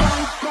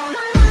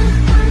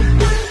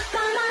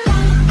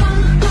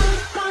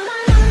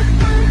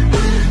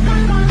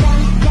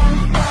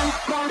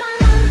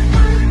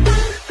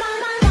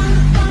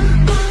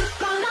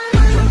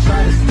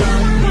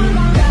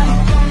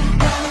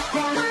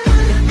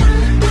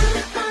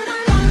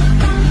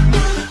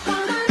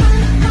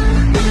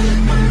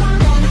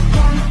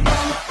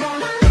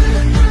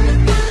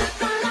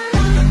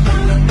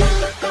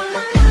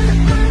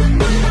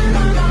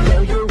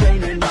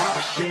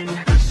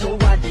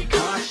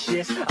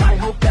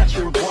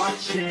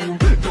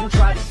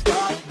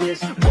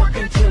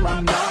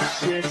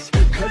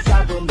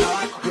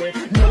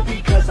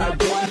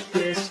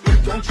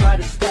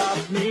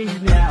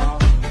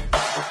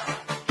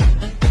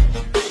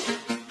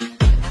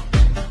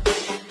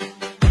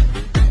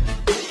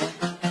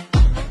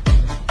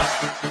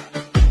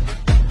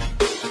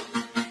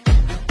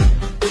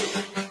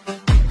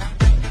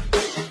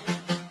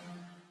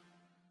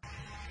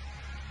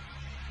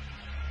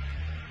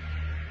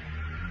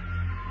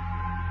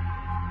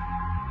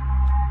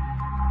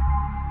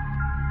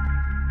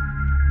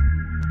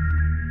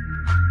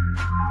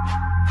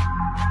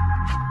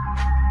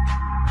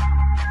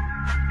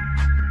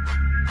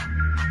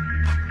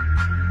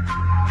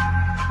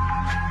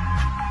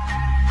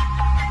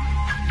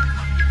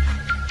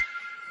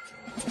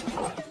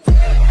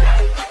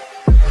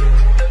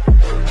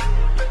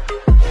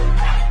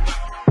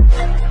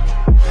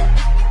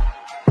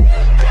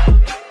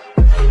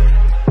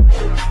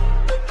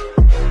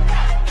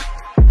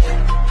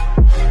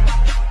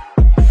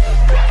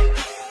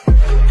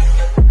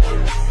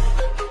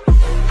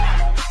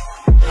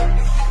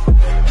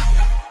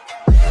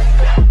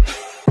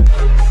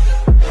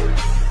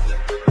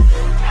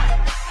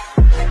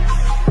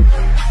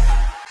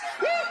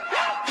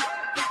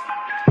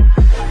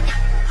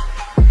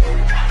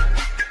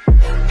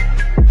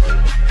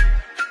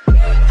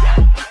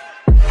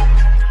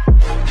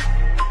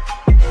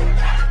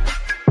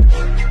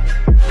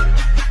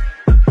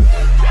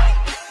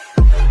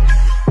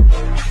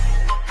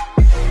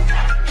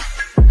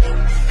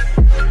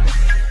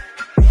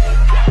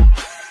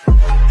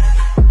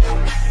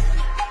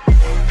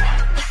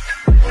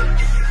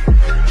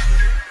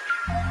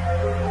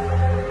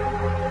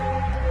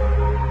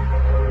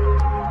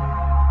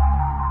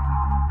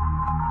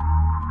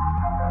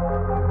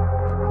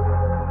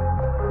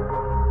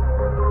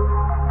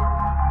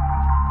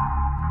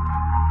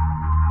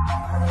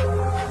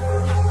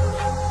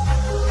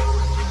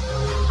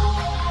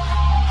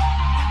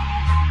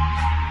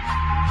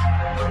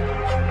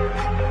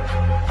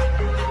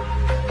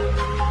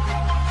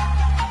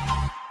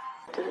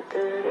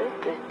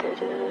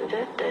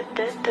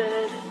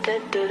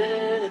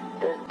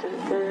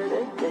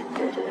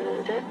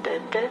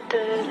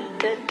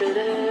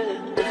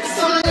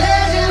 Some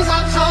legends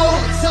are told,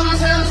 some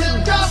turn to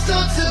dust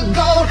or to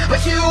gold,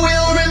 but you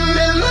will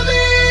remember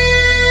me.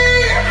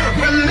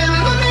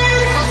 Remember me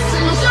for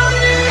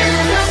centuries.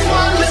 Just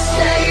one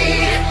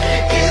mistake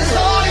is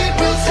all it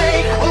will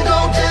take. We'll go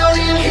down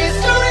in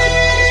history.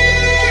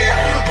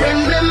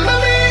 Remember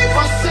me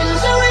for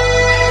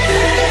centuries.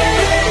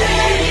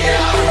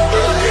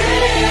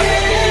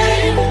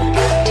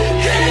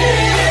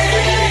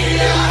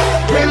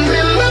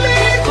 Remember me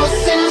for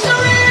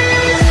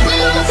centuries.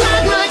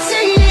 Alongside my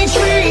teenage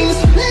dreams.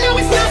 No,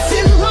 it's not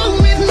too long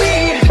with me.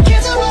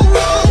 Kids are all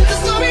wrong, the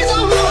stories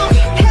are wrong.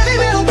 Heavy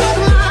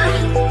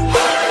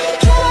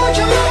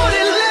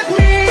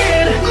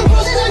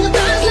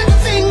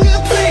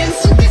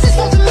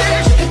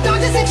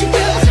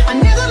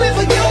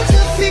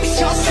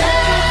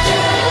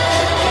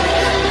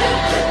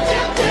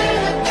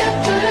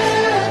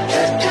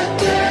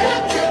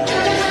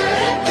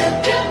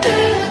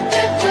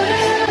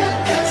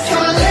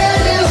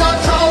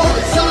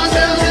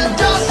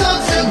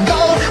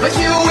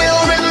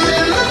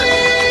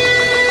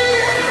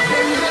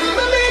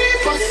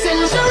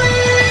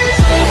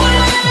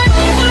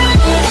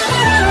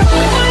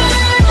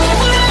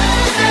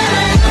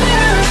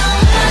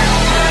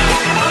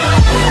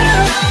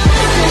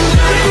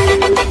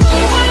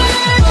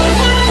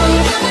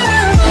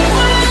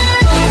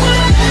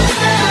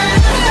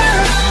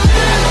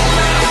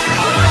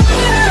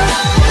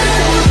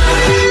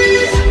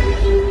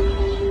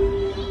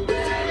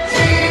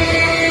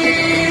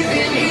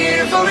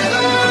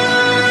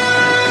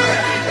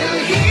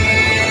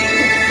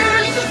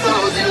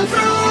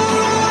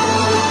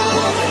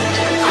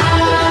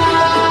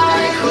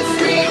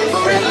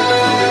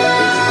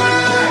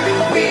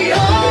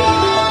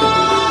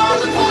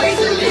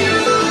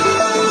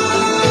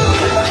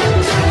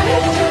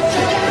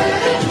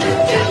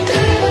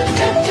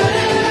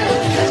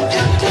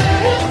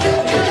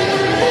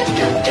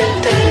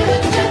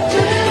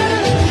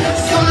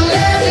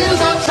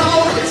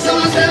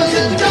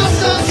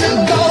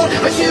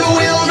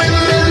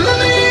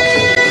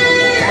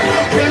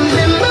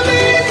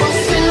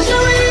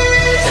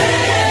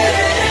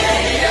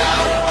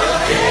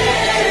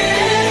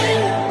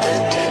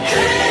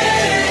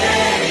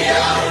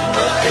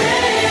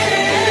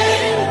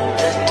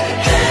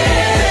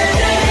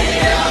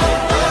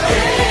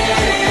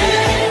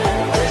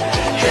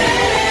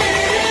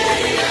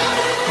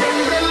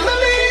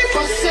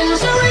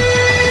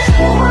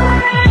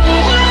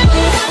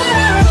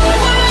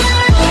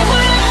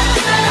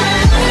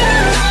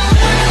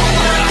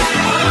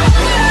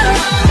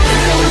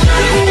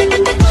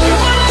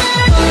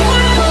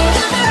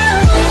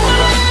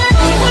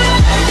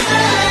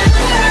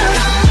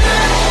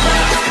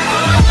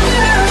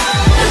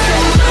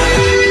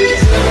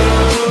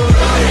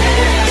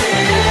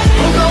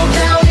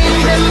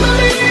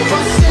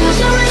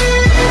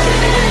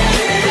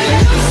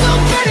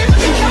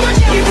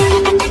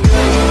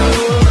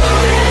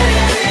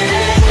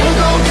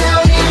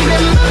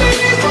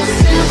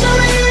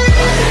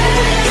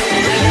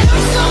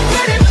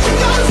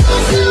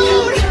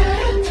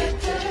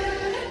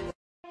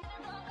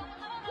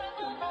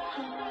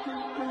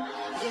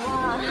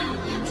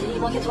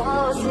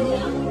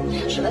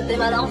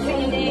à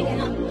l'infini.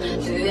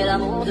 Tu es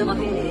l'amour de ma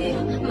vie,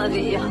 ma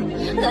vie.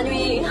 La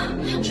nuit,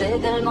 j'ai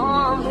tellement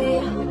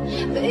envie.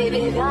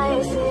 Baby, viens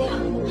ici.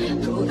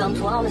 Tout en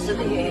toi me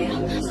sourire,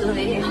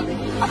 sourire.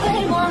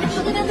 Appelle-moi,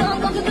 je deviens dingue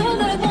quand tu ne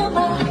me réponds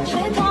pas.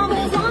 J'ai tant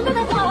besoin de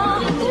ta voix.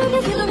 Tu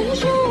décides de mes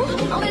jours,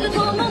 envie de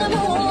toi mon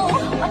amour.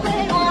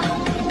 Appelle-moi,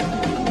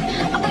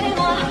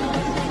 appelle-moi,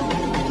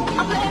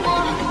 appelle-moi.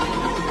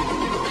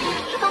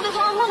 J'ai tant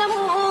besoin de mon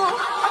amour.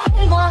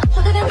 Appelle-moi, je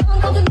deviens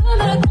dingue quand tu ne me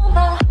réponds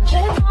pas.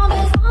 J'ai tant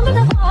besoin de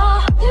ta voix.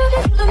 Tu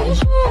décides de mes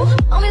jours,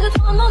 envie de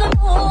toi mon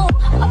amour.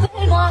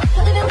 Appelle-moi, je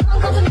deviens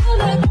dingue quand tu ne me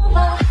réponds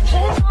pas.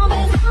 J'ai tant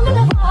besoin de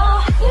ta voix.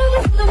 Tu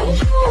décides de mes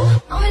jours,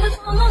 envie de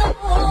toi mon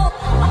amour.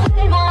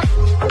 Appelle-moi,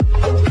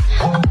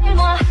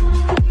 appelle-moi,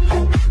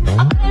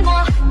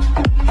 appelle-moi.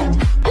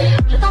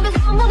 J'ai tant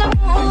besoin de mon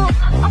amour.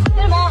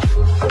 Appelle-moi,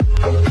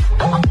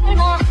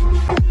 appelle-moi,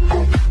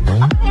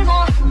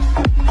 appelle-moi.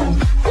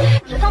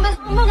 J'ai tant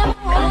besoin de mon amour.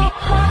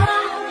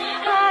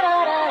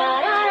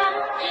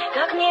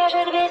 Как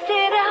нежен без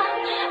тебя,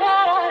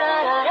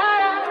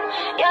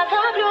 я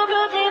так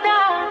люблю тебя,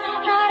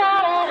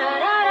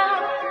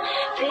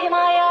 ты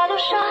моя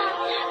душа,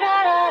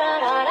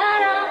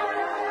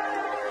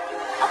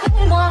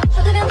 appelle-moi, je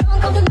deviens dingue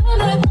quand tu ne me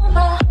réponds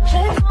pas.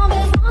 J'ai tant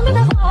besoin de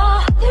ta voix,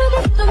 tu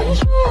décides de mes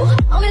jours,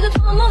 envie de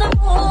toi mon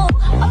amour.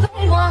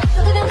 Appelle-moi, je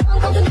deviens dingue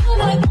quand tu ne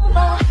me réponds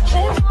pas.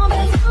 J'ai tant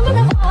besoin de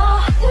ta voix,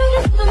 tu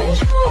décides de mes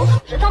jours,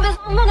 j'ai tant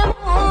besoin de mon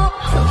amour.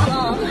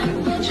 Sans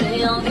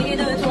j'ai envie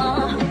de toi.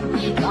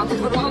 Quand t'es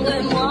trop loin de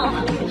moi,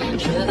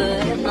 je veux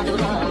être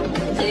dans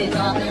tes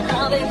bras,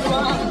 avec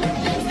toi.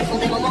 Ce sont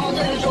des moments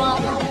de joie,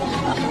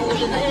 où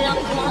je vais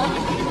avec toi.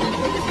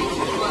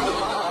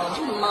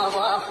 Ma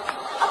voix.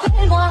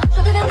 Appelle-moi, je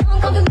deviens dingue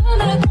quand tu ne me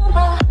réponds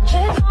pas.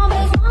 J'ai tant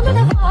besoin de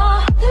ta voix,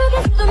 tu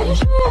décides de mes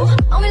jours,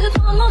 envie de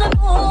toi mon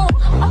amour.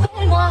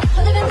 Appelle-moi, je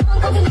deviens dingue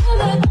quand tu ne me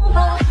réponds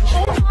pas.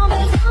 J'ai tant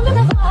besoin de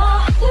ta voix,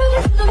 tu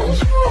décides de mes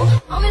jours,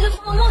 envie de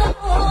toi mon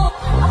amour.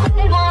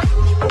 Appelle-moi,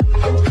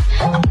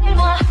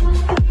 appelle-moi,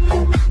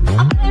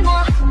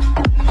 appelle-moi.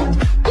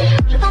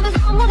 J'ai tant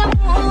besoin de mon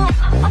amour.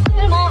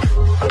 Appelle-moi,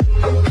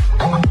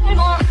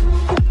 appelle-moi,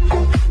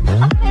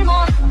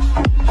 appelle-moi.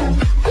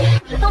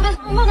 J'ai tant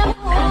besoin de mon amour.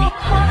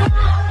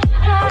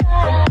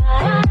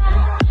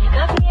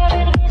 Как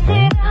нежен без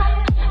тебя.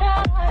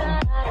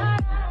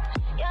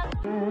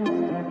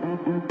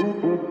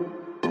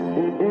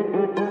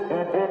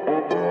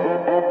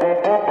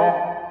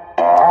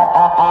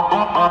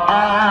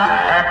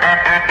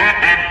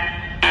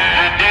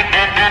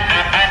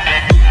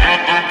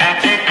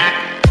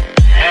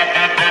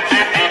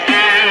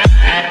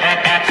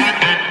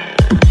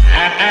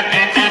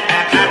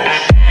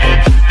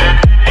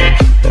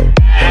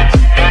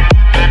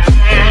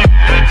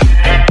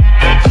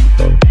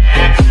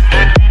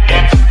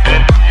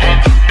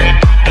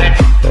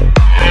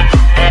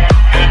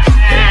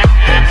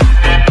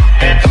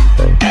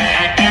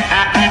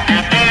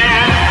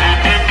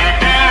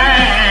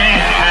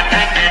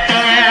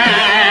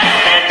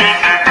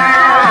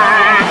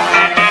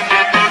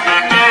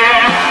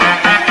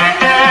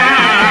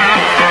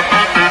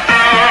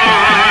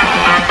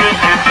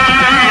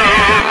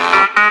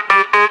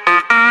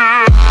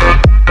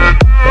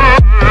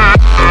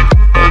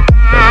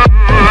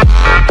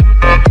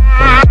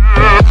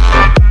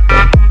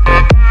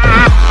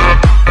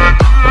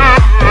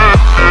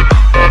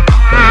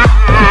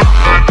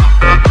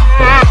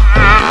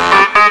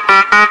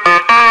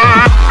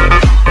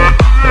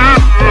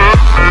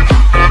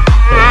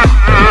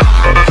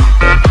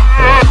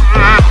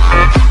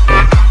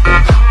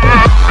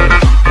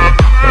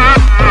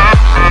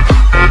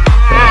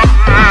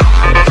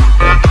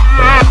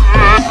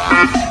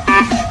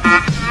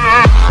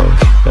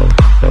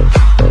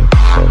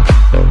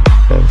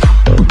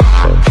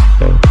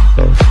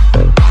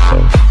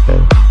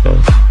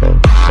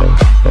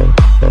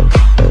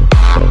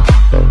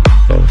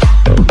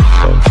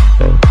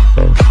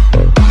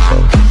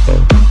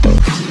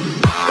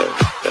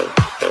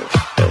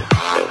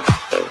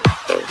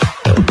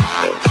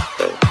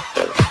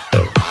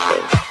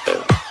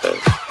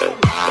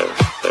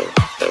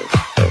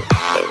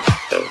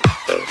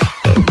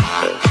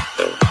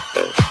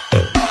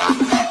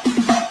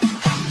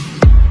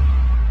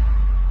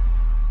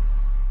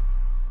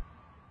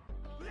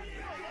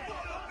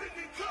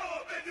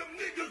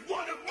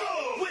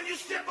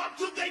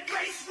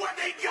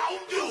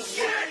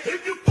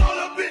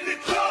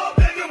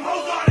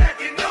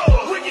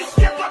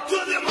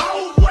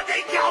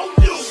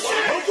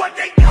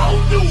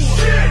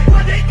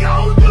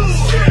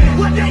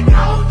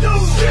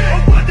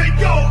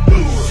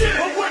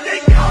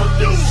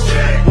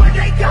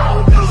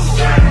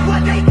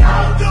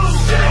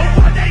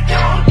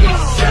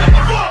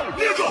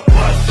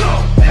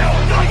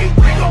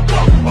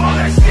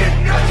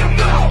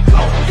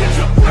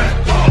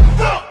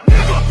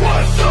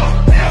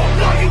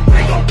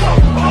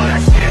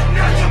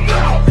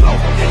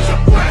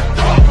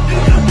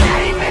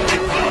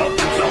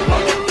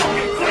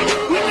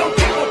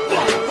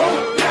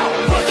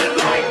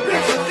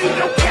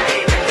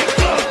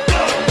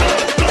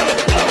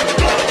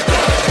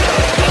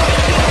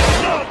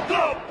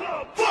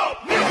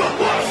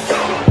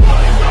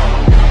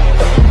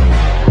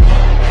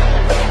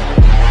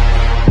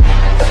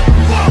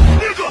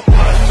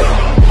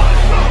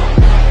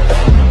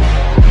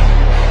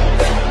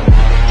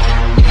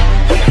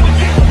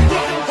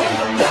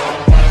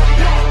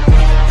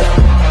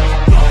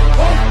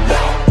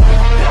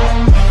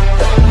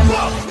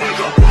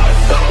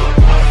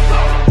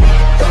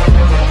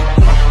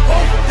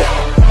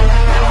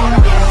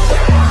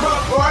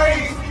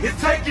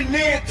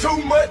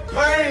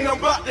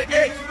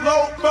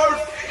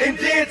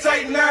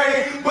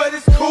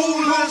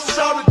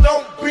 shout it.